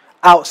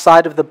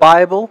outside of the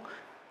Bible,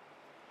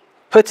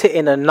 put it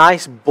in a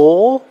nice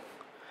ball,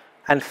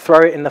 and throw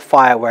it in the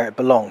fire where it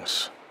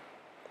belongs.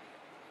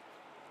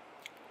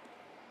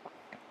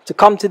 To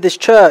come to this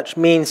church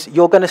means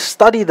you're going to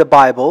study the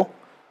Bible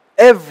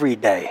every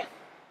day.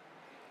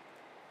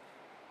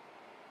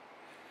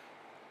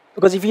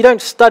 Because if you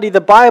don't study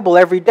the Bible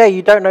every day,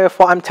 you don't know if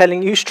what I'm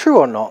telling you is true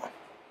or not.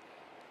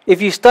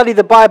 If you study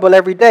the Bible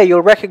every day,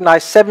 you'll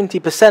recognize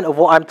 70% of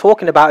what I'm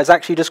talking about is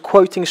actually just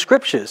quoting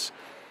scriptures.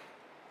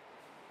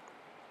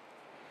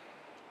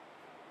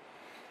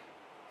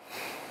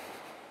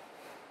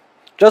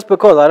 Just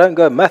because I don't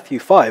go Matthew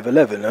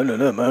 5:11,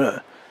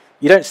 no.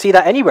 You don't see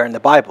that anywhere in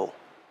the Bible.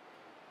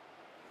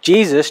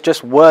 Jesus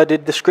just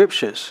worded the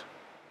scriptures.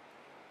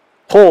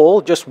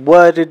 Paul just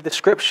worded the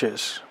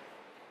scriptures.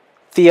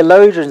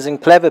 Theologians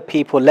and clever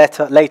people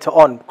later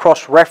on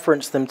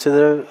cross-reference them to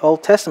the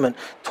Old Testament.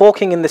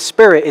 Talking in the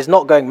Spirit is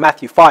not going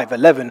Matthew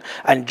 5:11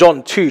 and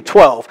John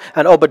 2:12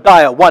 and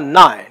Obadiah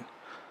 1:9.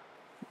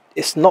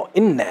 It's not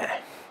in there.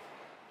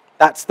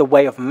 That's the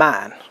way of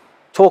man.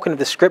 Talking of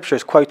the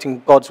scriptures,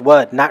 quoting God's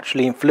word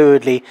naturally and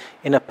fluidly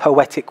in a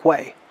poetic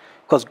way,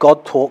 because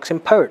God talks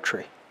in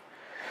poetry.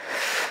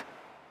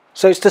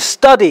 So it's to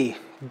study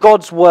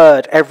God's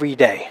word every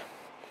day,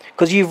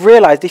 because you've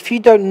realized if you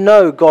don't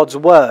know God's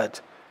word,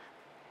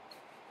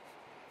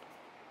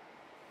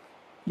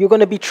 you're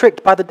going to be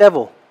tricked by the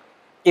devil.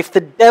 If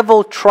the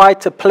devil tried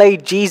to play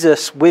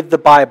Jesus with the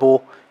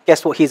Bible,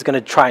 guess what he's going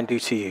to try and do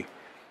to you?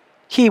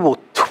 He will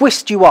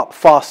twist you up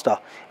faster.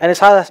 And it's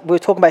how we're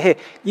talking about here.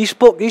 You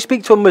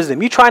speak to a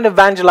Muslim. You try and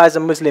evangelize a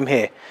Muslim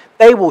here.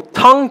 They will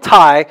tongue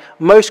tie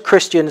most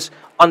Christians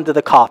under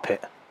the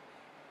carpet.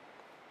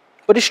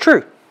 But it's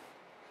true.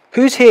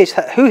 Who here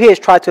has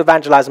tried to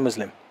evangelize a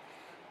Muslim?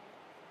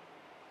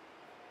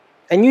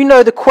 And you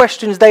know the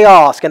questions they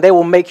ask, and they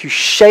will make you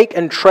shake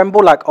and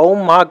tremble like, oh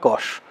my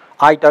gosh,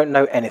 I don't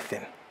know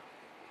anything.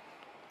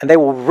 And they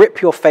will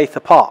rip your faith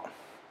apart.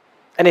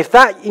 And if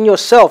that in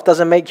yourself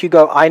doesn't make you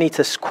go, I need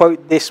to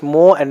quote this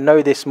more and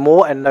know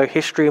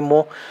history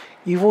more,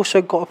 you've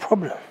also got a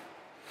problem.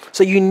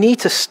 So you need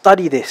to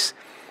study this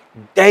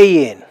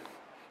day in,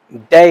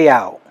 day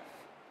out,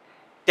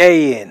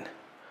 day in,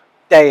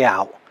 day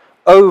out,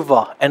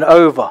 over and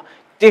over,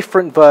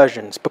 different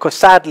versions, because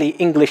sadly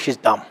English is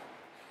dumb.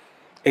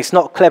 It's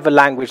not clever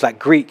language like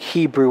Greek,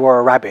 Hebrew, or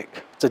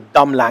Arabic. It's a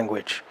dumb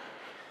language.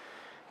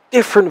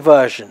 Different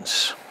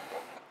versions.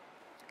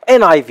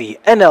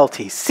 NIV,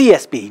 NLT,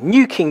 CSB,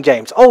 New King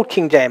James, Old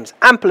King James,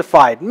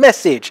 Amplified,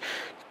 Message,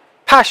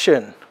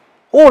 Passion,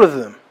 All of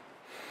them.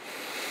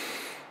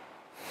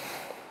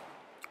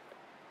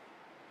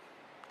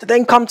 To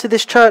then come to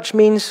this church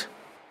means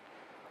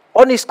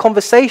honest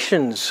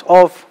conversations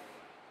of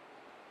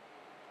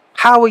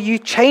how are you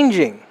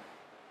changing?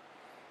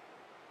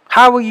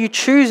 How are you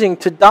choosing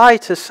to die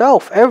to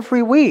self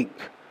every week?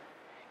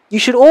 You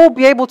should all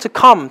be able to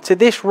come to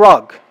this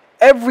rug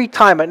every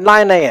time at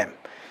 9 a.m.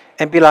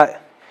 and be like,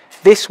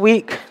 this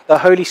week the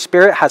Holy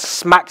Spirit has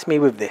smacked me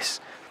with this.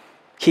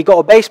 He got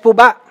a baseball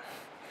bat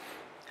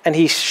and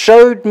he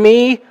showed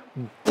me,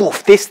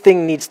 boof, this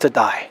thing needs to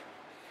die.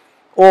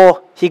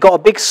 Or he got a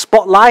big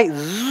spotlight,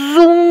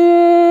 zoom,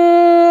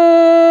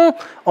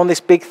 on this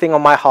big thing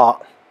on my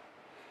heart.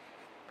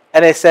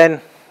 And they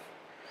said,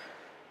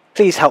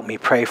 please help me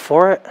pray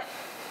for it.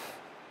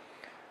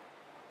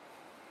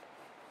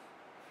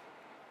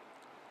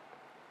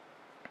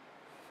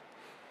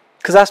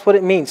 Because that's what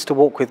it means to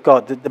walk with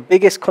God. The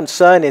biggest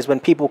concern is when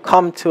people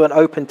come to an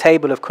open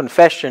table of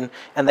confession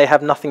and they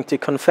have nothing to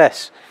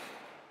confess.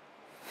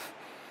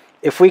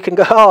 If we can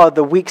go, oh,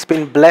 the week's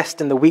been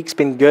blessed and the week's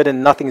been good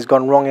and nothing's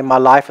gone wrong in my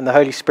life and the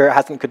Holy Spirit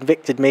hasn't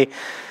convicted me,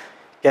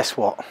 guess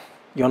what?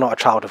 You're not a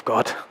child of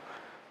God.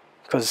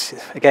 Because,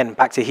 again,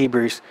 back to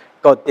Hebrews,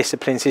 God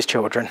disciplines his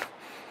children.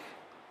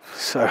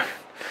 So,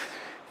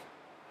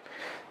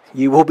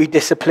 you will be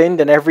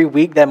disciplined, and every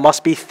week there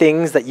must be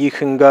things that you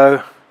can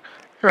go,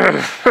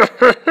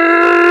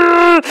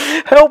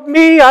 help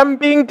me, I'm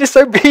being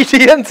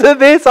disobedient to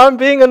this, I'm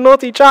being a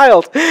naughty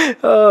child.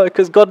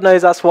 Because God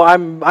knows that's what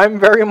I'm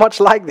very much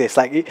like this.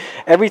 Like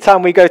every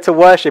time we go to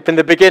worship in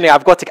the beginning,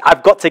 I've got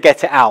to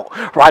get it out.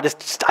 Or I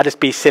just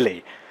be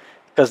silly.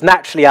 Because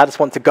naturally I just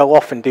want to go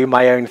off and do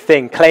my own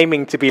thing,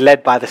 claiming to be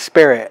led by the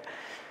Spirit.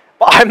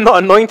 But I'm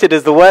not anointed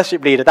as the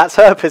worship leader, that's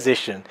her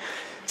position.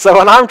 So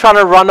when I'm trying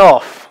to run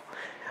off,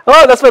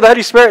 oh, that's where the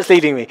Holy Spirit's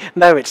leading me.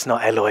 No, it's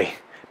not, Eloy.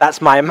 That's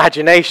my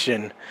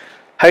imagination.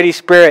 Holy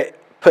Spirit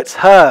puts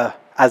her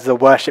as the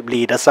worship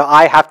leader, so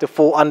I have to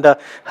fall under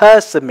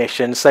her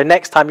submission. So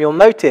next time you'll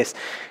notice,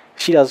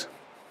 she has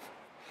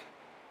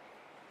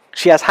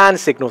hand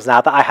signals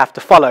now that I have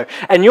to follow.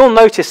 And you'll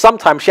notice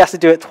sometimes she has to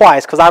do it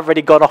twice because I've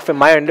already gone off in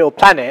my own little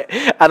planet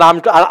and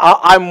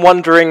I'm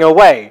wandering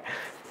away.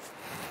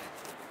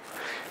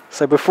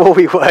 So before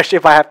we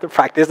worship, I have to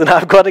practice, and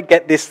I've got to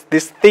get this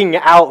thing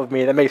out of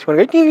me that makes me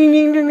go ding, ding,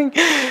 ding, ding,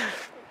 ding.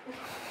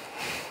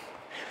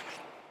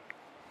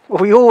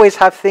 We always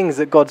have things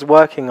that God's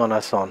working on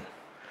us on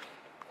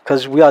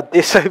because we are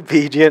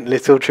disobedient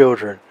little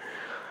children.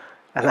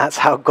 And that's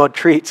how God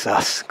treats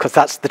us, because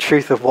that's the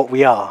truth of what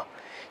we are.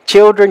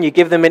 Children, you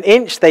give them an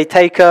inch, they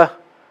take a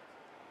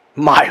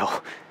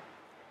mile.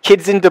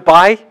 Kids in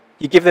Dubai,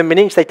 you give them an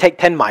inch, they take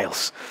 10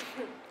 miles.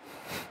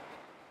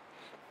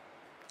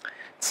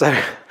 So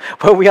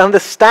when we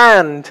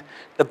understand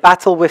the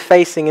battle we're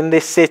facing in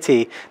this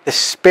city, the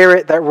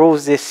spirit that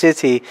rules this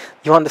city,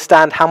 you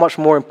understand how much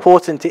more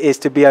important it is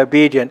to be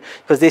obedient,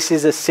 because this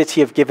is a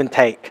city of give and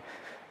take,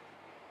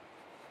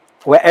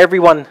 where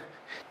everyone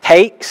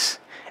takes,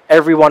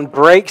 everyone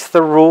breaks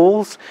the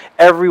rules,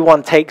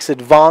 everyone takes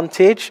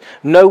advantage,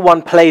 no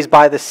one plays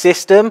by the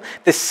system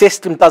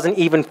doesn't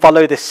even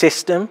follow the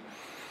system.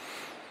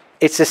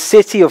 It's a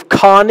city of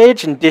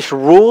carnage and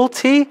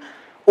disroyalty,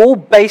 all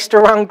based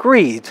around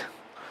greed.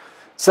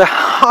 So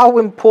how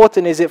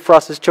important is it for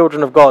us as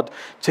children of God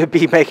to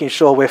be making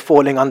sure we're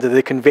falling under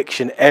the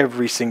conviction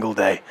every single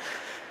day?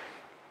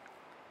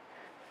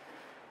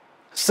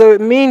 So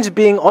it means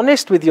being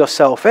honest with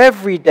yourself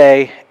every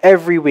day,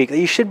 every week, that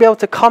you should be able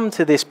to come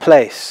to this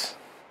place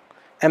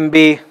and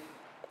be,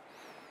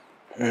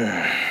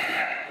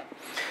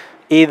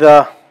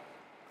 either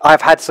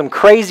I've had some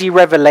crazy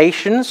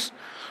revelations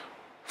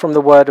from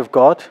the Word of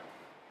God.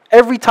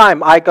 Every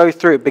time I go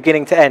through it,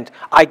 beginning to end,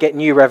 I get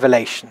new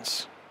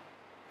revelations.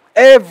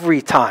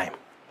 Every time.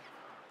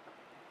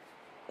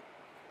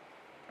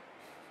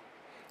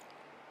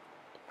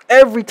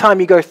 Every time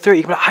you go through it,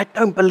 you go, I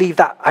don't believe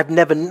that. I've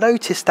never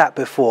noticed that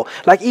before.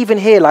 Like even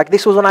here, like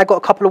this was one I got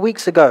a couple of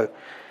weeks ago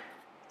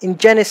in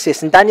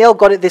Genesis. And Danielle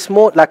got it this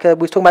morning, we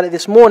were talking about it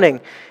this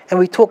morning. And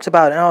we talked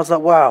about it. And I was like,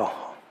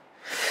 wow.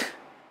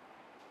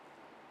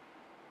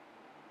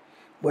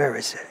 Where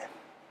is it?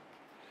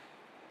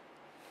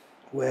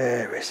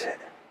 Where is it?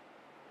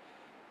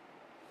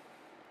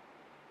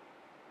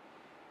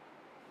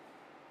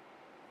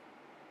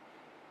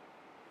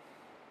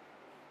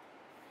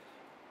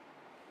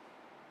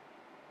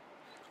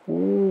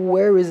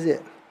 Where is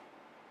it?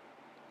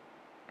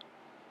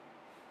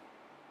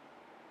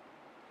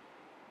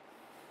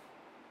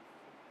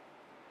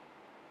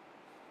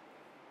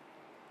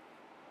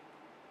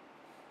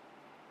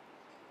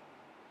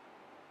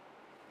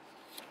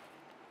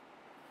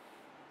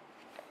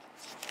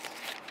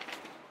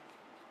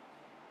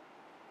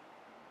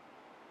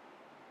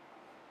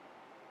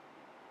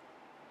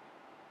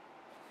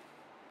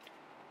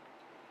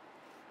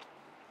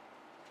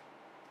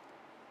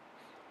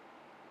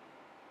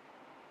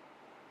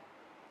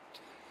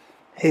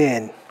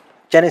 In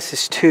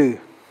Genesis 2,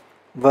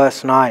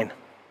 verse 9.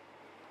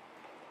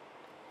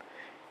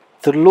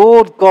 The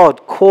Lord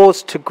God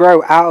caused to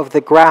grow out of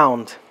the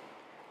ground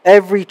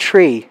every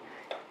tree,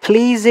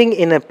 pleasing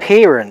in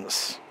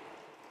appearance.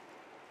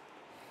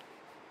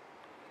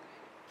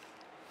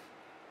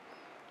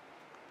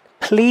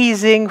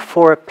 Pleasing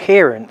for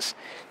appearance.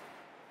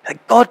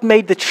 God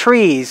made the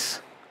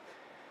trees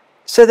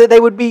so that they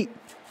would be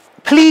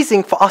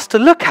pleasing for us to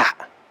look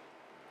at.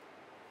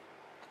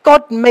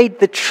 God made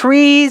the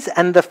trees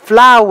and the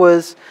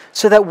flowers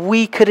so that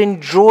we could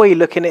enjoy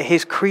looking at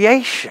his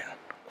creation.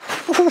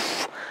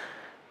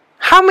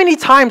 How many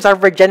times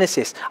I've read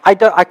Genesis? I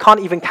can't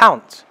even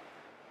count.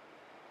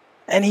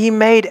 And he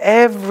made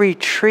every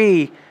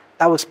tree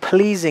that was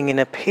pleasing in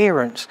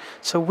appearance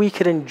so we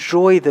could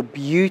enjoy the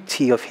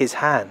beauty of his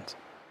hand.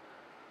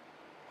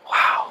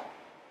 Wow.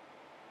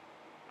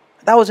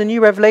 That was a new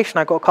revelation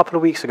I got a couple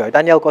of weeks ago.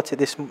 Danielle got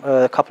it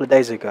a couple of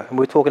days ago, and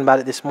we were talking about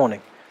it this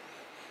morning.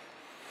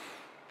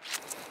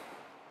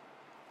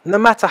 No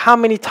matter how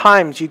many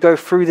times you go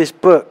through this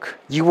book,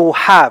 you will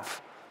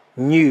have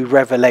new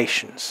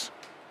revelations.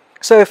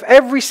 So if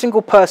every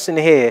single person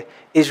here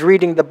is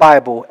reading the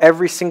Bible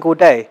every single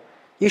day,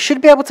 you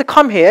should be able to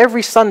come here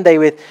every Sunday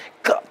with,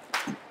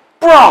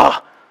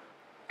 bruh,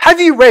 have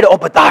you read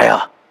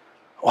Obadiah?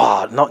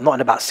 Oh, not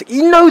in about 6.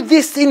 You know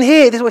this in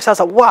here. This is what it sounds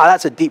like. Wow,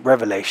 that's a deep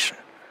revelation.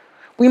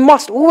 We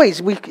must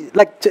always,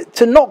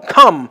 to not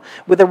come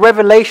with a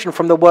revelation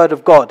from the Word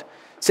of God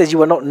says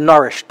you are not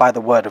nourished by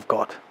the Word of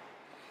God.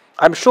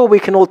 I'm sure we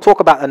can all talk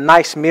about a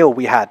nice meal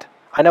we had.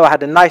 I know I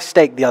had a nice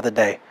steak the other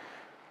day.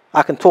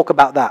 I can talk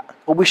about that.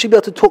 But we should be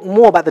able to talk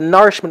more about the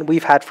nourishment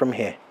we've had from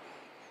here.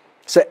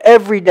 So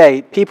every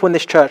day, people in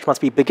this church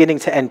must be beginning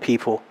to end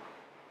people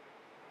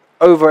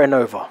over and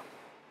over.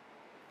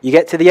 You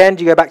get to the end,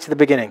 you go back to the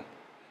beginning.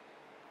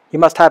 You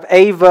must have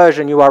a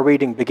version you are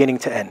reading beginning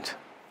to end.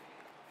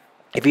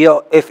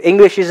 If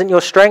English isn't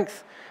your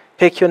strength,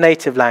 pick your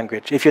native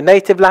language. If your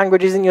native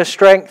language isn't your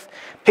strength,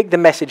 pick the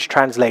Message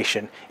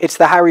translation. It's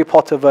the Harry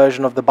Potter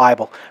version of the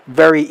Bible.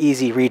 Very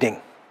easy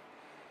reading.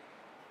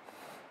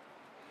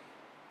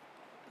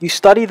 You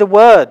study the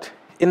word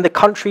in the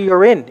country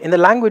you're in the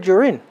language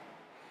you're in.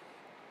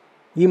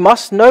 You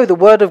must know the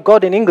word of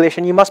God in English,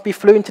 and you must be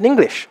fluent in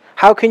English.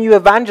 How can you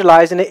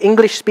evangelize in an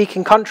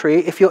English-speaking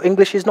country if your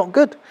English is not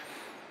good?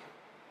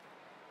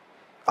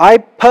 I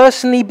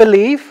personally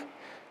believe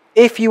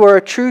if you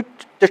are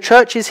the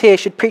churches here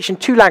should preach in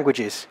 2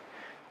 languages,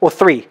 or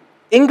 3.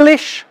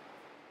 English,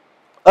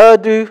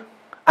 Urdu,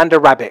 and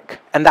Arabic,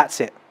 and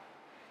that's it.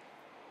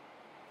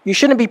 You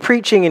shouldn't be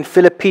preaching in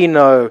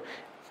Filipino,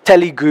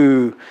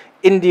 Telugu,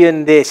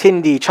 Indian this,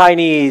 Hindi,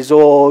 Chinese,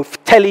 or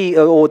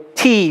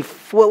Tea.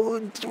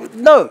 Well,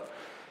 no.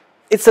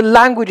 It's the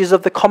languages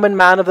of the common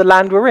man of the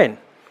land we're in,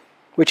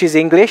 which is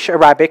English,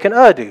 Arabic, and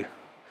Urdu.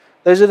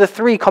 Those are the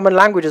 3 common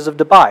languages of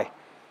Dubai.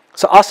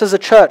 So us as a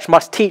church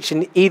must teach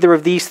in either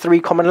of these 3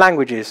 common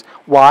languages.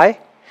 Why?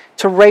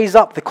 To raise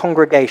up the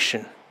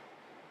congregation,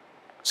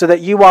 so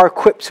that you are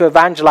equipped to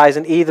evangelize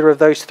in either of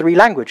those 3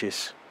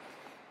 languages.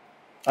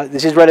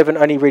 This is relevant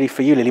only really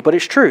for you, Lily, but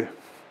it's true.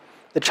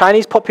 The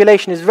Chinese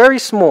population is very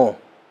small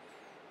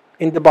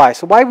in Dubai,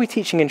 so why are we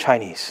teaching in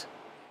Chinese?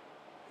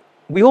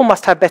 We all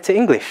must have better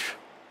English,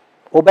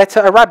 or better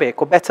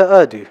Arabic, or better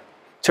Urdu,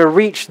 to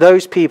reach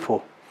those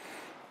people.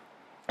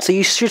 So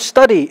you should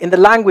study in the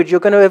language you're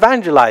going to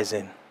evangelize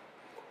in.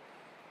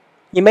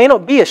 You may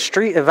not be a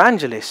street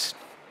evangelist,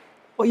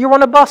 but you're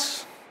on a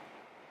bus,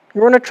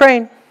 you're on a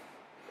train,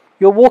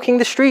 you're walking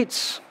the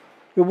streets,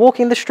 you're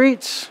walking the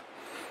streets.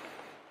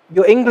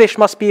 Your English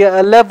must be at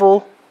a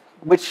level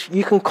which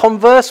you can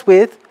converse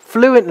with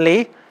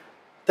fluently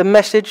the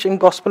message and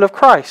gospel of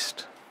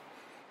Christ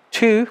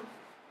to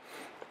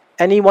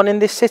anyone in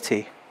this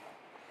city.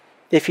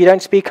 If you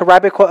don't speak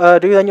Arabic or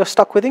Urdu, then you're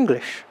stuck with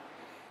English.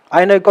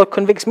 I know God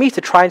convicts me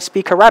to try and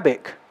speak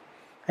Arabic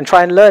and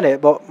try and learn it,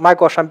 but my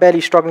gosh, I'm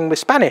barely struggling with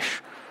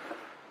Spanish.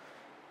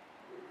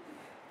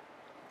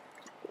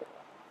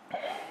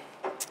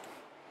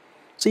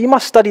 So you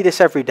must study this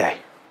every day.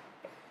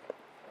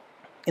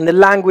 In the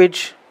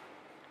language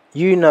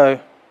you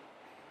know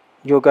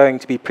you're going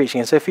to be preaching.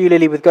 And so for you,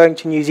 Lily, with going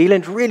to New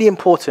Zealand, really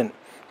important.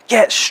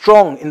 Get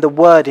strong in the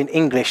word in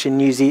English in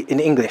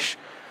English.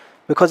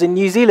 Because in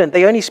New Zealand,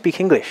 they only speak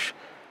English.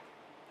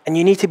 And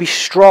you need to be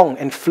strong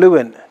and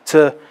fluent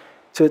to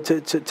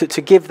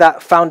give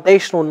that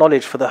foundational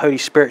knowledge for the Holy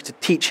Spirit to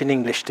teach in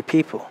English to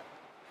people.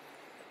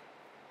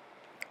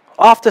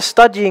 After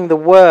studying the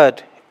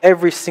word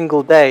every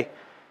single day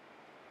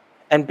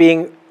and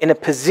being in a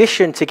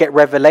position to get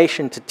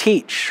revelation to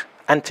teach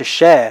and to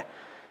share,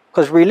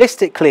 because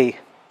realistically,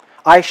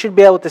 I should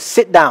be able to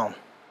sit down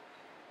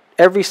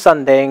every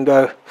Sunday and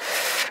go,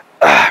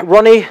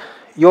 Ronnie,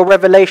 your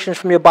revelations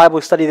from your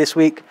Bible study this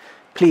week,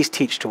 please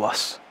teach to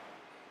us.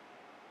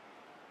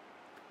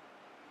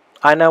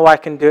 I know I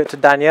can do it to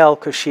Danielle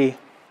because she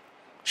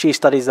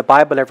studies the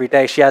Bible every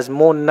day. She has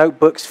more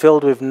notebooks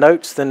filled with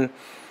notes than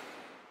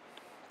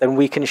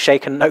we can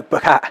shake a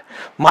notebook at.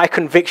 My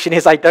conviction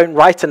is I don't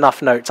write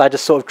enough notes. I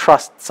just sort of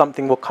trust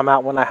something will come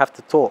out when I have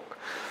to talk.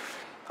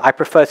 I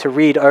prefer to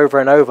read over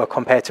and over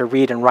compared to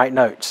read and write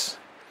notes.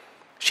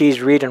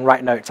 She's read and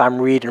write notes. I'm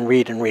read and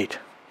read and read.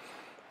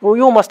 Well,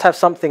 we all must have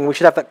something. We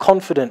should have that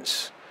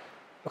confidence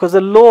because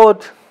the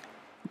Lord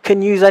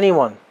can use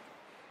anyone.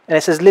 And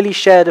it's as Lily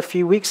shared a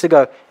few weeks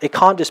ago, it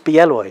can't just be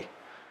Eloy.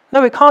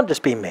 No, it can't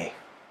just be me.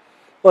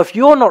 Well, if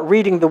you're not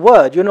reading the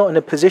word, you're not in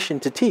a position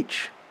to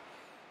teach.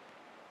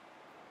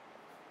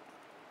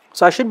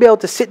 So I should be able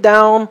to sit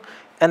down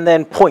and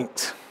then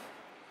point.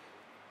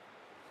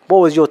 What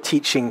was your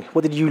teaching?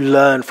 What did you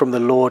learn from the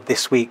Lord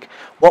this week?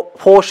 What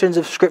portions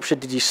of Scripture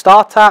did you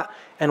start at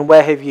and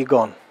where have you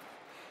gone?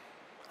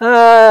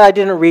 I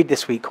didn't read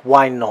this week.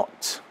 Why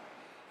not?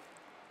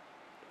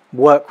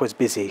 Work was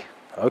busy.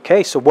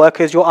 Okay, so work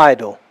is your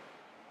idol.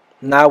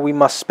 Now we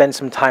must spend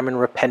some time in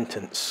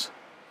repentance.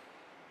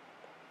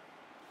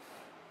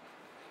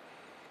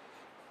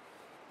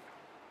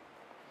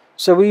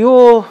 So we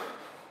all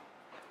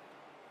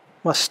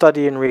must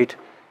study and read.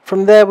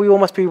 From there we all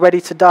must be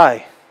ready to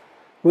die.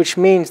 Which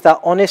means that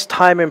honest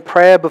time in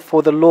prayer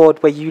before the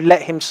Lord where you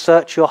let him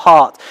search your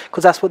heart.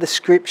 Because that's what the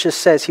scripture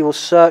says. He will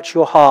search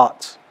your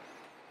heart.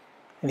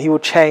 And he will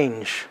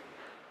change.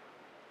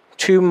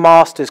 Two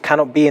masters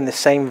cannot be in the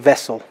same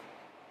vessel.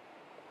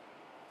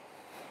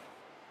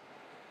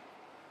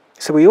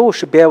 So we all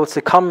should be able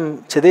to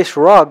come to this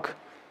rug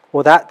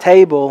or that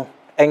table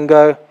and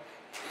go,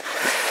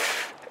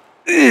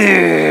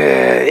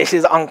 this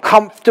is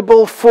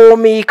uncomfortable for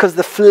me because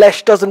the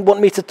flesh doesn't want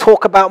me to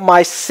talk about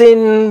my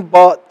sin,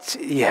 but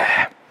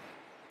yeah,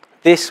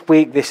 this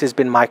week this has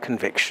been my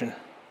conviction.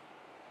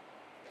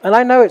 And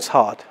I know it's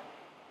hard.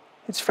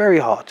 It's very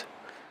hard.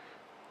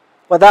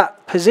 But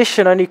that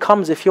position only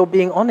comes if you're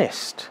being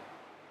honest.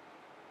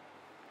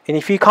 And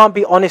if you can't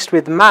be honest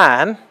with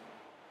man,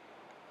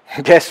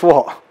 guess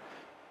what?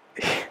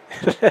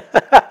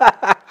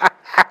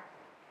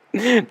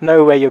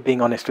 No way you're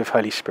being honest with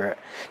Holy Spirit.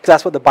 Because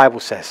that's what the Bible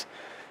says.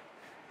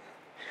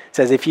 It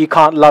says, if you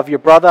can't love your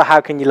brother,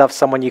 how can you love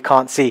someone you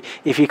can't see?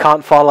 If you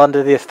can't fall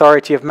under the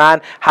authority of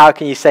man, how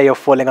can you say you're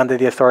falling under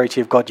the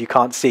authority of God you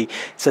can't see?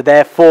 So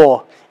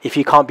therefore, if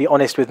you can't be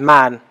honest with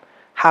man,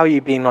 how are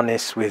you being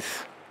honest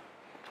with?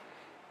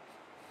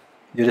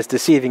 You're just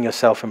deceiving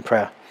yourself in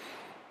prayer.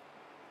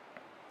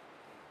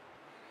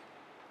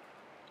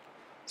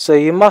 So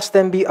you must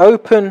then be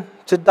open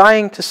to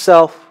dying to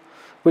self,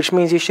 which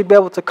means you should be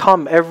able to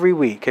come every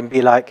week and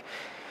be like,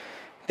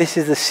 this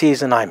is the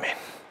season I'm in.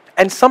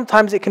 And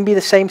sometimes it can be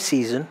the same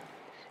season.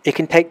 It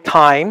can take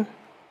time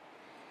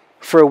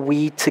for a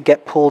weed to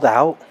get pulled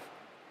out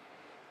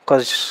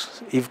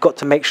because you've got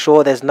to make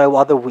sure there's no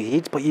other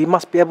weeds, but you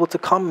must be able to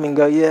come and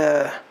go,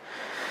 yeah,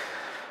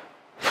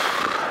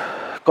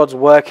 God's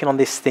working on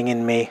this thing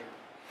in me.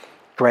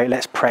 Great,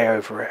 let's pray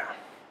over it.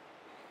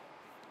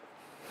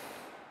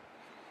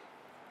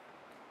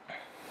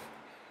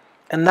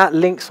 And that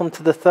links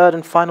onto the third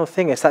and final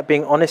thing. It's that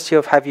being honest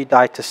of have you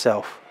died to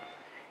self.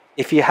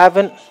 If you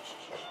haven't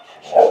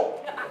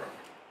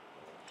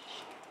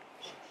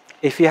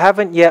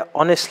yet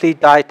honestly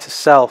died to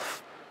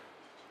self.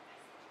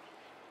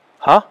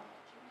 Huh?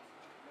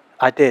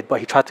 I did,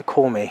 but he tried to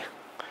call me.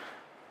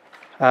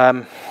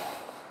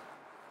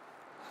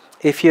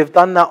 If you've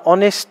done that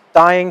honest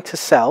dying to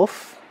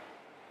self,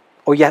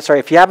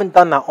 if you haven't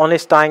done that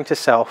honest dying to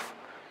self,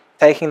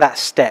 taking that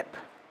step,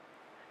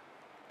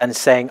 and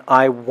saying,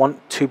 I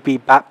want to be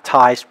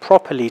baptized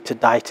properly to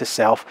die to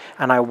self,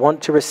 and I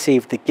want to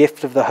receive the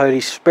gift of the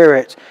Holy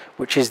Spirit,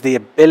 which is the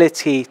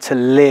ability to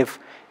live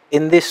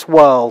in this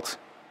world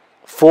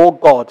for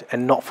God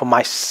and not for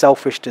my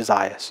selfish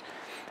desires.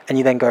 And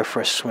you then go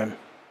for a swim.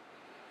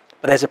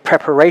 But there's a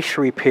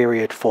preparatory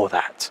period for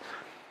that.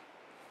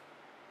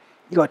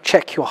 You got to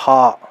check your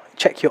heart,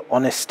 check your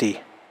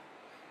honesty,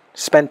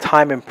 spend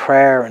time in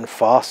prayer and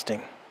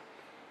fasting.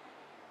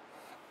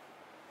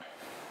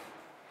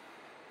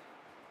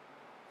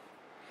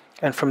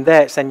 And from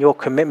there, it's then your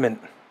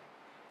commitment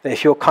that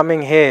if you're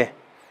coming here,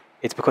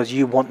 it's because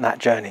you want that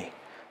journey.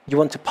 You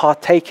want to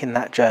partake in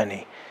that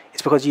journey.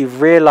 It's because you've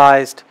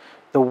realized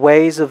the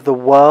ways of the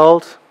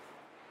world,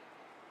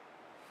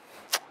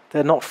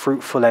 they're not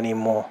fruitful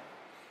anymore.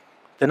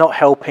 They're not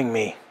helping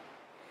me.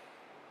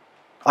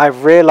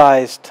 I've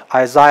realized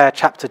Isaiah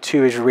chapter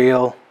 2 is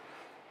real.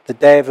 The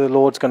day of the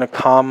Lord's going to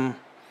come.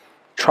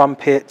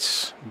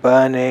 Trumpets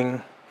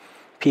burning,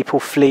 people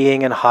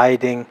fleeing and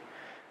hiding.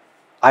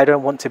 I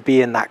don't want to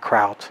be in that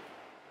crowd.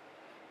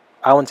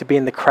 I want to be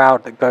in the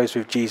crowd that goes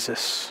with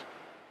Jesus.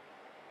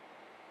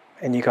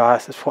 And you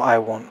guys, that's what I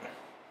want.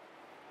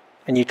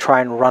 And you try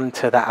and run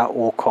to that at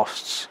all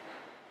costs,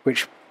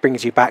 which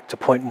brings you back to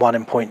point 1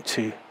 and point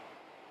 2.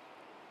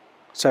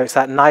 So it's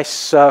that nice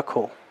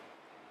circle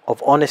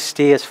of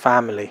honesty as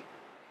family.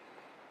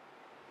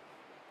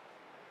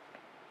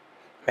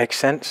 Make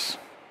sense?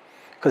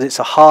 Because it's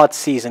a hard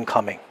season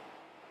coming.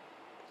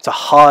 It's a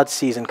hard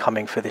season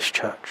coming for this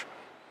church.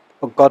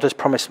 But God has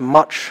promised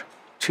much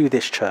to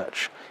this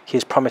church. He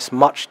has promised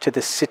much to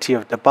the city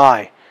of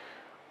Dubai,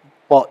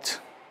 but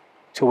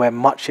to where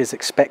much is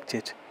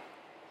expected,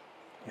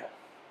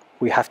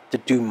 we have to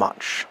do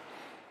much.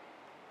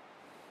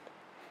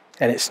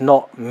 And it's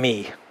not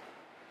me.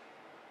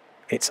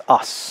 It's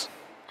us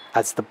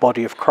as the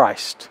body of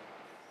Christ.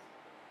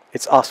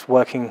 It's us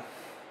working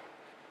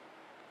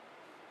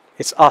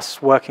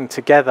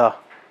together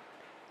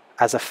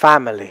as a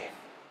family,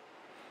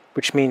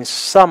 which means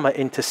some are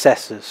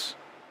intercessors,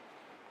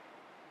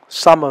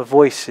 some are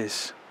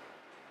voices,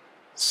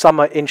 some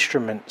are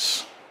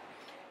instruments.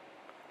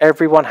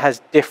 Everyone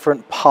has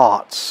different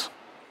parts,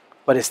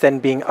 but it's then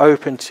being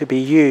open to be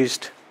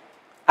used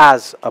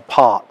as a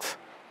part.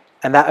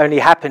 And that only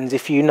happens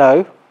if you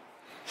know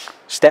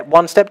step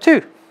 1, step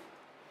 2.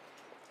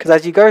 Because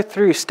as you go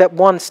through step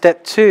 1,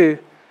 step 2,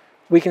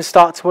 we can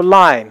start to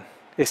align.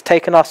 It's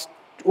taken us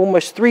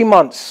almost 3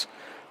 months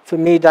for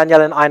me,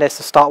 Danielle, and Ines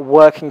to start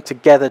working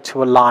together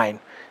to align.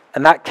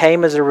 And that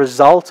came as a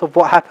result of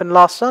what happened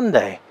last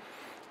Sunday,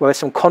 where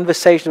some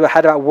conversations we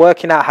had about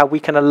working out how we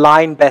can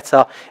align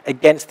better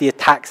against the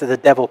attacks that the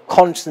devil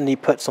constantly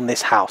puts on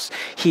this house.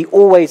 He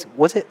always,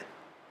 was it?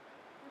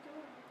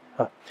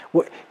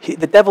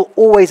 The devil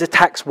always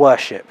attacks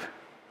worship.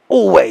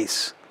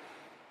 Always.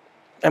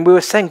 And we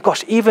were saying,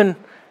 gosh, even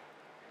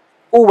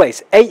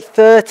always,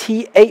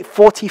 8:30,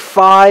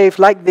 8:45,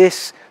 like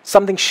this,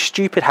 something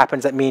stupid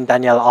happens that me and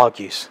Danielle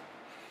argues.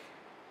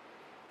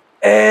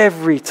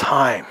 Every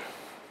time.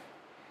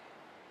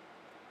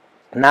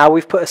 Now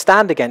we've put a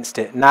stand against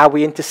it. Now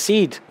we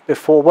intercede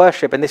before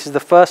worship. And this is the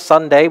first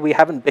Sunday we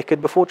haven't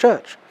bickered before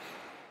church.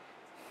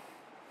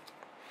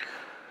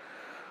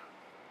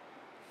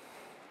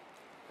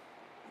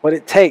 What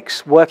it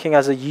takes working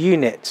as a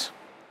unit,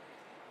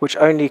 which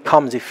only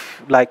comes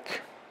if,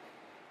 like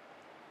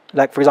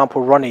for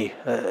example, Ronnie,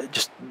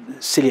 just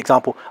silly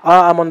example.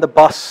 I'm on the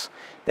bus.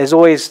 There's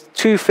always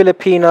 2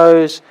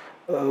 Filipinos,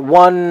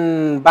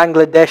 1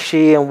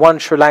 Bangladeshi, and 1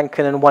 Sri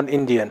Lankan, and 1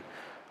 Indian.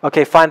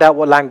 Okay, find out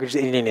what language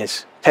the Indian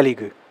is.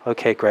 Telugu.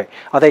 Okay, great.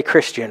 Are they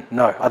Christian?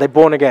 No. Are they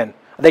born again?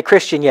 Are they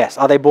Christian? Yes.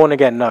 Are they born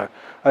again? No.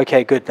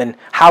 Okay, good. Then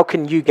how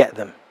can you get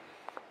them?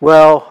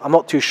 Well, I'm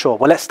not too sure.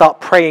 Well, let's start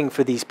praying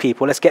for these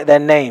people. Let's get their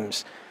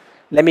names.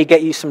 Let me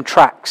get you some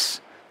tracts.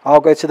 I'll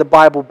go to the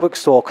Bible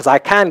bookstore, because I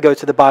can go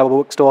to the Bible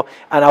bookstore,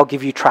 and I'll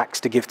give you tracts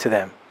to give to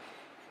them.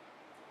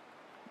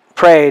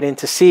 Pray and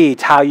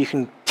intercede how you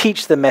can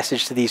teach the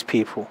message to these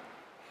people.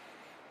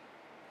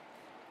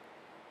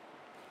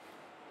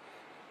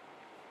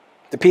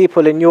 The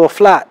people in your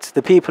flat,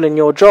 the people in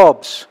your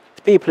jobs,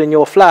 the people in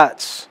your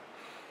flats.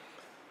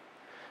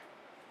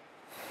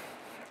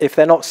 If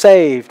they're not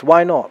saved,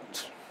 why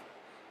not?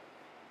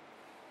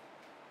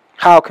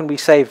 How can we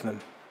save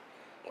them?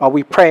 Are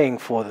we praying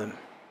for them?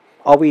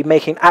 Are we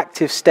making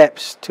active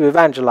steps to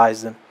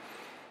evangelize them?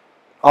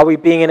 Are we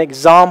being an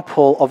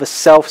example of a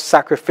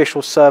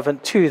self-sacrificial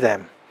servant to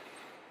them?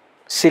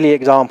 Silly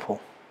example.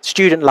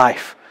 Student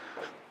life.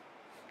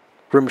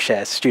 Room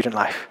shares, student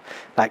life.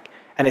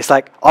 And it's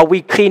like, are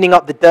we cleaning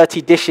up the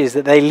dirty dishes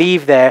that they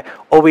leave there?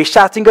 Or are we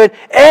shouting going,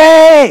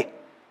 hey,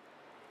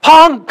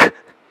 punk,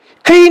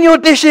 clean your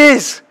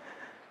dishes.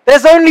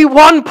 There's only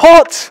 1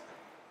 pot.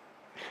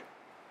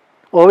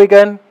 Or are we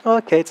going, oh,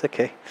 okay, it's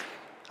okay.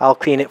 I'll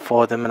clean it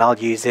for them and I'll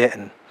use it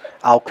and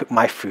I'll cook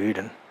my food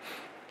and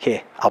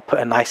here, I'll put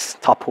a nice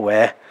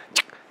Tupperware.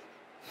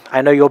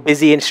 I know you're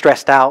busy and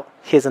stressed out.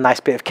 Here's a nice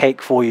bit of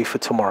cake for you for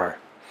tomorrow.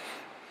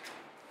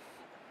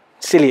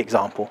 Silly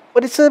example.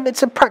 But it's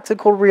a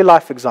practical real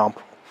life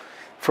example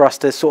for us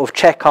to sort of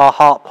check our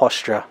heart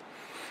posture.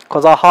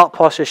 Because our heart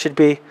posture should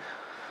be,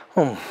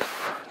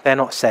 they're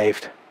not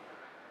saved.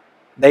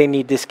 They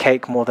need this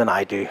cake more than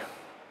I do.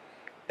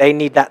 They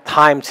need that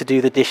time to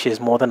do the dishes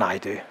more than I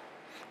do.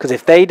 Because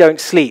if they don't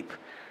sleep,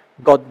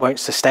 God won't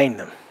sustain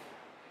them.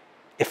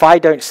 If I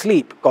don't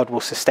sleep, God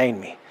will sustain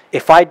me.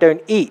 If I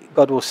don't eat,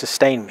 God will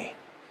sustain me.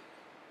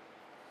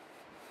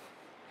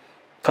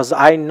 Because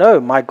I know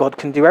my God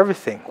can do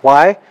everything.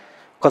 Why?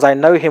 Because I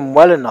know him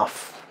well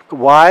enough.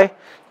 Why?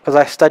 Because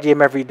I study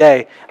him every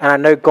day. And I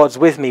know God's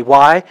with me.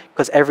 Why?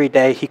 Because every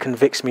day he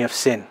convicts me of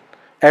sin.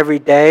 Every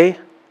day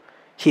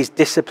he's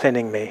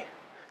disciplining me.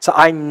 So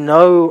I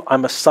know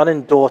I'm a son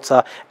and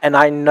daughter, and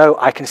I know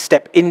I can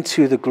step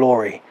into the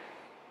glory.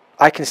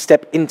 I can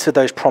step into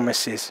those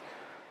promises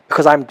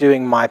because I'm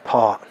doing my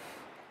part.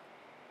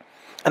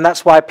 And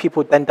that's why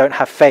people then don't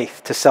have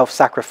faith to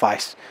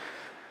self-sacrifice,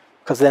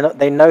 because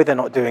they know they're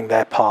not doing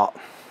their part.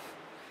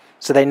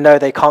 So they know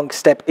they can't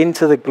step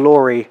into the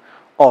glory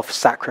of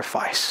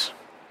sacrifice.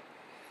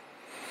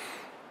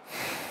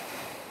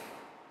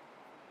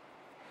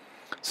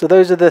 So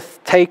those are the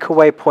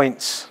takeaway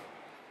points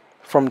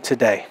from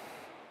today.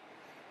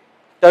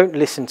 Don't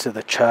listen to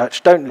the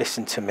church. Don't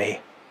listen to me.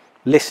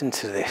 Listen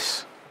to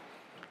this.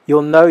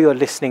 You'll know you're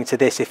listening to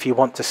this if you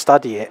want to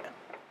study it.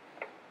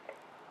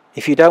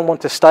 If you don't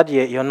want to study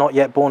it, you're not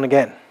yet born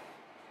again.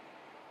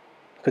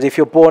 Because if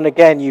you're born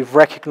again, you've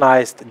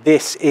recognized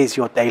this is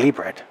your daily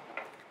bread.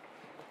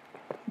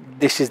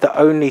 This is the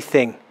only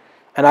thing.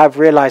 And I've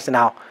realized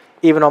now,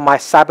 even on my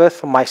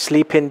Sabbath, on my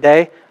sleep-in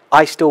day,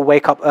 I still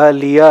wake up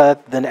earlier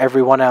than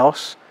everyone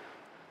else.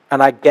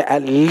 And I get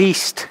at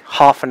least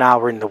half an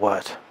hour in the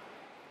Word.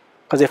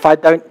 Because if I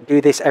don't do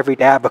this every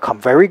day, I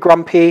become very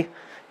grumpy,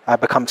 I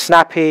become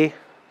snappy.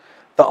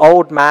 The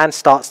old man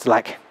starts to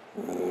like,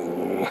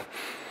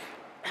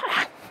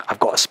 I've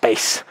got a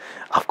space.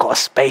 I've got a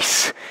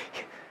space.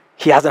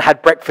 He hasn't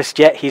had breakfast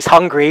yet. He's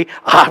hungry.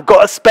 I've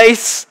got a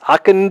space. I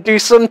can do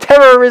some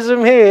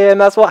terrorism here.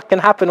 And that's what can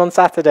happen on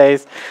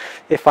Saturdays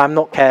if I'm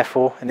not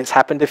careful. And it's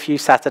happened a few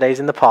Saturdays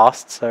in the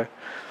past. So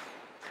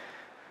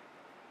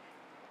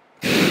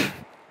to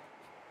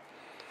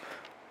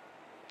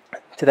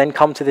then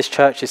come to this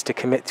church is to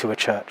commit to a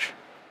church.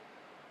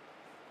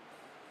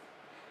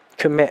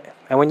 Commit.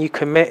 And when you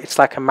commit, it's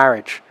like a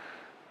marriage.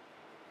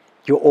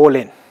 You're all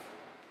in.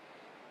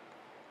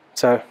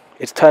 So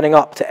it's turning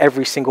up to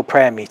every single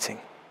prayer meeting.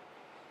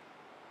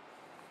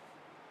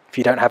 If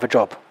you don't have a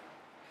job.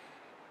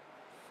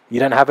 You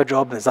don't have a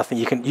job, there's nothing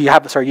you can... You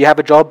have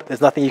a job,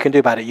 there's nothing you can do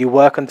about it. You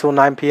work until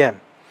 9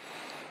 p.m.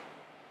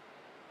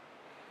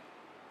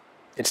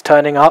 It's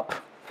turning up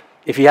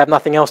if you have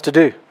nothing else to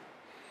do.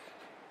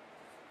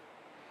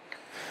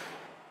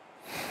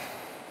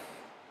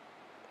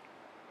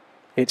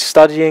 It's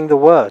studying the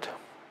Word.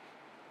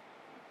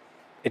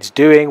 It's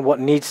doing what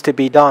needs to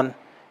be done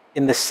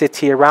in the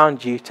city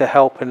around you to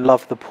help and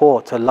love the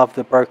poor, to love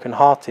the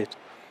brokenhearted.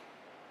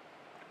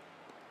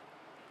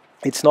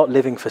 It's not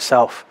living for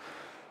self.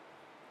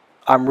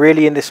 I'm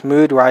really in this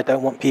mood where I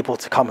don't want people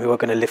to come who are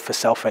going to live for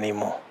self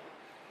anymore.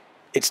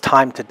 It's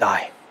time to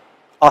die.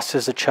 Us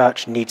as a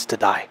church needs to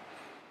die.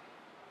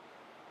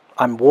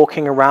 I'm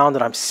walking around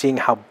and I'm seeing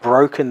how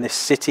broken this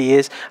city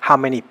is, how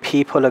many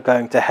people are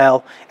going to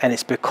hell, and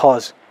it's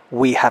because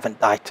we haven't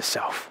died to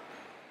self.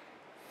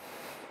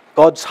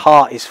 God's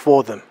heart is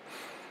for them.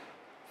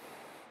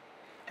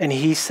 And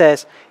he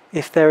says,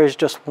 if there is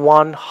just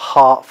one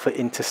heart for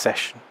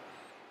intercession.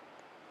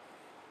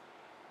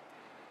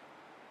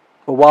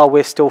 But while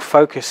we're still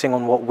focusing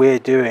on what we're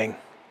doing,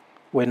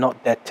 we're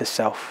not dead to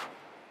self.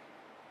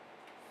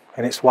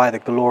 And it's why the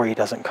glory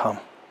doesn't come.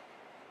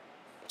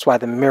 It's why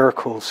the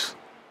miracles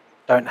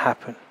don't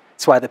happen.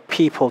 It's why the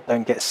people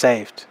don't get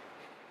saved.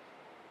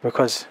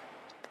 Because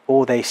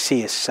all they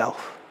see is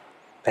self.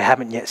 They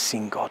haven't yet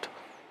seen God.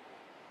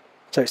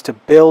 So it's to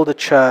build a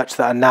church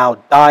that are now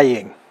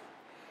dying,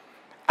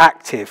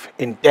 active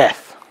in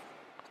death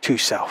to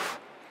self.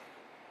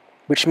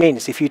 Which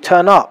means if you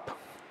turn up,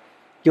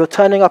 you're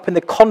turning up in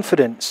the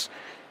confidence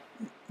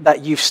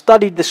that you've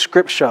studied the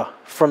scripture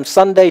from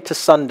Sunday to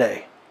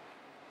Sunday.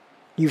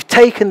 You've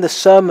taken the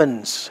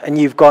sermons and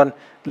you've gone,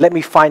 let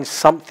me find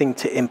something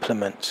to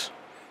implement.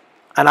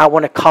 And I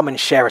want to come and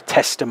share a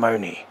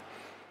testimony.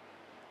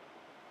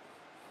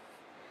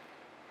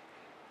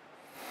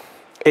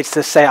 It's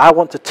to say, I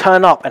want to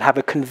turn up and have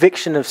a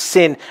conviction of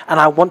sin, and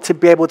I want to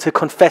be able to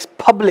confess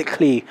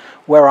publicly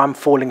where I'm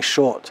falling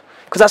short.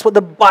 Because that's what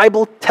the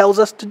Bible tells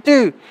us to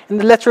do in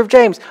the letter of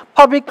James.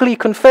 Publicly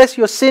confess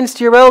your sins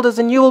to your elders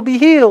and you will be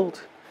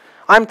healed.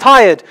 I'm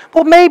tired.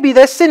 Well, maybe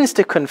there's sins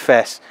to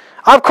confess.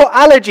 I've got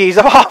allergies.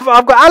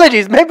 I've got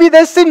allergies. Maybe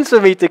there's sins for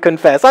me to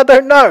confess. I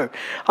don't know.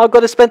 I've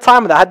got to spend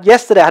time with that.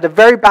 Yesterday I had a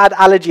very bad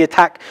allergy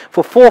attack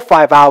for 4 or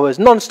 5 hours,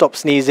 non-stop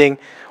sneezing,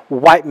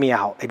 wiped me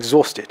out,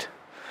 exhausted.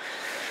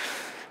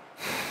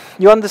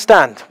 You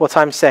understand what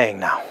I'm saying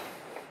now?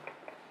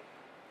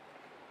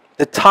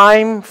 The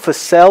time for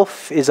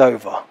self is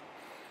over.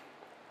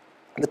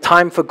 The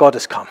time for God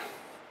has come.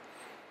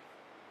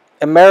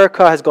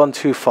 America has gone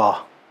too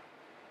far.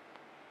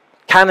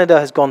 Canada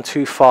has gone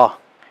too far.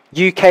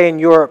 UK and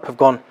Europe have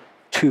gone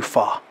too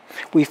far.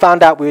 We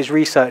found out, we was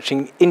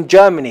researching, in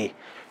Germany,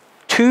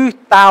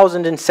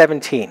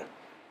 2017,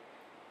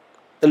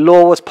 the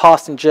law was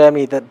passed in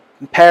Germany that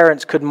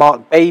parents could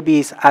mark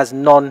babies as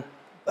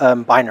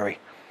non-binary.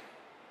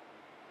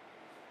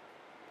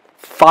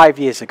 5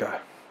 years ago,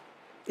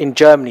 in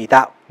Germany,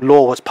 that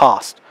law was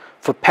passed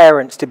for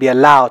parents to be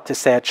allowed to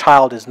say a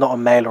child is not a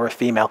male or a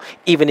female,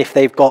 even if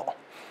they've got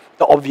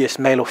the obvious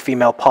male or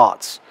female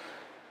parts.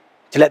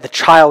 To let the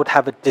child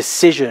have a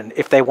decision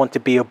if they want to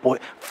be a boy.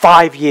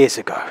 5 years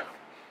ago,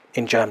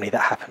 in Germany,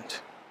 that happened.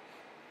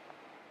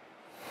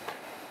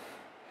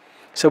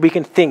 So we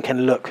can think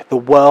and look, the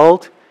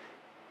world,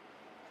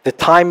 the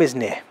time is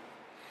near.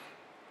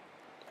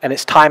 And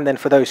it's time then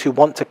for those who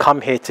want to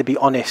come here to be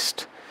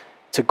honest,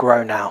 to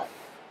grow now.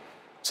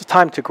 It's a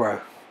time to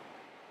grow.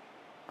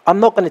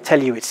 I'm not going to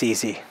tell you it's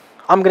easy.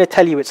 I'm going to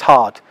tell you it's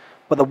hard.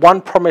 But the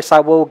one promise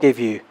I will give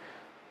you,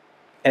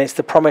 and it's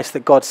the promise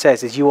that God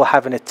says, is you will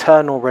have an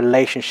eternal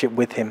relationship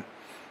with him.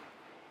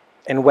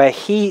 And where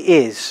he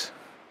is,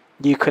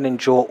 you can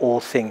endure all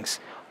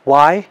things.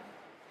 Why?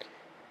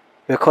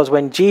 Because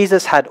when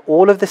Jesus had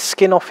all of the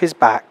skin off his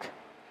back,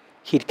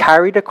 he'd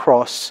carried a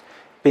cross,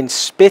 been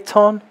spit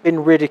on,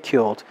 been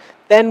ridiculed,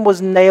 then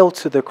was nailed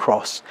to the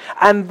cross,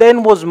 and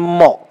then was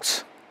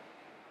mocked.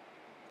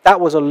 That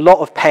was a lot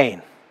of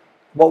pain.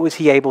 What was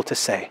he able to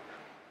say?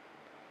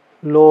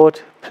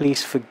 Lord,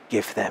 please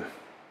forgive them,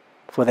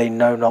 for they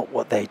know not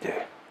what they do.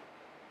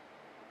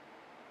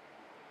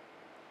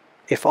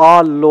 If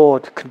our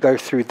Lord could go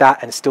through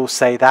that and still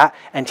say that,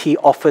 and he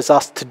offers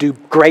us to do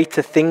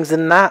greater things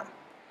than that,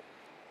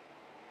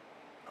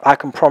 I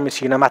can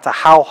promise you, no matter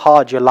how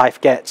hard your life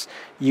gets,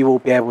 you will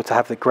be able to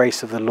have the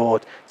grace of the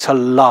Lord to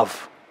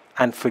love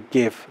and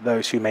forgive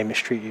those who may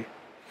mistreat you.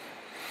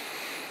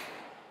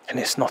 And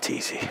it's not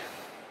easy.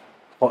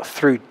 But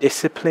through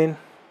discipline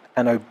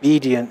and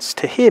obedience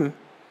to Him,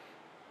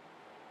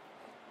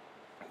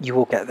 you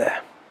will get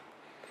there.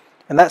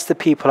 And that's the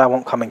people I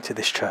want coming to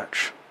this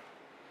church.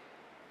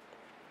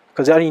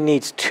 Because it only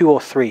needs 2 or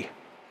 3.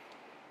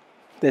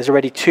 There's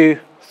already 2,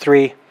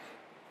 3.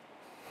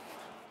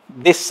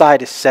 This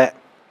side is set.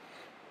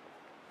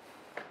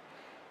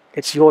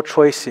 It's your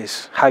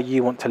choices, how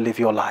you want to live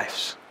your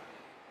lives.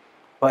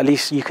 But at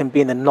least you can be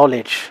in the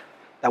knowledge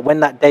that when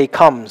that day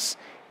comes,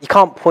 you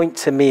can't point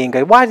to me and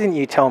go, why didn't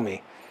you tell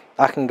me?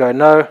 I can go,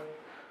 no.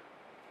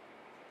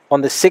 On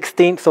the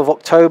 16th of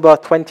October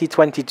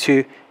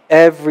 2022,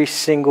 every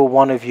single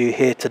one of you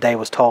here today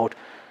was told,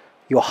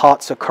 your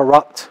hearts are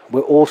corrupt.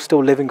 We're all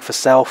still living for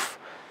self.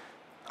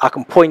 I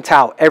can point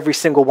out every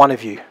single one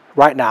of you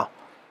right now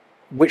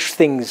which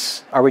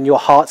things are in your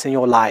hearts and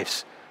your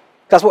lives.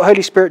 That's what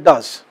Holy Spirit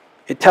does.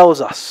 It tells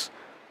us.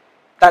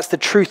 That's the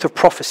truth of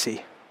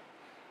prophecy.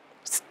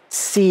 It's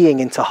seeing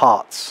into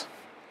hearts.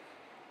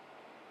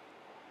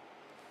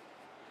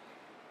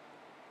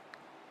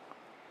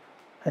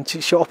 And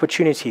it's your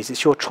opportunities,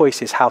 it's your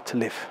choices how to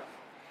live.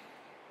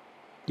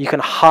 You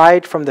can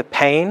hide from the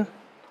pain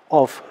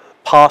of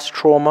past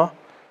trauma.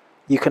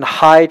 You can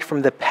hide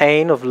from the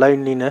pain of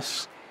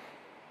loneliness.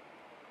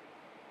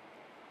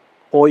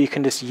 Or you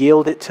can just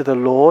yield it to the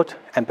Lord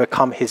and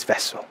become His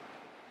vessel.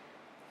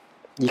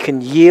 You can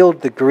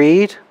yield the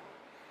greed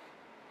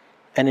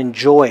and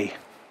enjoy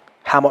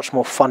how much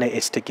more fun it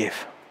is to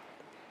give.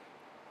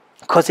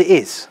 Because it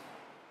is.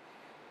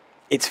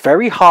 It's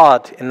very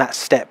hard in that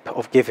step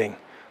of giving.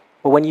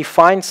 But when you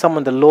find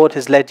someone the Lord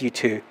has led you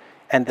to,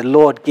 and the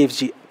Lord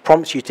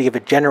prompts you to give a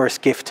generous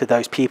gift to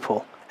those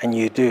people, and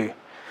you do.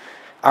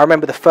 I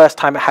remember the first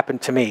time it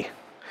happened to me.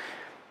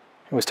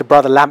 It was to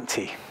Brother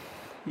Lamptey.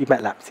 You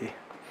met Lamptey.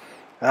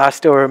 I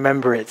still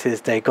remember it to this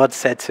day. God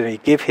said to me,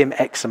 give him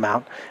X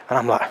amount. And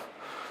I'm like,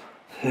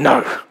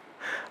 no.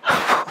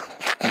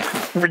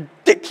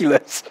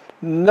 Ridiculous.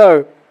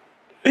 No.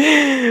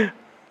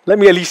 Let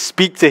me at least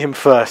speak to him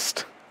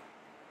first.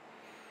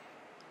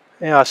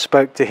 Yeah, I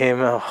spoke to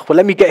him. Well,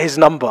 let me get his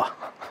number.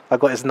 I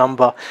got his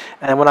number.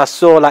 And when I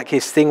saw like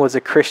his thing was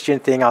a Christian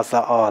thing, I was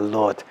like, oh,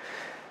 Lord.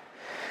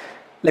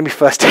 Let me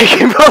first take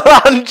him for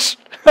lunch.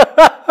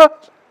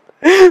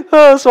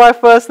 So I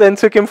first then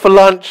took him for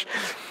lunch.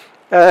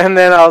 And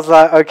then I was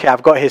like, okay,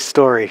 I've got his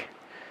story.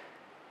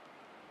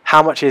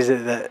 How much is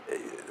it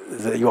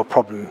that your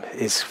problem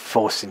is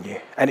forcing you?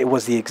 And it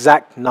was the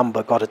exact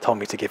number God had told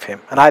me to give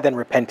him. And I then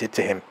repented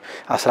to him.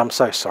 I said, I'm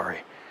so sorry.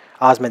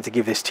 I was meant to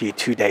give this to you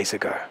 2 days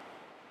ago.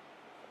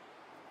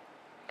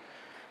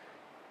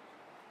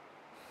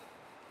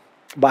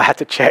 But I had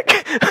to check.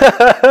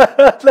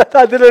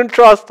 I didn't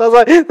trust. I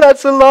was like,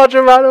 that's a large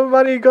amount of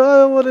money,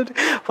 God. What did...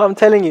 But I'm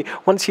telling you,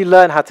 once you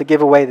learn how to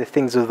give away the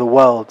things of the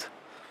world,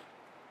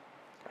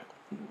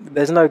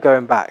 there's no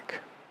going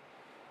back.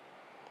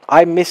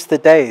 I miss the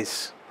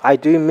days. I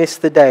do miss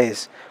the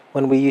days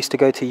when we used to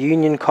go to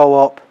Union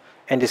Co-op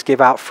and just give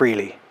out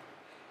freely.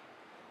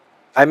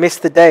 I miss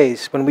the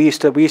days when we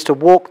used to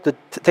walk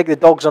take the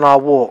dogs on our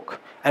walk,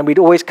 and we'd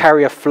always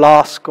carry a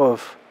flask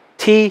of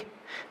tea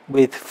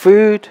with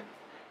food,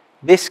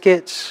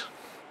 biscuits,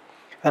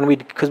 and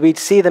because we'd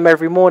see them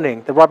every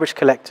morning, the rubbish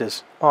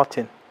collectors,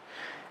 Martin,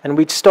 and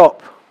we'd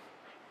stop.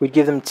 We'd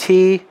give them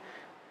tea,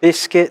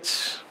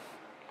 biscuits.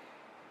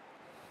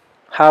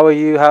 How are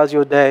you? How's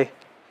your day?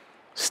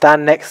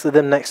 Stand next to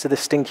them, next to the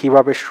stinky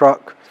rubbish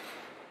truck.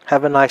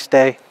 Have a nice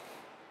day.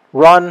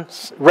 Run,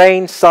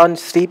 rain, sun,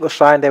 steep or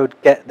shine, they would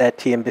get their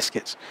tea and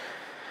biscuits.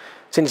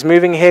 Since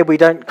moving here, we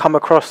don't come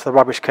across the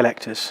rubbish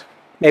collectors.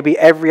 Maybe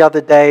every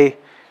other day,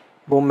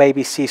 we'll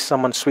maybe see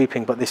someone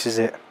sweeping, but this is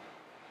it.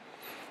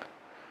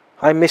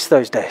 I miss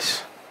those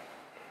days.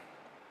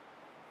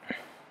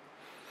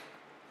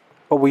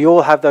 But we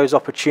all have those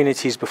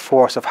opportunities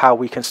before us of how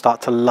we can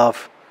start to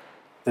love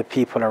the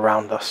people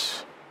around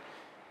us.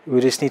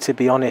 We just need to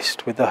be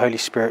honest with the Holy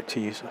Spirit to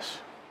use us.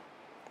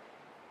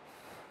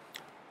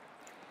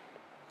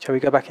 Shall we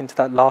go back into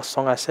that last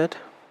song I said?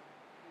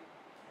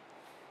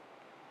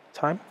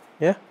 Time?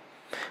 Yeah?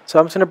 So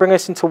I'm just going to bring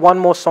us into one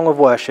more song of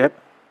worship.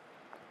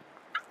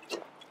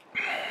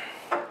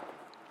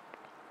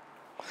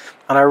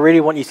 And I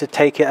really want you to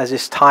take it as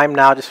this time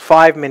now, just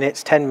 5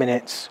 minutes, 10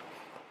 minutes.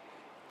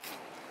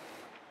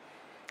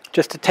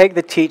 Just to take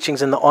the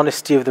teachings and the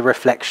honesty of the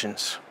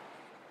reflections.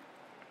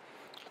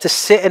 To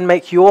sit and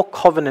make your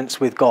covenants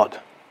with God.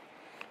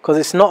 Because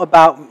it's not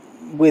about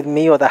with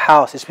me or the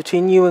house. It's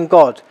between you and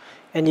God.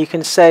 And you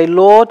can say,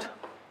 Lord,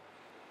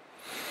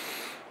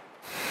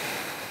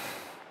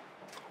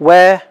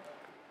 where's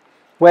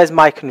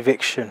my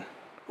conviction?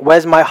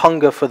 Where's my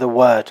hunger for the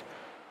word?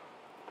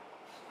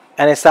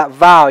 And it's that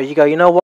vow. You go, you know what?